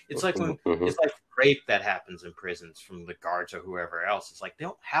have? It's like when Hmm. it's like rape that happens in prisons from the guards or whoever else. It's like they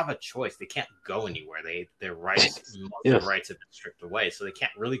don't have a choice. They can't go anywhere. Their rights, their rights have been stripped away, so they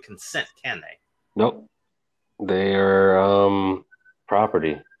can't really consent, can they? Nope. They are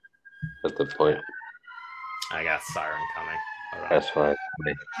property at the point. I got siren coming. That's fine.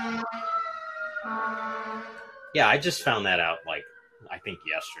 Yeah, I just found that out, like, I think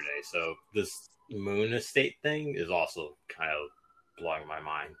yesterday. So this moon estate thing is also kind of blowing my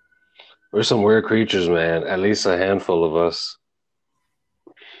mind. We're some weird creatures, man. At least a handful of us.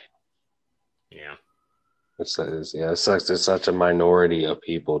 Yeah. It sucks. There's such a minority of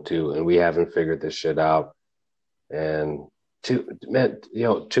people too, and we haven't figured this shit out. And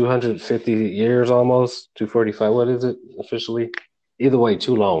 250 years almost, 245. What is it officially? Either way,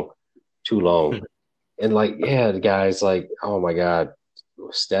 too long. And like, yeah, guys, like, oh my God,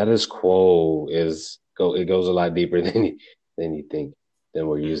 status quo it goes a lot deeper than you think. Than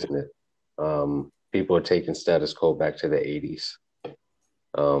we're using it. People are taking status quo back to the 80s.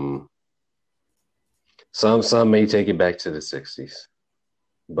 Some may take it back to the 60s,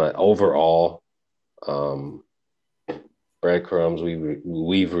 but overall, breadcrumbs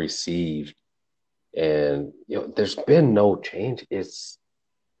we've received, and there's been no change. It's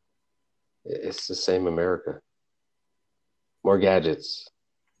the same America. More gadgets,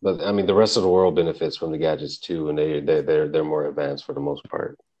 but I mean the rest of the world benefits from the gadgets too, and they're more advanced for the most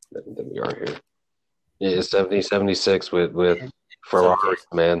part than we are here. Yeah, it's 76 with Ferrari,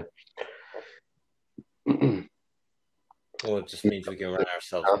 man. Well, it just means we can run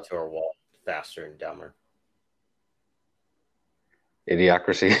ourselves into our wall faster and dumber.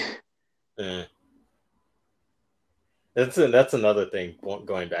 Idiocracy. That's another thing.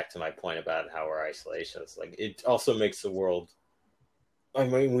 Going back to my point about how we're isolationist, like it also makes the world. I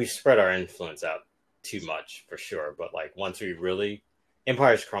mean, we spread our influence out too much for sure, but like once we really,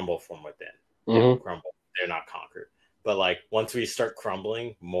 empires crumble from within. They don't crumble; they're not conquered. But like once we start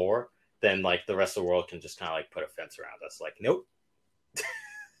crumbling more, then like the rest of the world can just kind of like put a fence around us. Like, nope,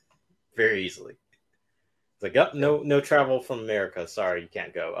 very easily. It's like, no travel from America. Sorry, you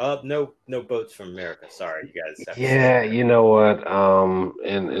can't go. No boats from America. Sorry, you guys have to Yeah, you know what?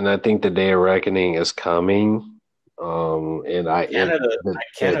 And I think the day of reckoning is coming. Canada's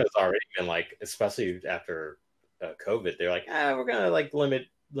already been like, especially after COVID, they're like, we're gonna like limit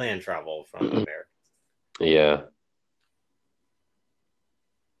land travel from America. Yeah.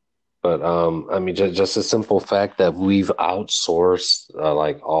 But I mean, just a simple fact that we've outsourced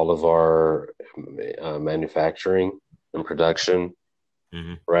like all of our manufacturing and production,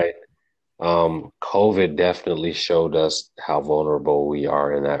 right? COVID definitely showed us how vulnerable we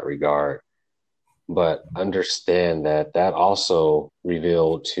are in that regard. But understand that also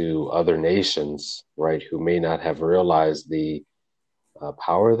revealed to other nations, right, who may not have realized the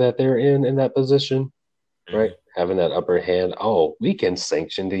power that they're in that position, right? Having that upper hand. Oh, we can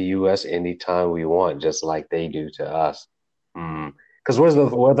sanction the U.S. anytime we want, just like they do to us. Because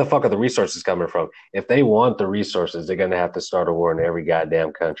where the fuck are the resources coming from? If they want the resources, they're going to have to start a war in every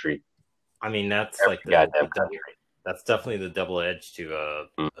goddamn country. I mean, that's every like that's definitely the double edge to a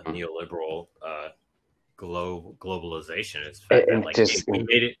neoliberal globalization. It's the fact that like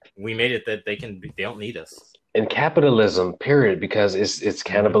we made it that they don't need us. In capitalism, period, because it's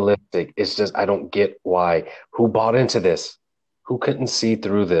cannibalistic. It's just, I don't get why. Who bought into this? Who couldn't see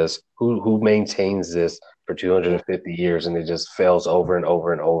through this? Who maintains this for 250 years and it just fails over and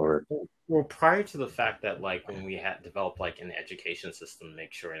over and over? Well, prior to the fact that like when we had developed like an education system to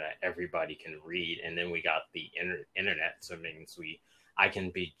make sure that everybody can read, and then we got the internet, so it means I can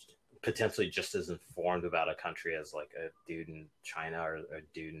be potentially just as informed about a country as like a dude in China or a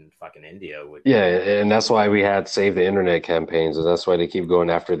dude in fucking India would. Yeah, and that's why we had Save the Internet campaigns, and that's why they keep going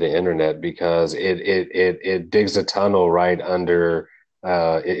after the internet, because it digs a tunnel right under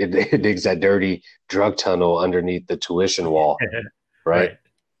it digs that dirty drug tunnel underneath the tuition wall, right?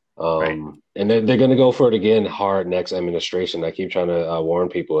 And they're going to go for it again hard next administration. I keep trying to warn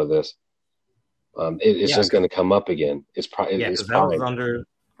people of this. It's just going to come up again. It's probably that was under.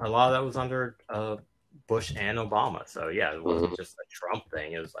 A lot of that was under Bush and Obama. So, yeah, it wasn't just a Trump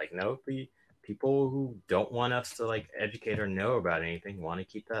thing. It was like, no, people who don't want us to, like, educate or know about anything want to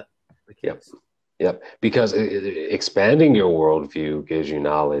keep that the kids. Yep. Because expanding your worldview gives you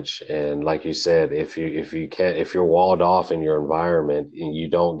knowledge. And like you said, if you're walled off in your environment and you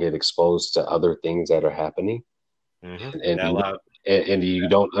don't get exposed to other things that are happening, and you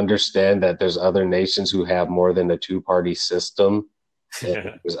don't understand that there's other nations who have more than a two-party system.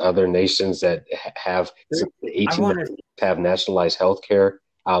 There's other nations that have 18 have nationalized health care.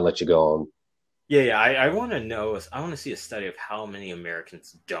 I'll let you go on. Yeah. I want to know. I want to see a study of how many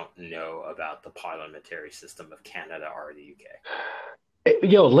Americans don't know about the parliamentary system of Canada or the UK.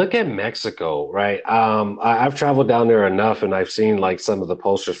 Yo, look at Mexico, right? I've traveled down there enough, and I've seen like some of the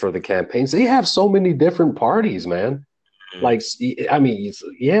posters for the campaigns. They have so many different parties, man. Mm. Like, I mean,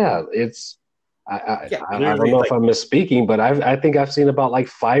 yeah, it's. Yeah, I don't literally, know if like I'm misspeaking, but I think I've seen about like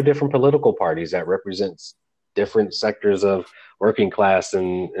five different political parties that represents different sectors of working class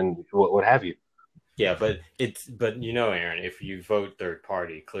and what have you. yeah, but Aaron, if you vote third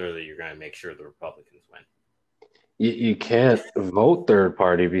party, clearly you're going to make sure the Republicans win. You can't vote third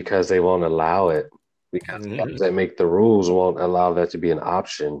party because they won't allow it. Because the Mm-hmm. guys that make the rules won't allow that to be an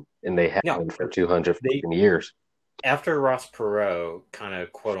option, and they No, haven't for 200 they years. after Ross Perot kind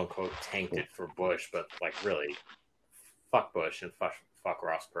of quote unquote tanked it for Bush, but like really, fuck Bush and fuck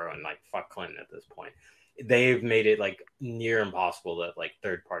Ross Perot and like fuck Clinton at this point. They've made it like near impossible that like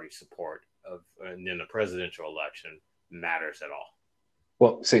third party support of in the presidential election matters at all.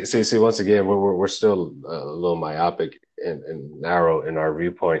 Well, see. Once again, we're still a little myopic and narrow in our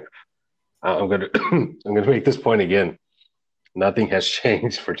viewpoint. I'm gonna I'm gonna make this point again. Nothing has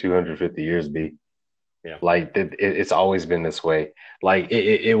changed for 250 years, B. Yeah. Like it's always been this way. Like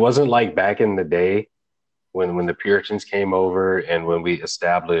it wasn't like back in the day when the Puritans came over and when we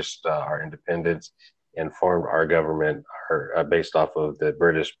established our independence and formed our government based off of the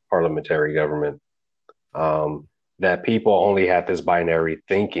British parliamentary government. That people only had this binary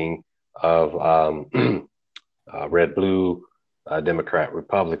thinking of red, blue, Democrat,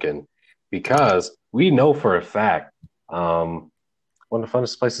 Republican, because we know for a fact one of the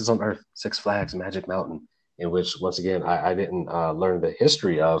funnest places on earth, Six Flags, Magic Mountain, in which, once again, I didn't learn the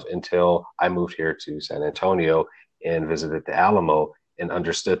history of until I moved here to San Antonio and visited the Alamo and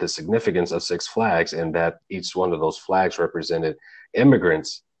understood the significance of Six Flags and that each one of those flags represented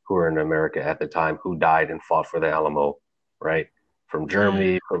immigrants who were in America at the time who died and fought for the Alamo, right? From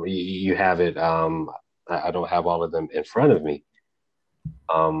Germany, from you have it. I don't have all of them in front of me,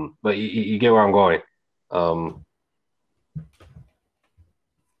 but you get where I'm going.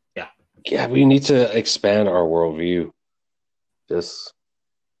 Yeah. Yeah, we need to expand our worldview. Just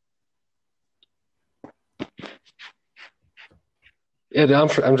yeah,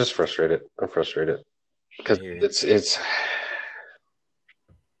 I'm just frustrated. I'm frustrated because it's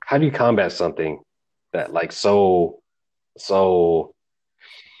how do you combat something that like so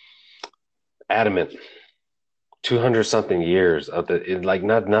adamant 200 something years of like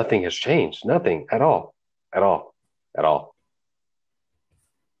nothing has changed, nothing at all, at all, at all.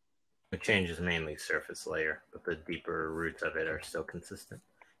 It changes mainly surface layer, but the deeper roots of it are still consistent.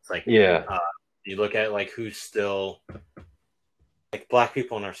 It's like Yeah. You look at like who's still like black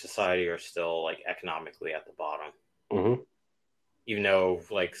people in our society are still like economically at the bottom. Mm-hmm. Even though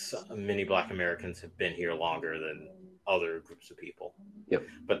like many black Americans have been here longer than other groups of people. Yep.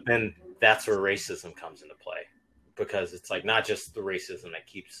 But then that's where racism comes into play, because it's like not just the racism that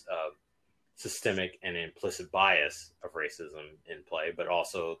keeps systemic and implicit bias of racism in play, but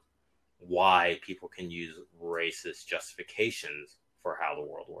also why people can use racist justifications for how the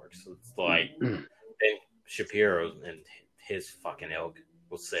world works. So it's like Ben Shapiro and his fucking ilk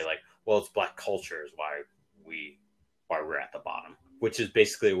will say like, well, it's black culture is why we're at the bottom, which is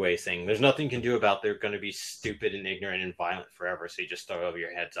basically a way of saying there's nothing you can do about they're going to be stupid and ignorant and violent forever. So you just throw over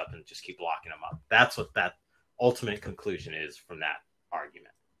your heads up and just keep locking them up. That's what that ultimate conclusion is from that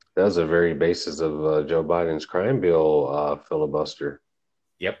argument. That was the very basis of Joe Biden's crime bill filibuster.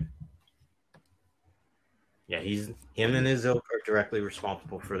 Yep. Yeah, him and his ilk are directly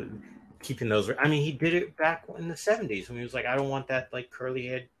responsible for keeping those. I mean, he did it back in the 70s when he was like, I don't want that like curly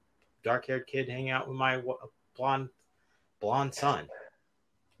head, dark haired kid hanging out with my blonde son.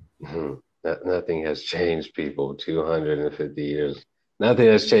 Nothing has changed, people. 250 years. Nothing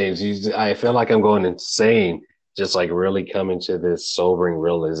has changed. I feel like I'm going insane, just like really coming to this sobering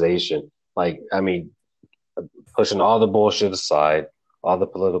realization. Like, I mean, pushing all the bullshit aside, all the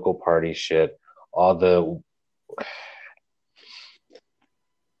political party shit, all the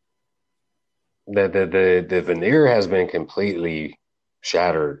veneer has been completely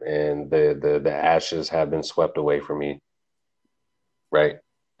shattered, and the ashes have been swept away from me. Right?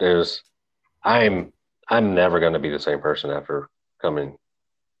 I'm never going to be the same person after coming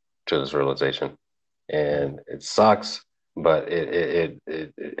to this realization, and it sucks, but it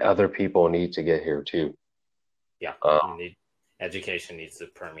other people need to get here too. Yeah, education needs to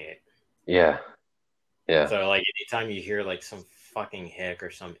permeate. Yeah. So like anytime you hear like some fucking hick or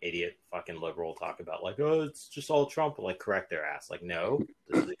some idiot fucking liberal talk about like, oh, it's just all Trump, like correct their ass. Like, no,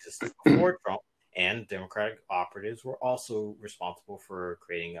 this existed before Trump, and Democratic operatives were also responsible for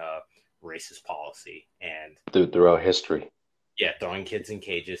creating racist policy and throughout history. Yeah, throwing kids in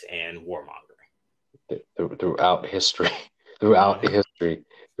cages and warmongering. Throughout history. Throughout history.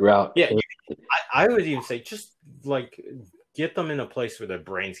 Throughout Yeah, history. I would even say just like get them in a place where their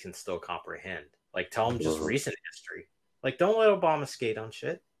brains can still comprehend. Like tell them just recent history. Like don't let Obama skate on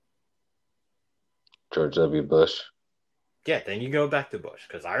shit. George W. Bush. Yeah, then you go back to Bush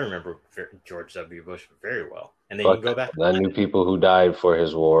because I remember George W. Bush very well. And then you can go back to I knew people who died for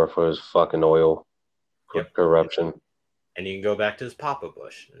his war, for his fucking oil, for corruption. And you can go back to his Papa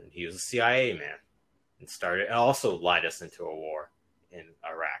Bush. And he was a CIA man and also lied us into a war in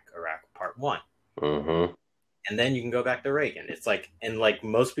Iraq Part 1. Mm-hmm. And then you can go back to Reagan. It's like, and like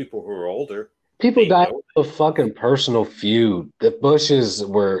most people who are older, people died of a fucking personal feud. The Bushes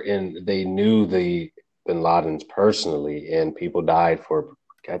they knew the Bin Ladens personally, and people died for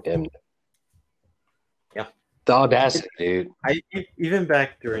goddamn. Yeah, the audacity, dude. Even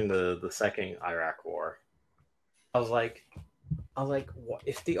back during the second Iraq War, I was like, what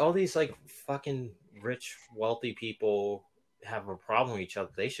if all these like fucking rich, wealthy people have a problem with each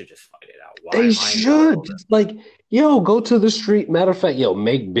other? They should just fight it out. They should just like, go to the street. Matter of fact,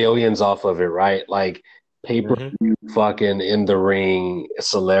 make billions off of it, right? Like pay-per-view fucking in the ring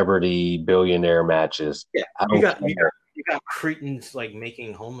celebrity billionaire matches. Yeah, you got cretins like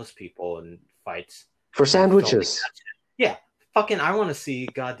making homeless people in fights for sandwiches. Yeah. Fucking, I want to see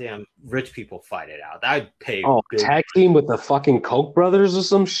goddamn rich people fight it out. I'd pay. Tag team with the fucking Koch brothers or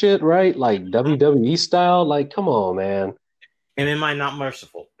some shit, right? Like WWE style. Like, come on, man. And it might not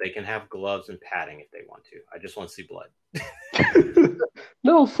merciful. They can have gloves and padding if they want to. I just want to see blood.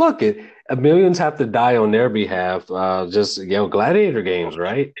 No, fuck it. Millions have to die on their behalf. Gladiator games,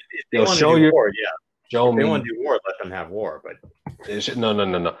 right? If they want to do war, yeah. If they want to do war, let them have war. But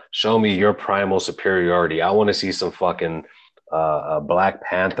no. Show me your primal superiority. I want to see some fucking Black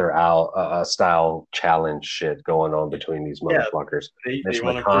Panther style challenge shit going on between these motherfuckers. Mitch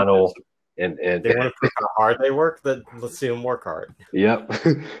McConnell and they want to prove how hard they work. Then let's see them work hard. Yep,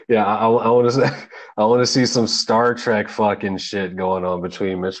 yeah. I want to see some Star Trek fucking shit going on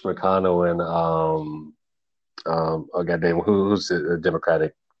between Mitch McConnell and who's the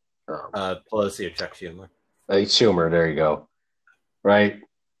Democratic? Pelosi or Chuck Schumer. Schumer, there you go. Right.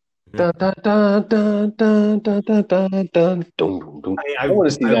 I want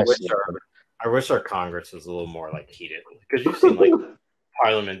to see that. I wish our Congress was a little more like heated because you've seen like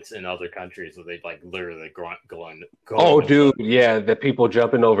parliaments in other countries where they like literally go on. Oh, dude, yeah, the people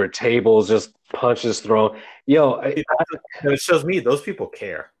jumping over tables, just punches thrown. It shows me those people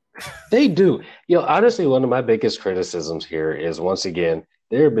care. They do. Honestly, one of my biggest criticisms here is once again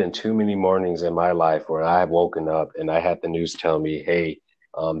there have been too many mornings in my life where I've woken up and I had the news tell me, hey.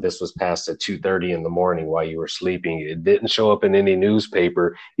 This was passed at 2:30 in the morning while you were sleeping. It didn't show up in any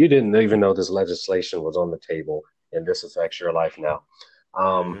newspaper. You didn't even know this legislation was on the table, and this affects your life now.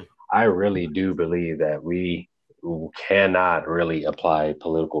 I really do believe that we cannot really apply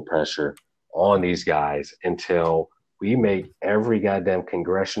political pressure on these guys until we make every goddamn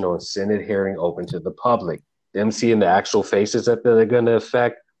congressional and Senate hearing open to the public. Them seeing the actual faces that they're going to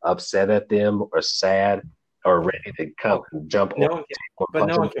affect, upset at them or sad, or ready to come jump over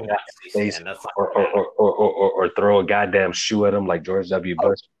or throw a goddamn shoe at them like George W.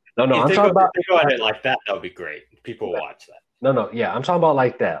 Bush. No, I'm talking about. If they go at it like that, that would be great. People will watch that. No, yeah, I'm talking about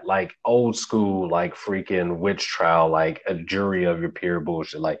like that, like old school, like freaking witch trial, like a jury of your peer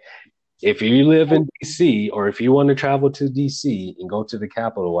bullshit. Like if you live in DC or if you want to travel to DC and go to the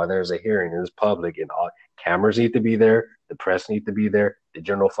Capitol while there's a hearing and it's public and all cameras need to be there, the press need to be there, the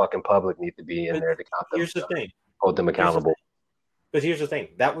general fucking public need to be in there to count them. Here's the thing. Hold them accountable. But here's the thing.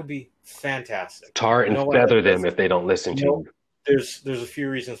 That would be fantastic. Tar and feather them if they don't listen to you. There's a few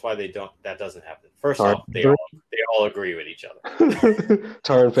reasons why that doesn't happen. First off, they all agree with each other.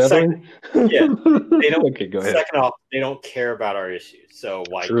 Tar and feathering? Yeah. They don't. Okay, go ahead. Second off, they don't care about our issues. So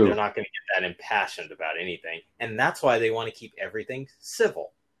like they're not going to get that impassioned about anything. And that's why they want to keep everything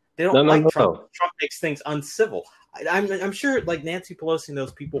civil. They don't like Trump. No. Trump makes things uncivil. I'm sure like Nancy Pelosi and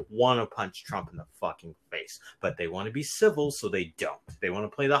those people want to punch Trump in the fucking face, but they want to be civil, so they don't. They want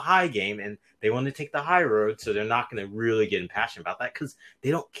to play the high game and they want to take the high road, so they're not going to really get impassioned about that because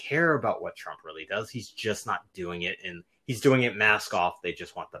they don't care about what Trump really does. He's just not doing it, and he's doing it mask off. They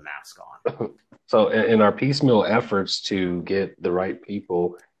just want the mask on. So in our piecemeal efforts to get the right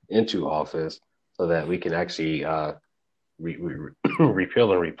people into office so that we can actually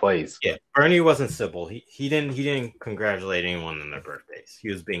repeal and replace. Yeah, Bernie wasn't civil. He didn't congratulate anyone on their birthdays. He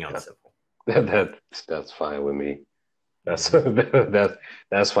was being uncivil. That's fine with me. That's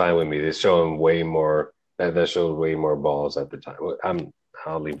fine with me. They're showing way more. That showed way more balls at the time. I'm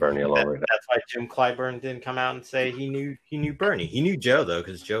I'll leave Bernie alone right now. That's why Jim Clyburn didn't come out and say he knew Bernie. He knew Joe though,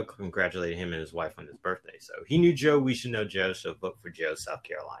 because Joe congratulated him and his wife on his birthday. So he knew Joe. We should know Joe. So vote for Joe, South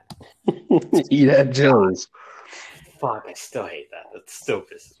Carolina. Eat at Joe's. Fuck, I still hate that. That still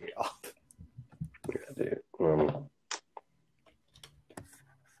pisses me off. Yeah, dude.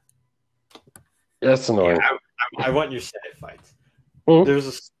 That's annoying. Yeah, I want your Senate fights.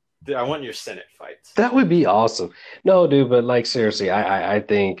 I want your Senate fights. That would be awesome. No, dude, but like seriously, I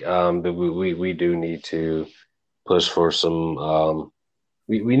think that we do need to push for some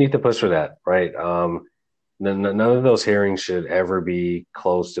we need to push for that, right? None of those hearings should ever be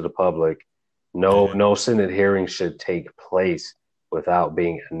closed to the public. No Senate hearing should take place without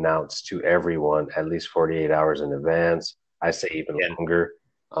being announced to everyone at least 48 hours in advance. I say even longer.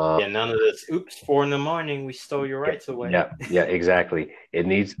 None of this. Oops, 4 a.m. we stole your rights away. Yeah, exactly. It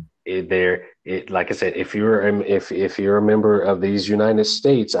needs it there. It like I said, if you're a member of these United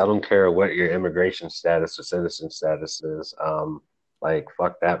States, I don't care what your immigration status or citizen status is. Like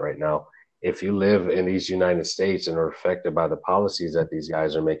fuck that right now. If you live in these United States and are affected by the policies that these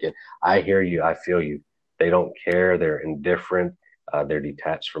guys are making, I hear you. I feel you. They don't care. They're indifferent. They're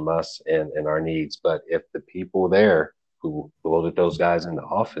detached from us and our needs. But if the people there who voted those guys into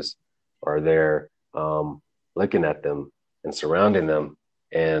office are there looking at them and surrounding them,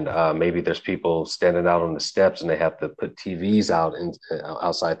 and maybe there's people standing out on the steps and they have to put TVs out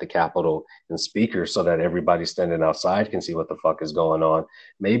outside the Capitol and speakers so that everybody standing outside can see what the fuck is going on.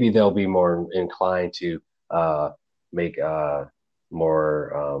 Maybe they'll be more inclined to make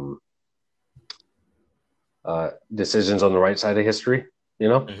more decisions on the right side of history, you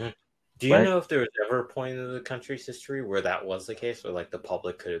know? Mm-hmm. Do you know if there was ever a point in the country's history where that was the case, or like the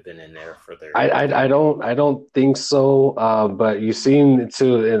public could have been in there for their? I don't think so. But you've seen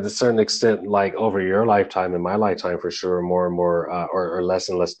to a certain extent, like over your lifetime and my lifetime for sure, more and more, or less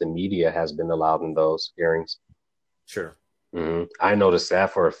and less, the media has been allowed in those hearings. Sure. Mm-hmm. I noticed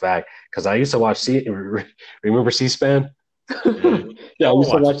that for a fact because I used to watch remember C-SPAN? Mm-hmm. Yeah, I used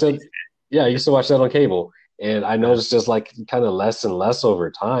to watch that. Yeah, I used to watch that on cable. And I noticed just like kind of less and less over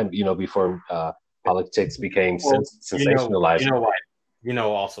time, before politics became sensationalized. You know why? You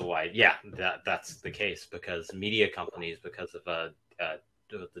know also why? Yeah, that's the case because media companies, because of the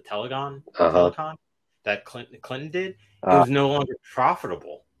telecon that Clinton did, it was no longer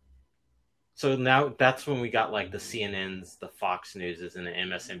profitable. So now that's when we got like the CNNs, the Fox Newses, and the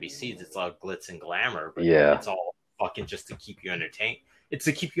MSNBCs. It's all glitz and glamour, but it's all fucking just to keep you entertained. It's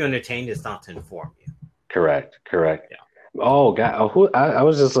to keep you entertained. It's not to inform you. Correct. Yeah. Oh God, I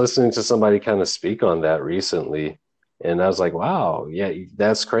was just listening to somebody kind of speak on that recently, and I was like, wow, yeah,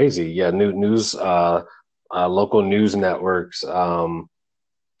 that's crazy. Yeah, news, local news networks, or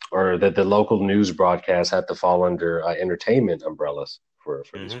that the local news broadcasts had to fall under entertainment umbrellas for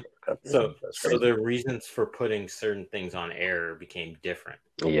these companies. So the reasons for putting certain things on air became different.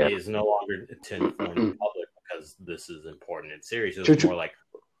 Yeah, it is no longer to inform the public because this is important and serious. It was more like.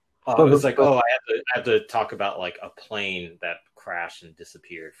 It's like, I have to talk about like a plane that crashed and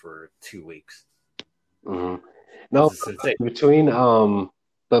disappeared for 2 weeks. Mm-hmm. No, between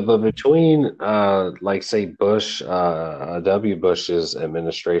like say Bush, W. Bush's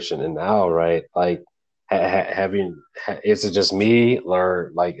administration and now, right? Like, is it just me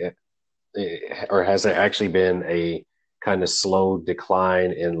or like, or has there actually been a kind of slow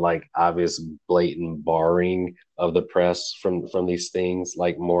decline in like obvious blatant barring of the press from these things,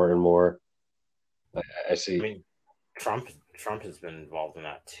 like more and more? I see. I mean, Trump has been involved in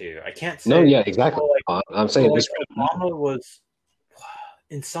that too. I can't say. No, yeah, exactly. I'm saying this. Obama was,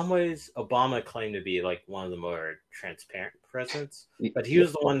 in some ways, Obama claimed to be like one of the more transparent presidents, but he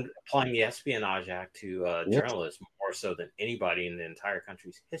was the one applying the Espionage Act to journalists more so than anybody in the entire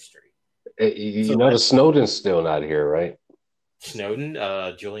country's history. The Snowden's still not here, right? Snowden,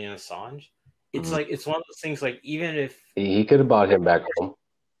 Julian Assange. It's like it's one of those things. Like even if he could have brought him back home,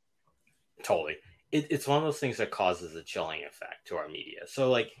 totally. It's one of those things that causes a chilling effect to our media. So,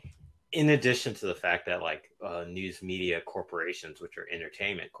 like, in addition to the fact that like news media corporations, which are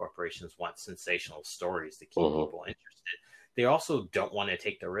entertainment corporations, want sensational stories to keep people interested, they also don't want to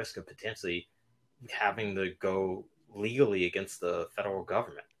take the risk of potentially having to go legally against the federal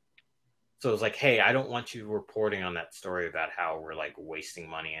government. So it's like, hey, I don't want you reporting on that story about how we're like wasting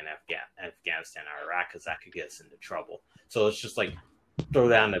money in Afghanistan and Iraq because that could get us into trouble. So it's just like throw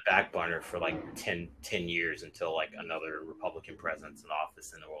that on the back burner for like 10 years until like another Republican president's in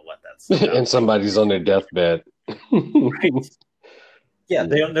office, and we'll let that stuff and somebody's on their deathbed. Right. Yeah,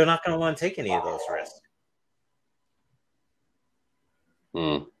 they're not going to want to take any of those risks.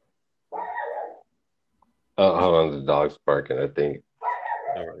 Oh, hold on, the dog's barking, I think.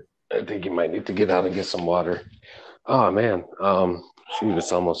 All right. I think you might need to get out and get some water. Oh man, shoot,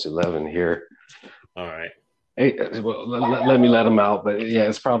 it's almost 11 here. All right. Hey, well, let me let him out. But yeah,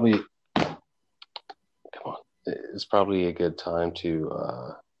 it's probably come on. It's probably a good time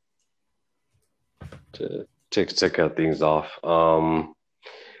to cut things off.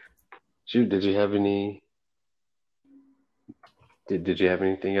 Shoot, did you have any? Did you have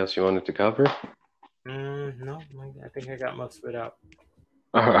anything else you wanted to cover? No, I think I got most of it out.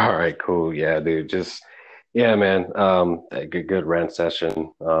 All right, cool. Yeah, dude. Just yeah, man. A good rant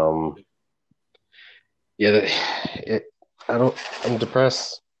session. Yeah, I don't. I'm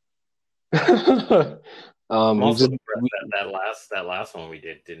depressed. I'm We also just impressed that last one we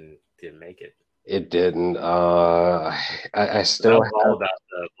didn't make it. it didn't. I That still was all have. about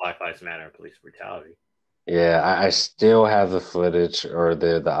the Black Lives Matter and police brutality. Yeah, I still have the footage or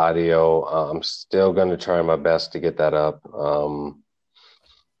the audio. I'm still gonna try my best to get that up.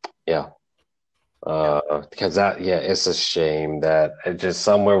 Yeah. Because it's a shame that it just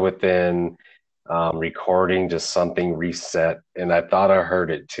somewhere within recording, just something reset, and I thought I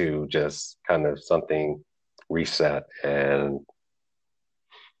heard it too, just kind of something reset, and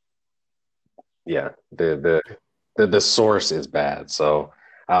yeah, the source is bad, so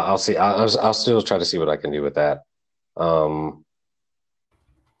I'll see. I'll still try to see what I can do with that. Um,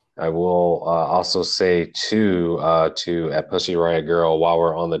 I will also say to at Pussy Riot Girl, while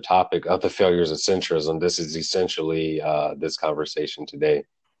we're on the topic of the failures of centrism, this is essentially this conversation today.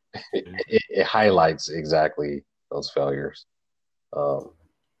 It highlights exactly those failures. Um,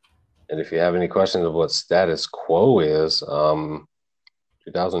 and if you have any questions of what status quo is,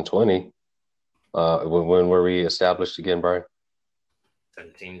 2020, when were we established again, Brian?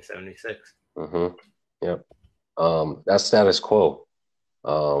 1776. Mm-hmm. Yep. That's status quo.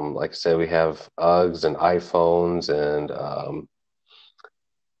 Like I said, we have Uggs and iPhones and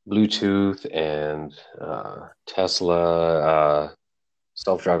Bluetooth and Tesla,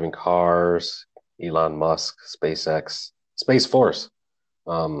 self-driving cars, Elon Musk, SpaceX, Space Force.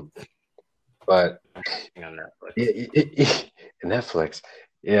 But On Netflix. Netflix,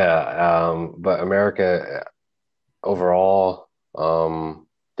 yeah. But America overall,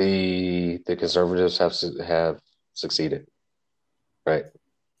 the conservatives have succeeded, right?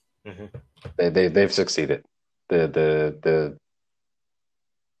 Mm-hmm. They've succeeded. The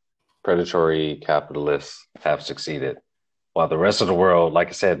predatory capitalists have succeeded, while the rest of the world, like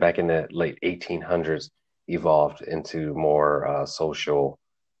I said, back in the late 1800s, evolved into more social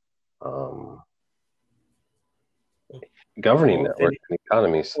governing networks and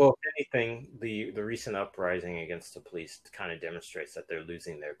economies. Well, if anything, the recent uprising against the police kind of demonstrates that they're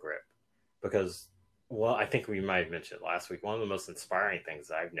losing their grip. Because, well, I think we might have mentioned last week, one of the most inspiring things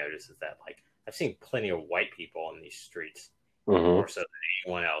that I've noticed is that, like, I've seen plenty of white people in these streets, more so than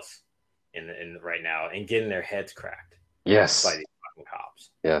anyone else in right now, and getting their heads cracked. Yes. By these fucking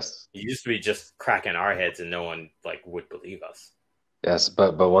cops. Yes. It used to be just cracking our heads, and no one like would believe us. Yes,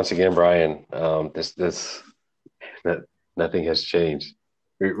 but once again, Brian, nothing has changed.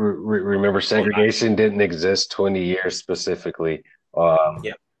 Remember, segregation didn't exist 20 years specifically.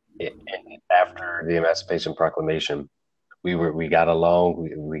 Yeah. After the Emancipation Proclamation, we got along.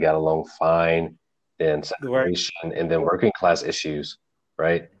 We got along fine. Then segregation, and then working class issues,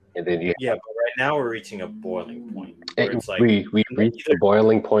 right? And then but right now we're reaching a boiling point. Where it's like we reached the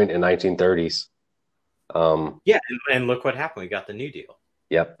boiling point in 1930s. And look what happened. We got the New Deal.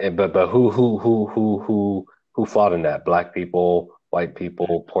 Yep. But who fought in that? Black people, white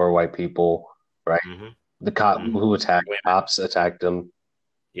people, poor white people, right? Mm-hmm. The cop who attacked cops attacked them.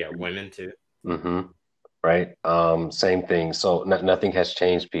 Yeah, women too. Mm-hmm. Right. Same thing. So nothing has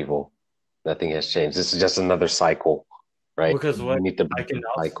changed, people. Nothing has changed. This is just another cycle, right? Because we need to break the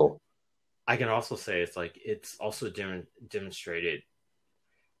cycle. I can also say it's also demonstrated.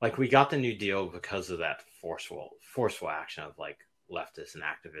 Like, we got the New Deal because of that forceful action of like leftists and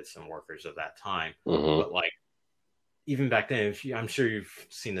activists and workers of that time. Mm-hmm. But like, even back then, I'm sure you've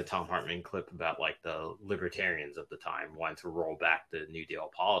seen the Tom Hartman clip about like the libertarians of the time wanting to roll back the New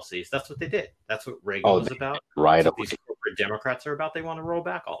Deal policies. That's what they did. That's what Reagan was about. Right. That's what these corporate Democrats are about. They want to roll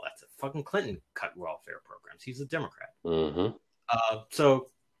back all that. Fucking Clinton cut welfare programs. He's a Democrat. Mm-hmm.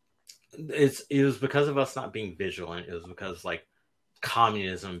 So it was because of us not being vigilant. It was because like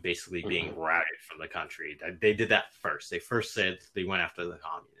communism basically being routed from the country. They did that first. They first said they went after the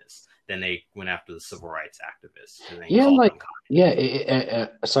communists. Then they went after the civil rights activists.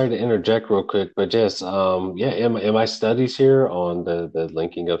 Sorry to interject real quick, but just in my studies here on the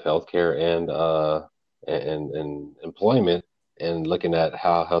linking of healthcare and employment, and looking at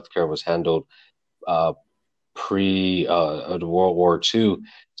how healthcare was handled the World War II,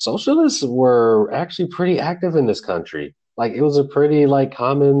 socialists were actually pretty active in this country. Like it was a pretty like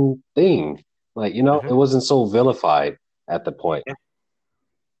common thing. Like, it Hmm. wasn't so vilified at the point.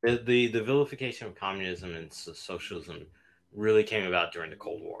 Yeah. The vilification of communism and socialism really came about during the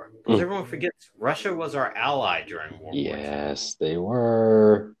Cold War. Because Mm. everyone forgets Russia was our ally during World War II. Yes, they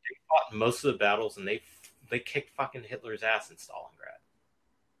were. They fought most of the battles, and they kicked fucking Hitler's ass in Stalingrad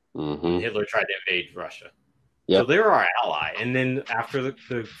when Hmm. Hitler tried to invade Russia. So Yep. they were our ally. And then after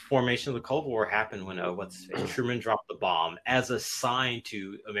the formation of the Cold War happened when Truman dropped the bomb as a sign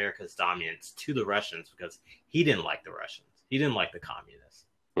to America's dominance to the Russians because he didn't like the Russians. He didn't like the communists.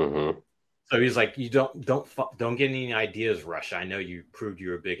 Hmm. So he's like, you don't get any ideas, Russia. I know you proved you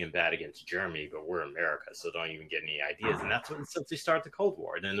were big and bad against Germany, but we're America, so don't even get any ideas. And that's what essentially started the Cold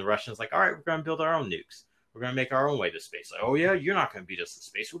War. And then the Russians like, all right, we're going to build our own nukes. We're going to make our own way to space. Like, oh yeah, you're not going to beat us to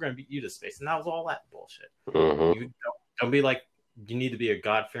space. We're going to beat you to space. And that was all that bullshit. Hmm. You don't be like, you need to be a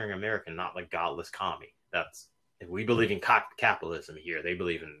God-fearing American, not like godless commie. That's if we believe in capitalism here. They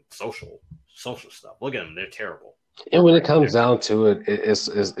believe in social stuff. Look at them; they're terrible. And We're when it great. comes down to it,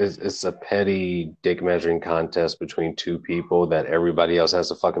 it's a petty dick measuring contest between two people that everybody else has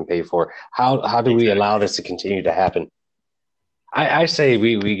to fucking pay for. How do we Exactly. allow this to continue to happen? I say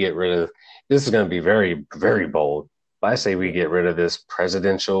we get rid of this is going to be very, very bold, but I say we get rid of this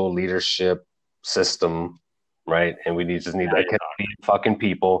presidential leadership system, right? And just need a committee of fucking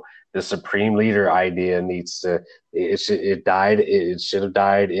people. The supreme leader idea needs to it should have died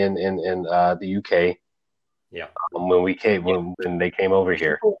in the UK Yeah. when they came over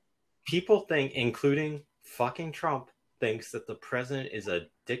here. People think, including fucking Trump, thinks that the president is a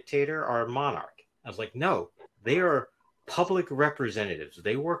dictator or a monarch. I was like, no, they are public representatives.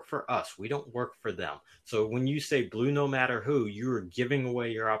 They work for us. We don't work for them. So when you say blue no matter who, you are giving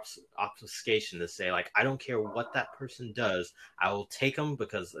away your obfuscation to say, like, I don't care what that person does. I will take them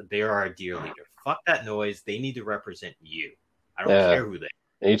because they are our dear leader. Fuck that noise. They need to represent you. I don't Yeah. care who they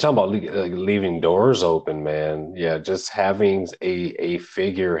And you're talking about leaving doors open, man. Yeah, just having a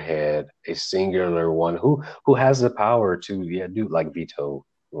figurehead, a singular one who has the power to do like veto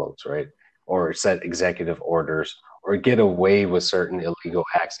votes, right? Or set executive orders, or get away with certain illegal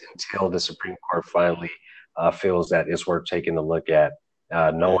acts until the Supreme Court finally feels that it's worth taking a look at,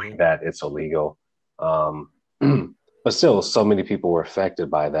 knowing are. that it's illegal. Um, but still, so many people were affected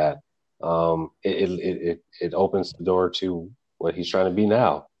by that. It opens the door to what he's trying to be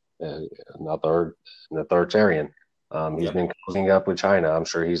now, an authoritarian. He's Yep. been closing up with China. I'm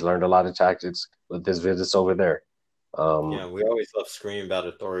sure he's learned a lot of tactics with his visits over there. Yeah, we always love screaming about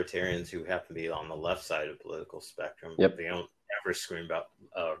authoritarians who happen to be on the left side of the political spectrum. Yep. They don't ever scream about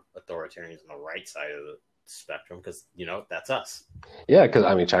authoritarians on the right side of the spectrum because that's us. Yeah, because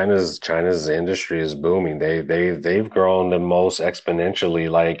I mean, China's industry is booming. They've grown the most exponentially,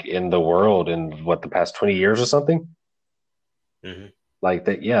 like in the world, in what the past 20 years or something. Mm-hmm. Like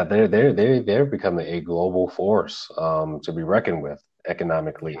that, yeah, they're becoming a global force to be reckoned with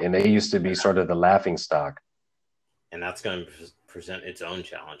economically, and they used to be sort of the laughing stock. And that's going to present its own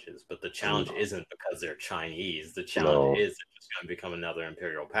challenges. But the challenge isn't because they're Chinese. The challenge No. is they're just going to become another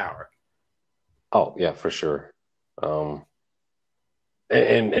imperial power. Oh yeah, for sure. Um,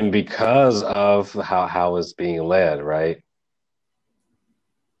 and because of how it's being led, right?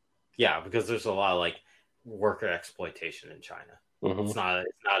 Yeah, because there's a lot of like worker exploitation in China. Mm-hmm. It's not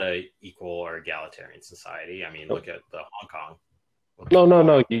a equal or egalitarian society. I mean, look at the Hong Kong.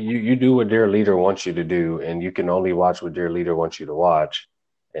 No. You do what their leader wants you to do, and you can only watch what their leader wants you to watch.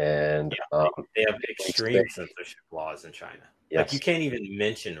 And yeah, they have extreme censorship laws in China. Yes. Like you can't even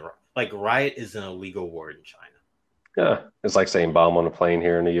mention like riot is an illegal word in China. Yeah, it's like saying bomb on a plane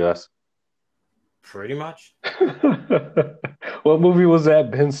here in the U.S. Pretty much. What movie was that?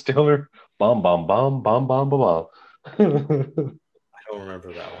 Ben Stiller? Bomb, bomb, bomb, bomb, bomb, bomb. I don't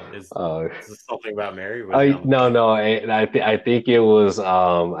remember that one. Is this something about Mary? No. I think it was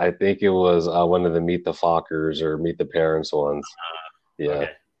one of the Meet the Fockers or Meet the Parents ones. Yeah.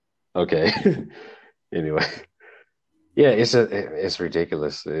 Okay. Anyway, yeah, it's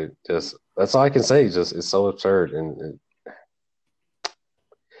ridiculous. It just that's all I can say. Just it's so absurd, and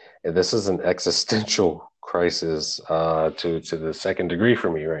this is an existential crisis to the second degree for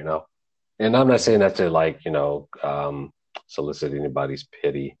me right now. And I'm not saying that to solicit anybody's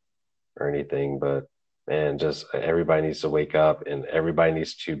pity or anything, but man, just everybody needs to wake up and everybody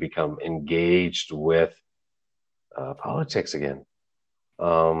needs to become engaged with politics again.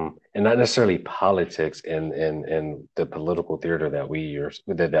 And not necessarily politics and the political theater that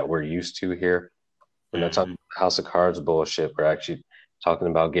we're used to here. We're not talking House of Cards bullshit. We're actually talking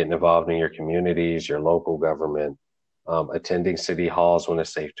about getting involved in your communities, your local government, attending city halls when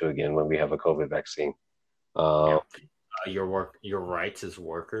it's safe to again when we have a COVID vaccine. Yeah. Um, Your rights as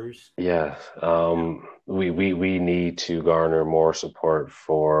workers. yeah, Yeah. we need to garner more support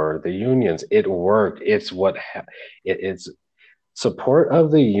for the unions. It worked. It's support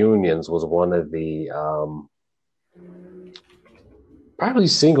of the unions was one of the probably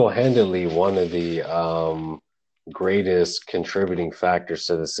single-handedly one of the greatest contributing factors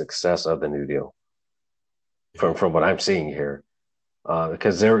to the success of the New Deal from what I'm seeing here.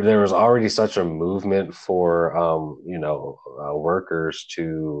 Because there was already such a movement for workers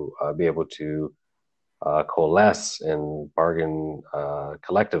to be able to coalesce and bargain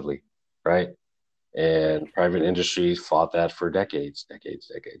collectively, right? And private industry fought that for decades.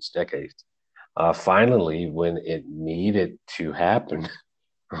 Finally, when it needed to happen,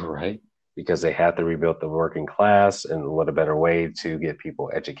 right? Because they had to rebuild the working class, and what a better way to get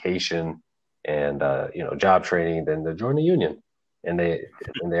people education and job training than to join the union. And they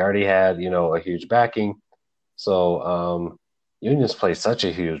already had a huge backing, so unions play such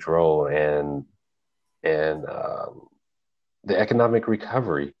a huge role in the economic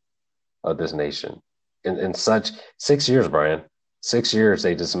recovery of this nation. In such 6 years, Brian, 6 years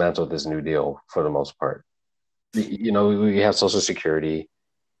they dismantled this New Deal for the most part. We have Social Security.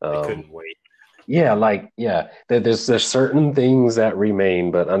 They Um, couldn't wait. there's certain things that remain,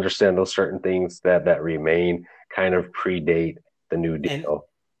 but understand those certain things that remain kind of predate the New And Deal.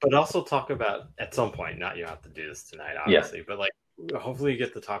 but also talk about at some point. Not you don't have to do this tonight, Yeah, obviously, but like hopefully you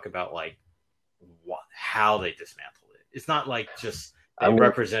get to talk about like how they dismantled it. It's not like just they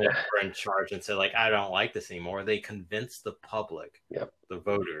representatives were in charge and said like I don't like this anymore. They convinced the public, yep, the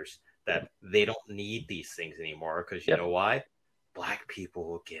voters, that they don't need these things anymore because you yep. know why? Black people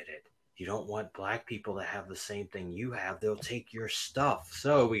will get it. You don't want black people to have the same thing you have. They'll take your stuff.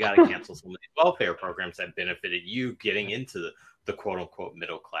 So we got to cancel some of these welfare programs that benefited you getting into the quote unquote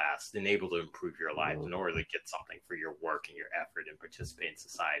middle class and able to improve your life in order to get something for your work and your effort and participate in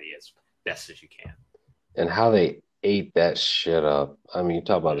society as best as you can. And how they ate that shit up. I mean, you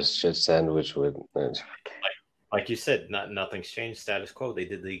talk about a shit sandwich with. Like you said, nothing's changed. Status quo. They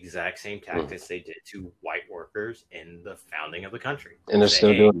did the exact same tactics they did to white workers in the founding of the country. And they're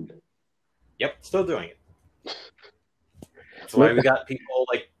still doing it. Yep, still doing it. That's why we got people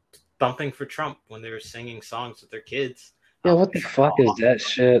like thumping for Trump when they were singing songs with their kids. Yeah, what the fuck is that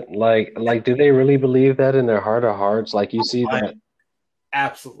shit? Like, do they really believe that in their heart of hearts? Like, you see that?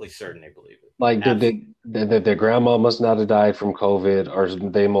 Absolutely certain they believe it. Like, their grandma must not have died from COVID, or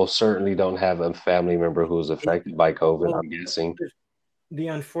they most certainly don't have a family member who was affected by COVID, I'm guessing. The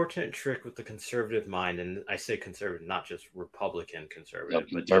unfortunate trick with the conservative mind, and I say conservative, not just Republican conservative,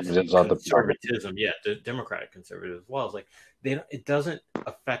 but just conservatism, the Democratic conservative as well, is like it doesn't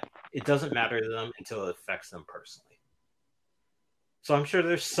matter to them until it affects them personally. So I'm sure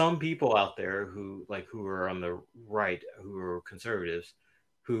there's some people out there who are on the right, who are conservatives,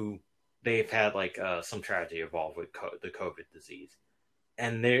 who they've had like some tragedy involved with the COVID disease,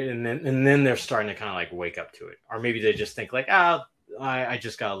 and then they're starting to kind of like wake up to it, or maybe they just think like, I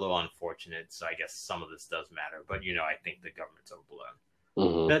just got a little unfortunate, so I guess some of this does matter. But I think the government's overblown.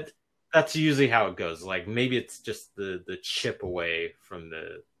 Mm-hmm. That's usually how it goes. Like maybe it's just the chip away from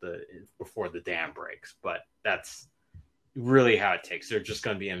the before the dam breaks, but that's really how it takes. They're just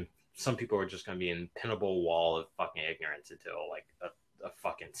going to be some people are just going to be in impenetrable wall of fucking ignorance until like a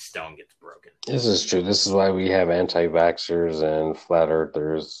fucking stone gets broken. This is true. This is why we have anti-vaxxers and flat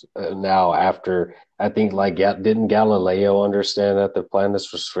earthers now. After I think, didn't Galileo understand that the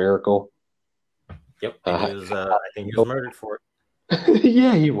planets were spherical? Yep, I think he was murdered for it.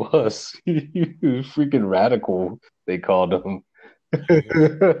 Yeah, he was. He was freaking radical. They called him.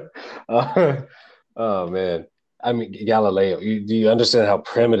 Oh man. I mean, Galileo, do you understand how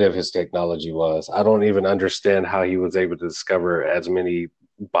primitive his technology was? I don't even understand how he was able to discover as many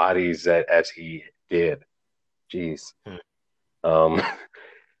bodies as he did. Jeez.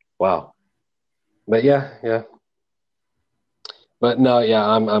 Wow. But yeah. But no, yeah,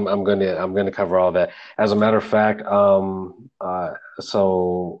 I'm gonna cover all that. As a matter of fact,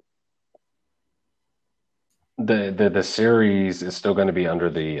 so the series is still going to be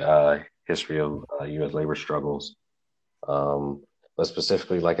under the history of U.S. labor struggles. But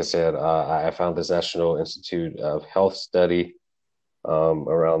specifically, like I said, I found this National Institute of Health study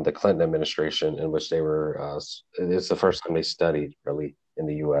around the Clinton administration, in which they were. It's the first time they studied really in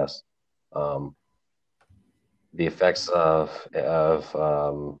the U.S. The effects of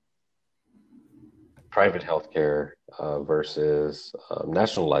private healthcare versus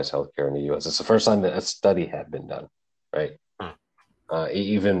nationalized healthcare in the U.S. It's the first time that a study had been done, right?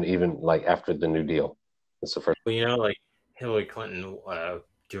 even like after the New Deal. It's the first. Well, like Hillary Clinton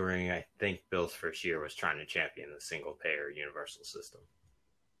during I think Bill's first year was trying to champion the single payer universal system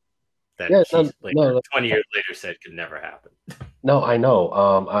that Yeah, she's later no, 20 years later said could never happen. no, I know.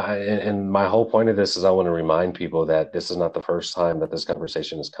 And my whole point of this is I want to remind people that this is not the first time that this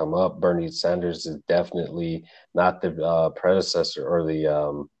conversation has come up. Bernie Sanders is definitely not the predecessor or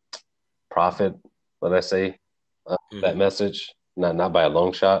the prophet, let I say, that message. Not by a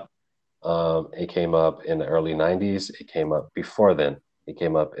long shot. It came up in the early '90s. It came up before then. It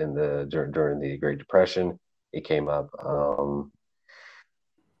came up during the Great Depression. It came up.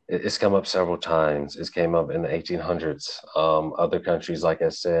 It's come up several times. It's came up in the 1800s. Other countries, like I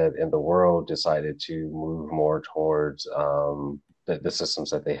said, in the world decided to move more towards the systems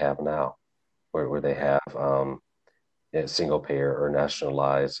that they have now, where they have single payer or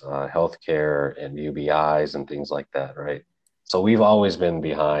nationalized healthcare and UBIs and things like that, right? So we've always been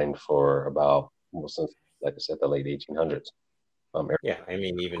behind for about, well, since, like I said, the late 1800s. Yeah, I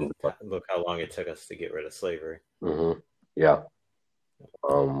mean, even look how long it took us to get rid of slavery. Mm-hmm. Yeah.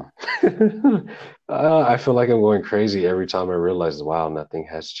 I feel like I'm going crazy every time I realize, wow, nothing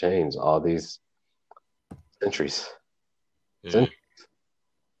has changed. All these centuries. Mm.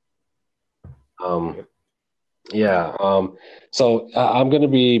 Yeah. So I'm going to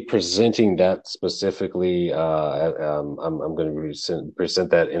be presenting that specifically. I'm going to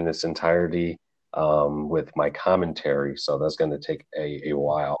present that in its entirety with my commentary. So that's going to take a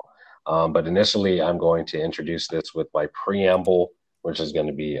while. But initially, I'm going to introduce this with my preamble, which is going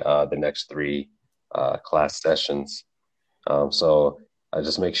to be the next three class sessions. So I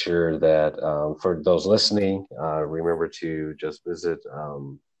just make sure that for those listening, remember to just visit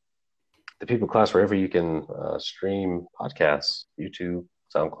the People class wherever you can stream podcasts, YouTube,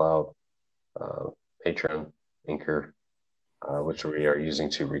 SoundCloud, Patreon, Anchor, which we are using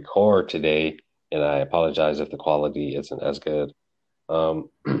to record today. And I apologize if the quality isn't as good. But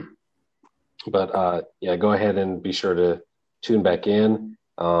yeah, go ahead and be sure to tune back in.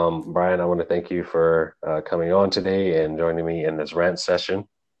 Bryan, I want to thank you for coming on today and joining me in this rant session.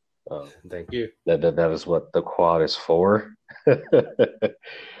 Thank you. That is what the quad is for.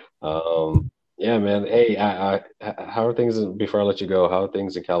 Yeah, man. Hey, how are things? Before I let you go, how are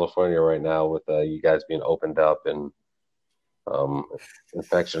things in California right now with you guys being opened up and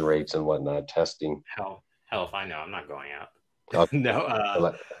infection rates and whatnot, testing? Hell if I know. I'm not going out. Okay.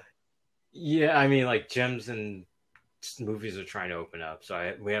 No. Yeah, I mean, like gyms and movies are trying to open up,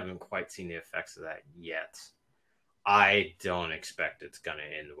 so we haven't quite seen the effects of that yet. I don't expect it's gonna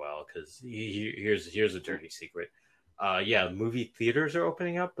end well because here's a dirty secret. Yeah, movie theaters are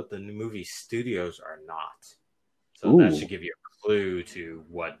opening up, but the movie studios are not. So that should give you a clue to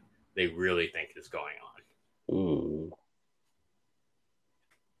what they really think is going on.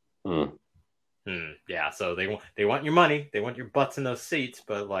 Yeah, so they want your money, they want your butts in those seats,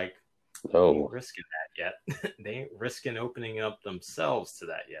 but like, they ain't risking that yet. They ain't risking opening up themselves to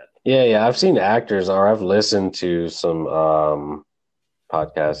that yet. Yeah, I've seen actors, or I've listened to some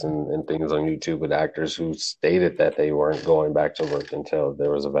podcasts and things on YouTube with actors who stated that they weren't going back to work until there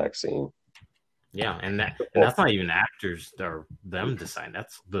was a vaccine. Yeah, and that's not even actors or them deciding.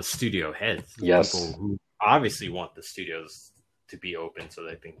 That's the studio heads. Yes. People who obviously want the studios to be open so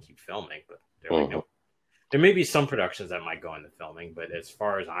they can keep filming, but they're like, nope. There may be some productions that might go into filming, but as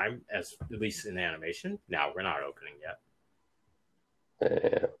far as at least in animation, no, we're not opening yet.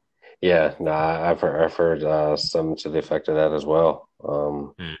 Yeah, I've heard some to the effect of that as well.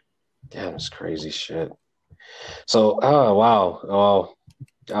 Damn, it's crazy shit. So, wow. Well,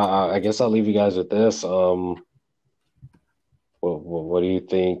 I guess I'll leave you guys with this. What do you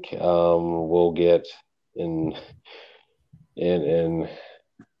think we'll get in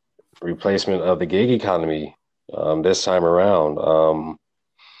replacement of the gig economy this time around?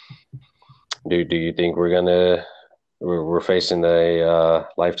 Do you think we're facing a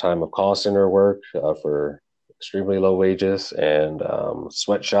lifetime of call center work for extremely low wages and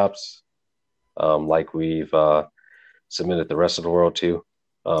sweatshops like we've submitted the rest of the world to?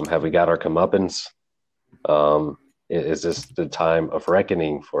 Have we got our comeuppance? Is this the time of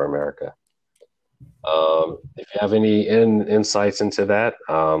reckoning for America? If you have any insights into that,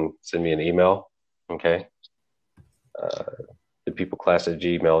 send me an email. Okay.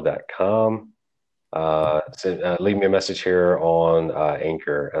 thepeopleclass@gmail.com. Leave me a message here on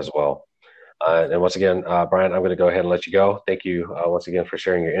Anchor as well. And once again, Bryan, I'm going to go ahead and let you go. Thank you once again for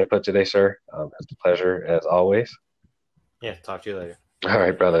sharing your input today, sir. It's a pleasure as always. Yeah, talk to you later. All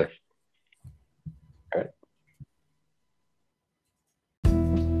right, brother. All right.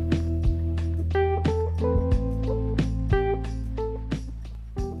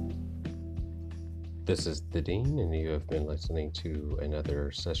 This is the Dean, and you have been listening to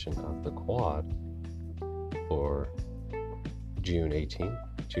another session of the Quad for June 18,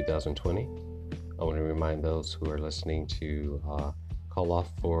 2020. I want to remind those who are listening to call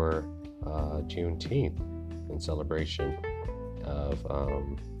off for Juneteenth in celebration of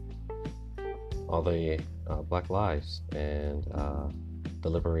all the Black lives and the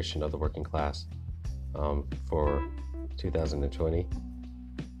liberation of the working class for 2020.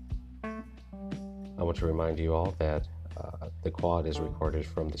 I want to remind you all that the Quad is recorded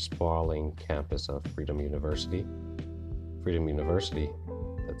from the sprawling campus of Freedom University. Freedom University,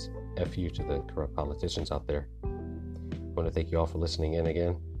 that's FU to the corrupt politicians out there. I want to thank you all for listening in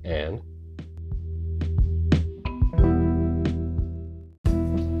again, and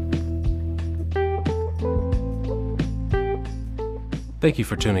thank you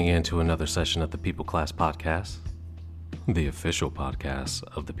for tuning in to another session of the People Class Podcast, the official podcast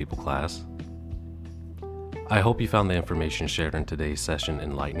of the People Class. I hope you found the information shared in today's session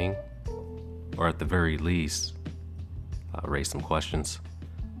enlightening, or at the very least, raise some questions.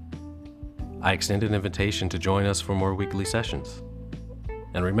 I extend an invitation to join us for more weekly sessions.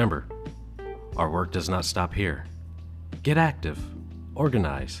 And remember, our work does not stop here. Get active,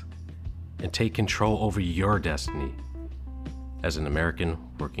 organize, and take control over your destiny as an American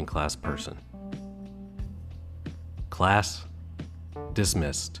working class person. Class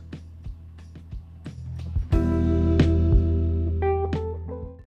dismissed.